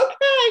like,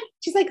 "Okay."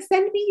 She's like,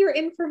 "Send me your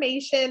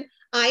information.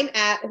 I'm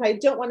at," and I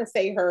don't want to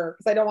say her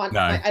because I don't want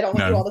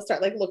you all to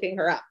start like looking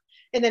her up.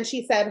 And then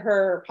she said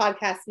her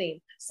podcast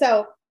name.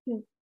 So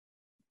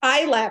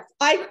I left.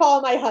 I call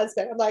my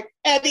husband. I'm like,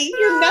 "Eddie,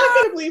 you're not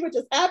going to believe what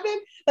just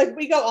happened." Like,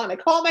 we go on. I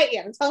call my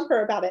aunt and tell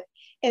her about it.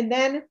 And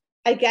then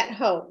I get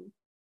home,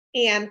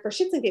 and for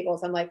shits and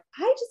giggles, I'm like,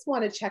 I just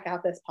want to check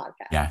out this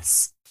podcast.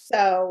 Yes.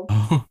 So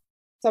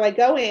I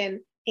go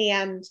in,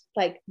 and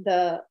like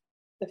the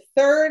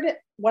third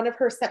one of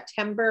her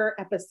September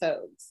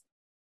episodes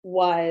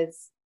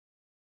was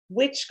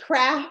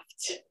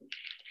witchcraft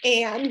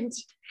and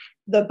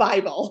the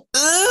Bible.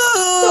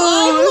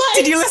 Oh, so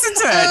did you listen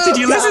to it? Did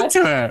you listen to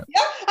it?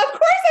 Yeah, of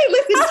course I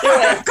listened to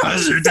it. Of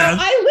course you did.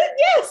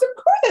 Yes, of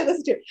course I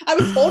listened to it. I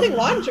was folding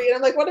laundry and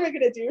I'm like, what am I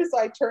going to do? So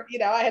I turned,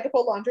 I had to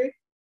fold laundry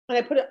and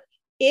I put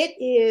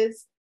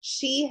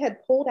she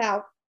had pulled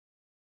out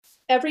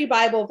every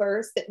Bible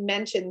verse that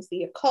mentions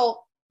the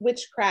occult,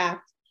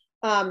 witchcraft,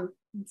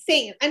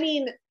 Satan. I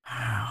mean,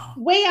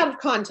 way out of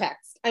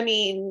context. I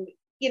mean,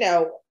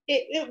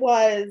 it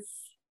was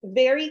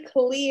very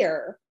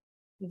clear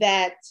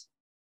that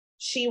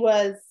she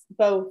was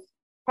both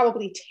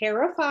probably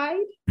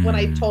terrified when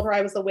I told her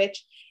I was a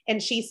witch,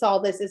 and she saw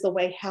this as a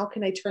way, how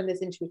can I turn this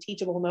into a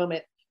teachable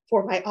moment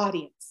for my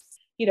audience?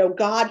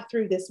 God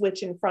threw this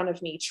witch in front of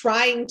me,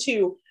 trying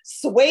to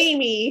sway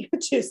me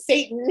to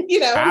Satan,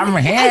 I'm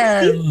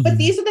here. But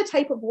these are the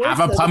type of words.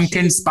 Have a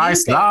pumpkin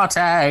spice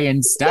latte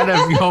instead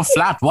of your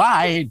flat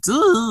white.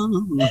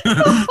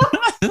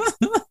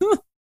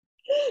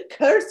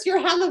 curse your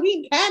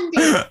Halloween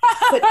candy.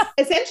 But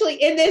essentially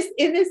in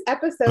this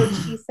episode,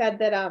 she said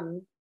that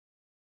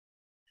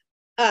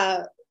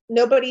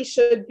nobody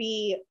should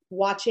be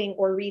watching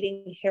or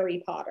reading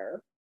Harry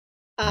Potter.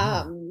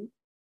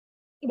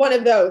 One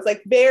of those,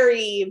 like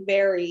very,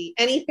 very,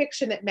 any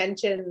fiction that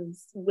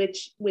mentions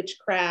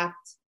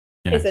witchcraft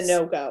is a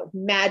no-go.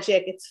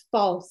 Magic, it's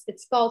false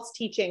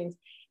teachings.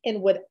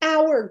 And would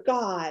our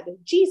God,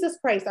 Jesus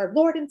Christ, our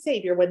Lord and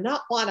Savior, would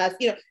not want us,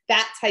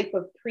 that type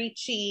of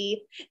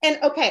preachy. And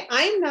okay,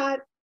 I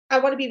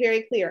want to be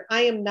very clear.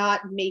 I am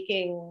not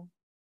making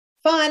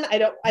fun. I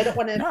don't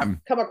want to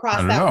come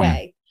across that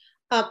way.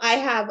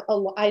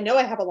 I know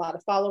I have a lot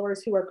of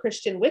followers who are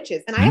Christian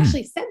witches. And I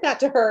actually said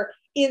that to her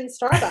in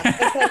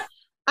Starbucks.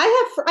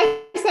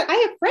 I said, I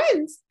have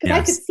friends, because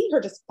I could see her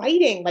just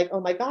fighting, like,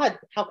 oh my God,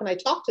 how can I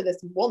talk to this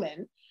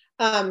woman?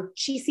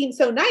 She seems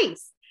so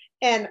nice.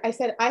 And I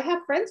said, I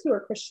have friends who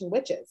are Christian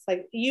witches.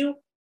 Like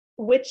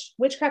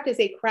witchcraft is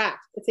a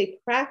craft. It's a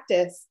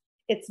practice.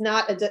 It's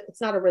not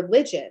a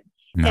religion.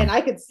 No. And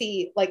I could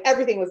see like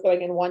everything was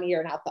going in one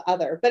ear and out the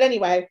other. But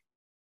anyway,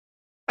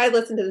 I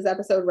listened to this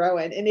episode,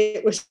 Rowan, and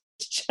it was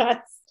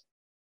just,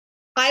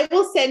 I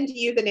will send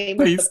you the name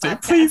of the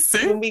podcast please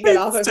do, when we get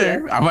off of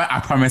here.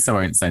 I promise I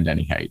won't send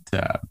any hate,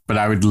 but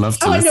I would love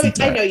to listen to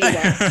it. I know you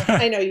won't.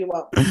 I know you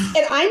won't.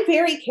 And I'm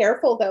very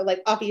careful, though.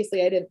 Like,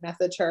 obviously, I didn't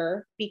message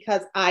her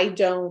because I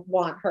don't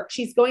want her.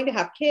 She's going to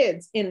have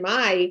kids in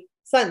my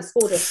son's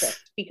school district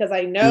because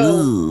I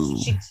know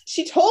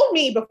she told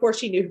me before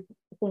she knew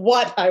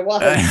what I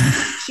was.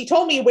 She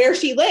told me where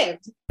she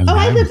lived. Okay. Oh,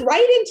 I live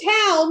right in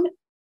town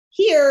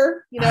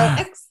here,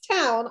 X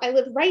town. I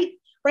live right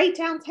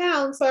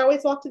downtown. So I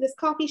always walk to this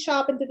coffee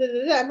shop and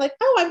I'm like,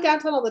 oh, I'm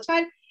downtown all the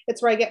time.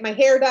 It's where I get my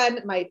hair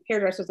done. My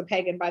hairdresser's a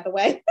pagan, by the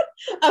way.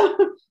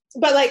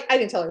 But like, I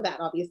didn't tell her that,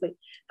 obviously.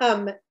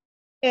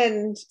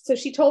 And so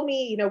she told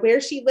me, where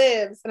she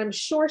lives. And I'm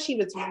sure she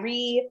was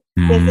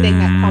revisiting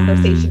that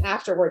conversation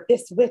afterward.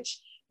 This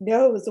witch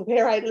knows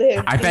where I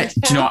live. I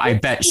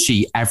bet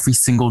she, every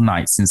single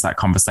night since that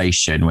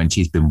conversation, when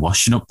she's been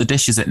washing up the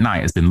dishes at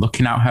night, has been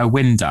looking out her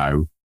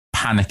window,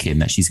 panicking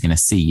that she's going to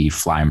see you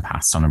flying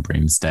past on a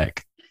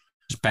broomstick.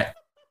 I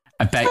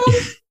bet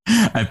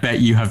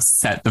you have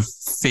set the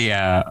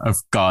fear of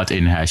God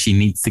in her. She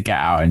needs to get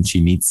out and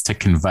she needs to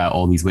convert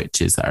all these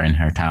witches that are in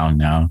her town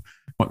now.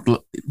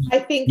 I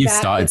think you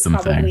started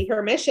something. Probably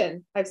her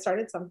mission. I've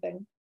started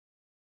something.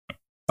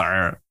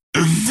 I'm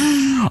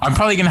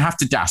probably going to have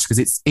to dash because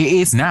it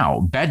is now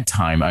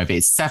bedtime over.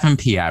 It's 7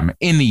 p.m.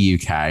 in the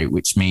UK,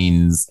 which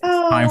means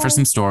time for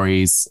some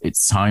stories.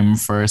 It's time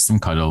for some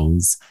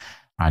cuddles.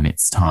 And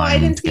it's time. I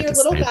didn't see your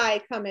little guy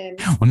come in.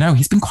 Well, no,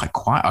 he's been quite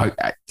quiet.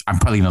 I'm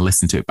probably going to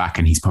listen to it back,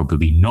 and he's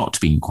probably not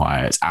been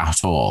quiet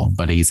at all.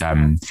 But he's,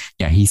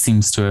 he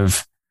seems to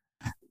have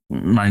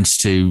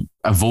managed to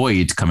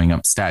avoid coming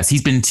upstairs.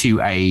 He's been to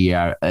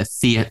a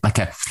theater, like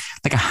a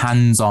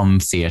hands-on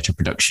theatre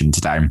production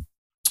today,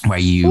 where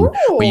you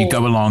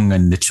go along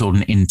and the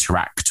children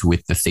interact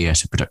with the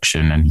theatre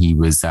production. And he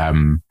was.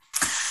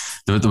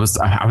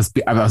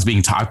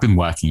 I've been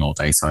working all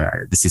day, so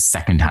this is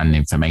secondhand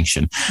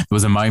information. There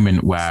was a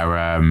moment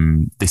where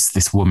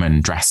this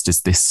woman dressed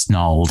as this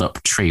snarled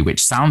up tree,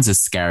 which sounds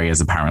as scary as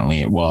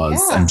apparently it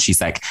was. Yeah. And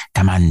she's like,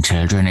 "Come on,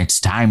 children,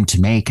 it's time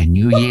to make a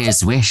New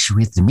Year's wish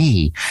with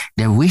me,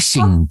 the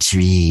wishing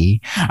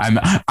tree."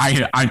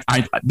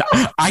 I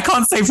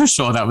can't say for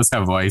sure that was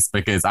her voice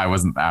because I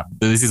wasn't there.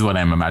 This is what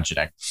I'm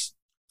imagining.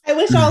 I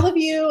wish all of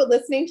you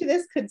listening to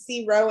this could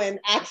see Rowan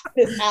act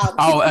this out.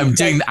 Oh, I'm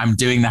doing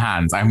the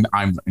hands. I'm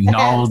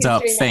gnarled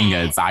up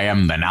fingers. I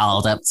am the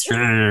gnarled up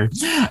tree.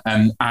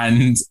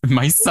 And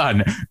my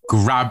son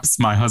grabs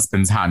my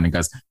husband's hand and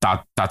goes,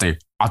 Daddy,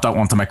 I don't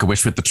want to make a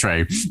wish with the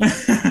tree.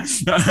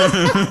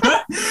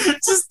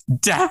 Just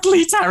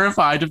deathly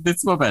terrified of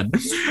this woman.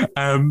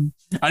 And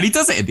he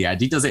does it in the end.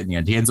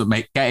 He ends up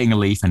getting a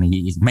leaf and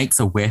he makes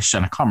a wish.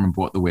 And I can't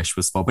remember what the wish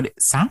was for, but it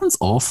sounds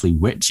awfully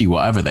witchy,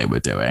 whatever they were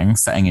doing,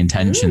 setting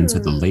intentions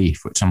with the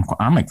leaf, which I'm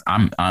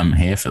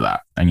here for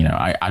that. And,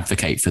 I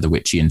advocate for the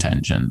witchy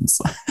intentions.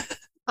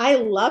 I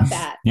love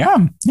that.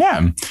 Yeah.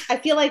 I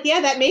feel like,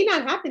 that may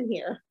not happen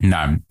here.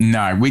 No.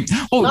 Not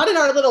in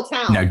our little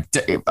town. No,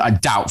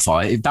 doubtful.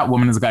 If that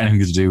woman has got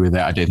anything to do with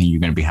it, I don't think you're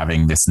going to be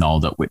having this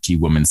gnarled up witchy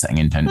woman setting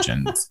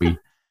intentions.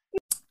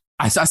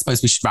 I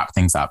suppose we should wrap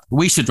things up.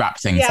 We should wrap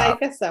things up. Yeah, I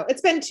guess so.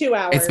 It's been 2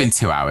 hours. It's been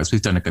 2 hours.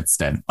 We've done a good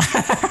stint.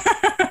 It's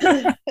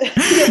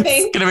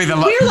going to be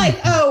we're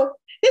like,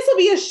 this will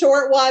be a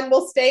short one.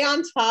 We'll stay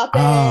on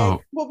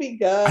topic. We'll be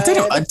good. I don't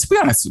know. To be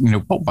honest,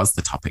 what was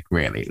the topic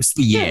really? It was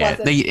the year.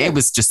 It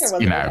was just,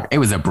 it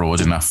was a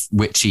broad enough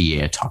witchy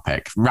year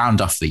topic.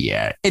 Round off the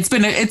year. It's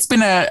been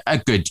a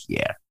good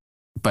year,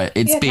 but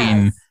it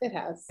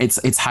has.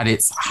 It's had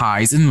its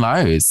highs and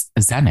lows,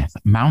 a zenith,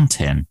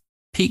 mountain,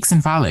 peaks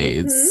and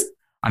valleys. Mm-hmm.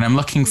 And I'm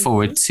looking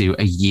forward to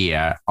a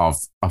year of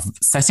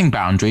setting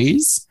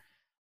boundaries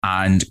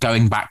and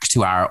going back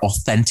to our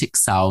authentic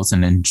selves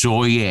and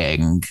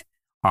enjoying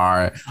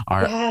our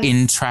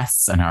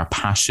interests and our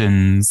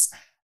passions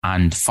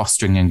and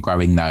fostering and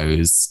growing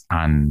those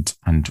and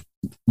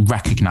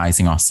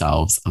recognizing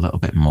ourselves a little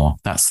bit more.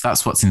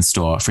 That's what's in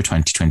store for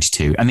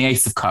 2022. And the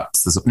Ace of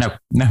Cups no,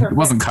 Perfect. It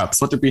wasn't cups.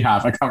 What did we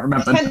have? I can't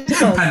remember.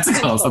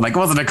 Pentacles. I'm like, it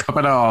wasn't a cup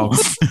at all.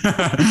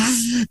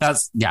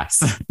 That's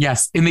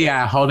yes. In the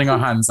air, holding our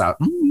hands out.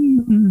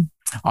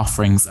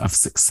 Offerings of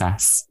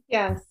success.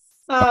 Yes.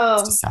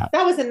 Oh,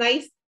 that was a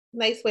nice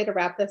way to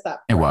wrap this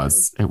up. It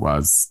was.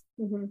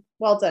 Mm-hmm.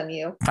 Well done,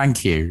 you.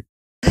 Thank you.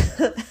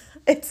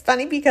 It's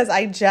funny because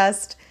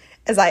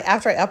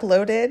after I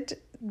uploaded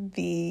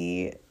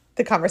the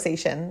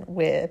conversation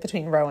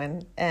between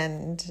Rowan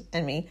and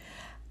me,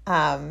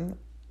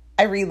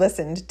 I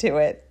re-listened to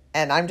it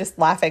and I'm just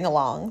laughing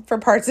along for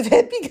parts of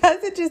it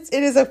because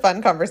it is a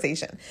fun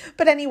conversation.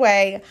 But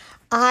anyway,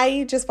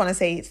 I just want to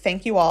say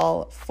thank you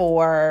all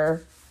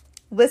for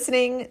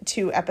listening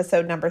to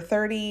episode number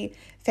 30.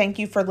 Thank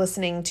you for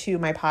listening to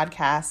my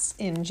podcast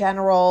in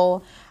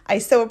general. I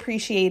so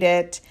appreciate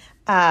it.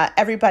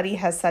 Everybody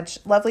has such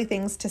lovely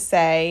things to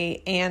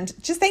say, and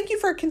just thank you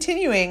for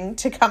continuing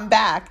to come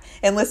back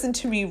and listen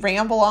to me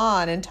ramble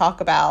on and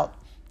talk about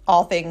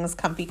all things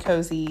comfy,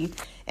 cozy,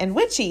 and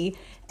witchy.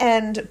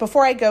 And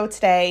before I go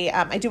today,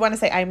 I do want to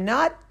say I'm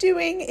not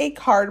doing a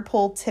card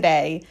pull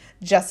today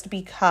just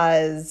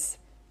because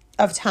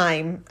of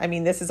time. I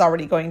mean, this is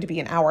already going to be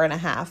an hour and a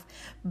half,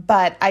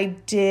 but I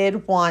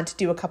did want to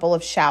do a couple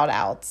of shout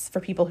outs for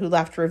people who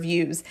left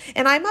reviews,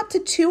 and I'm up to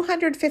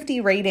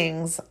 250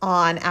 ratings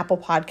on Apple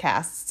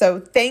Podcasts. So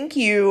thank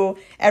you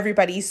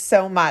everybody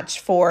so much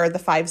for the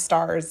 5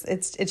 stars.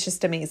 It's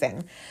just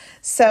amazing.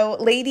 So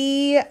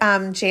Lady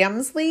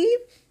Jamsley,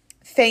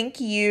 thank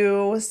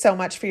you so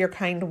much for your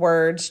kind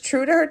words.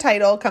 True to her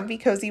title, Comfy,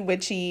 Cozy,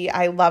 Witchy.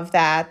 I love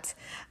that.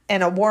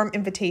 And a warm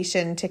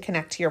invitation to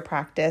connect to your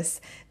practice.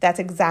 That's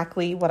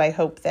exactly what I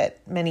hope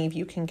that many of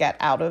you can get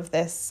out of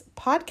this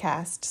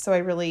podcast. So I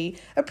really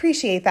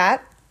appreciate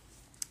that.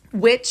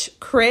 Witch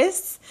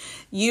Chris,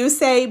 you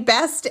say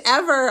best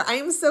ever.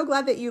 I'm so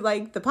glad that you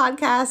like the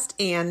podcast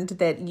and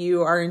that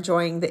you are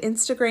enjoying the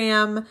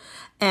Instagram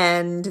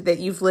and that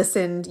you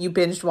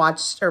binge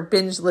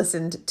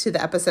listened to the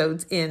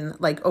episodes in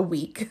like a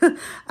week.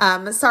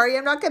 Sorry,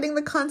 I'm not getting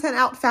the content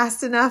out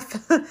fast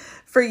enough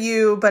for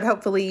you, but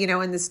hopefully,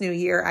 in this new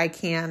year, I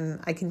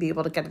can be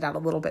able to get it out a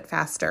little bit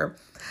faster.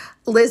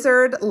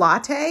 Lizard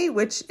Latte,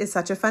 which is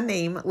such a fun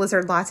name.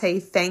 Lizard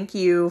Latte, thank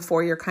you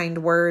for your kind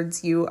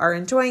words. You are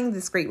enjoying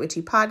this great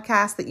witchy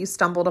podcast that you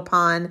stumbled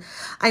upon.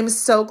 I'm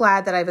so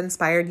glad that I've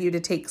inspired you to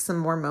take some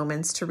more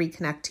moments to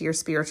reconnect to your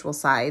spiritual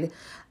side.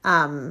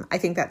 I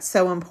think that's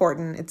so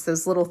important. It's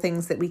those little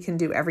things that we can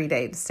do every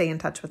day to stay in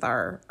touch with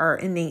our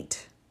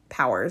innate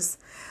powers.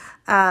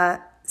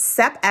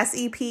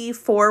 SEP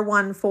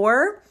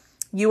 414.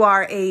 You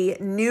are a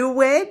new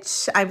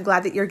witch. I'm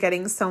glad that you're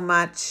getting so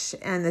much,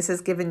 and this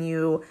has given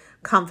you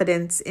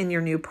confidence in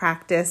your new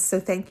practice. So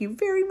thank you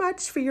very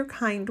much for your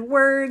kind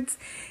words.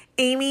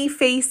 Amy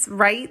Face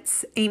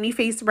writes,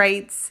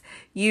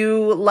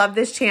 you love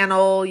this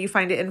channel. You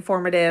find it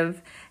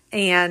informative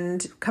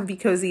and comfy,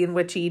 cozy, and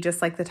witchy,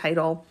 just like the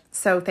title.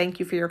 So thank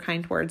you for your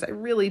kind words. I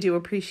really do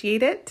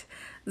appreciate it.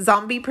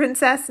 Zombie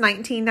Princess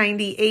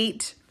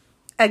 1998.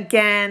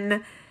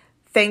 Again,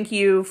 thank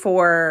you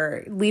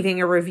for leaving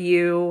a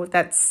review.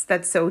 That's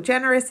so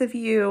generous of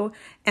you.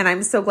 And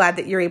I'm so glad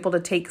that you're able to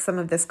take some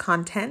of this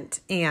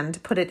content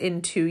and put it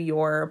into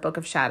your Book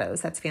of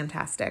Shadows. That's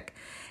fantastic.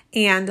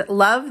 And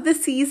Love the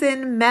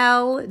Season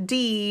Mel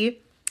D.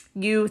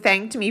 You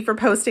thanked me for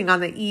posting on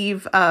the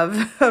eve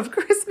of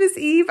Christmas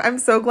Eve. I'm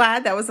so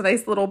glad. That was a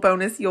nice little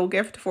bonus Yule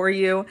gift for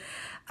you.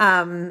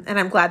 And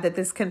I'm glad that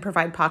this can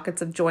provide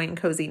pockets of joy and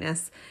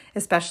coziness,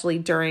 especially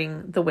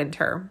during the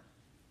winter.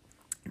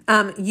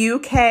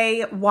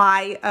 UKYO,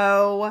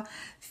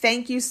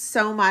 thank you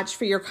so much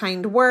for your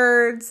kind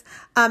words.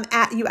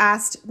 You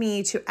asked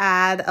me to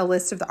add a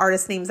list of the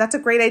artist names. That's a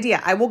great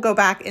idea. I will go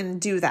back and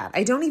do that.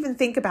 I don't even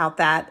think about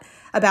that,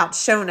 about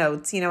show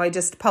notes. I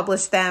just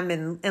publish them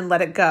and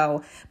let it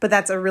go. But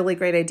that's a really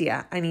great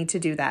idea. I need to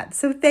do that.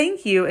 So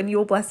thank you, and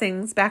Yule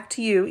blessings back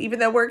to you, even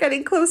though we're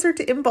getting closer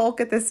to Imbolc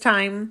at this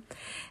time.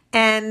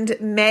 And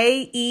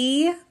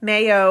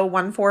Mayo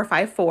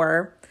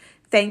 1454.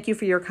 Thank you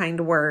for your kind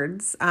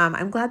words.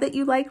 I'm glad that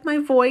you like my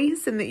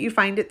voice and that you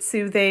find it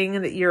soothing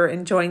and that you're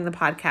enjoying the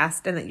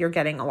podcast and that you're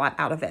getting a lot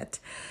out of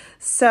it.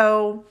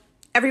 So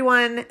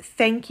everyone,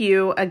 thank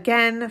you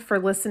again for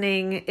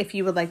listening. If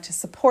you would like to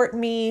support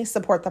me,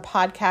 support the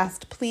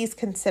podcast, please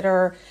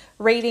consider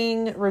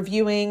rating,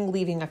 reviewing,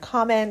 leaving a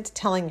comment,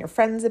 telling your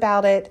friends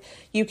about it.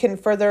 You can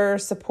further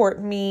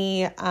support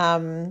me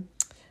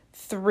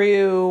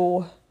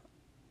through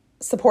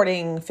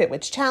supporting Fit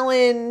Witch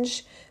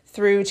Challenge,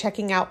 through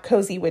checking out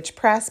Cozy Witch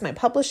Press, my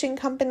publishing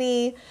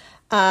company.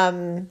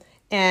 And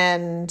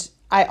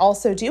I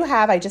also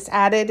I just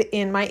added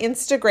in my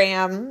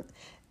Instagram,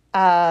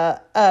 a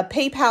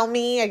PayPal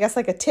me, I guess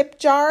like a tip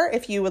jar,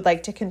 if you would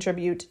like to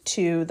contribute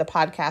to the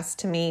podcast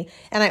to me.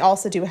 And I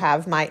also do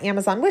have my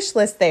Amazon wish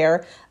list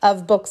there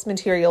of books,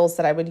 materials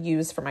that I would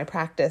use for my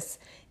practice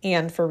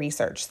and for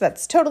research.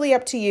 That's totally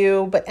up to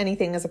you, but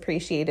anything is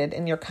appreciated,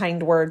 and your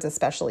kind words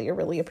especially are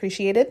really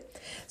appreciated.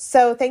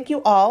 So thank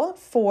you all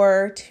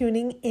for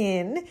tuning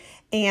in,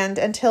 and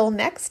until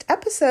next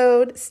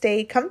episode,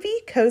 stay comfy,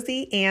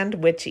 cozy, and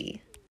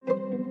witchy.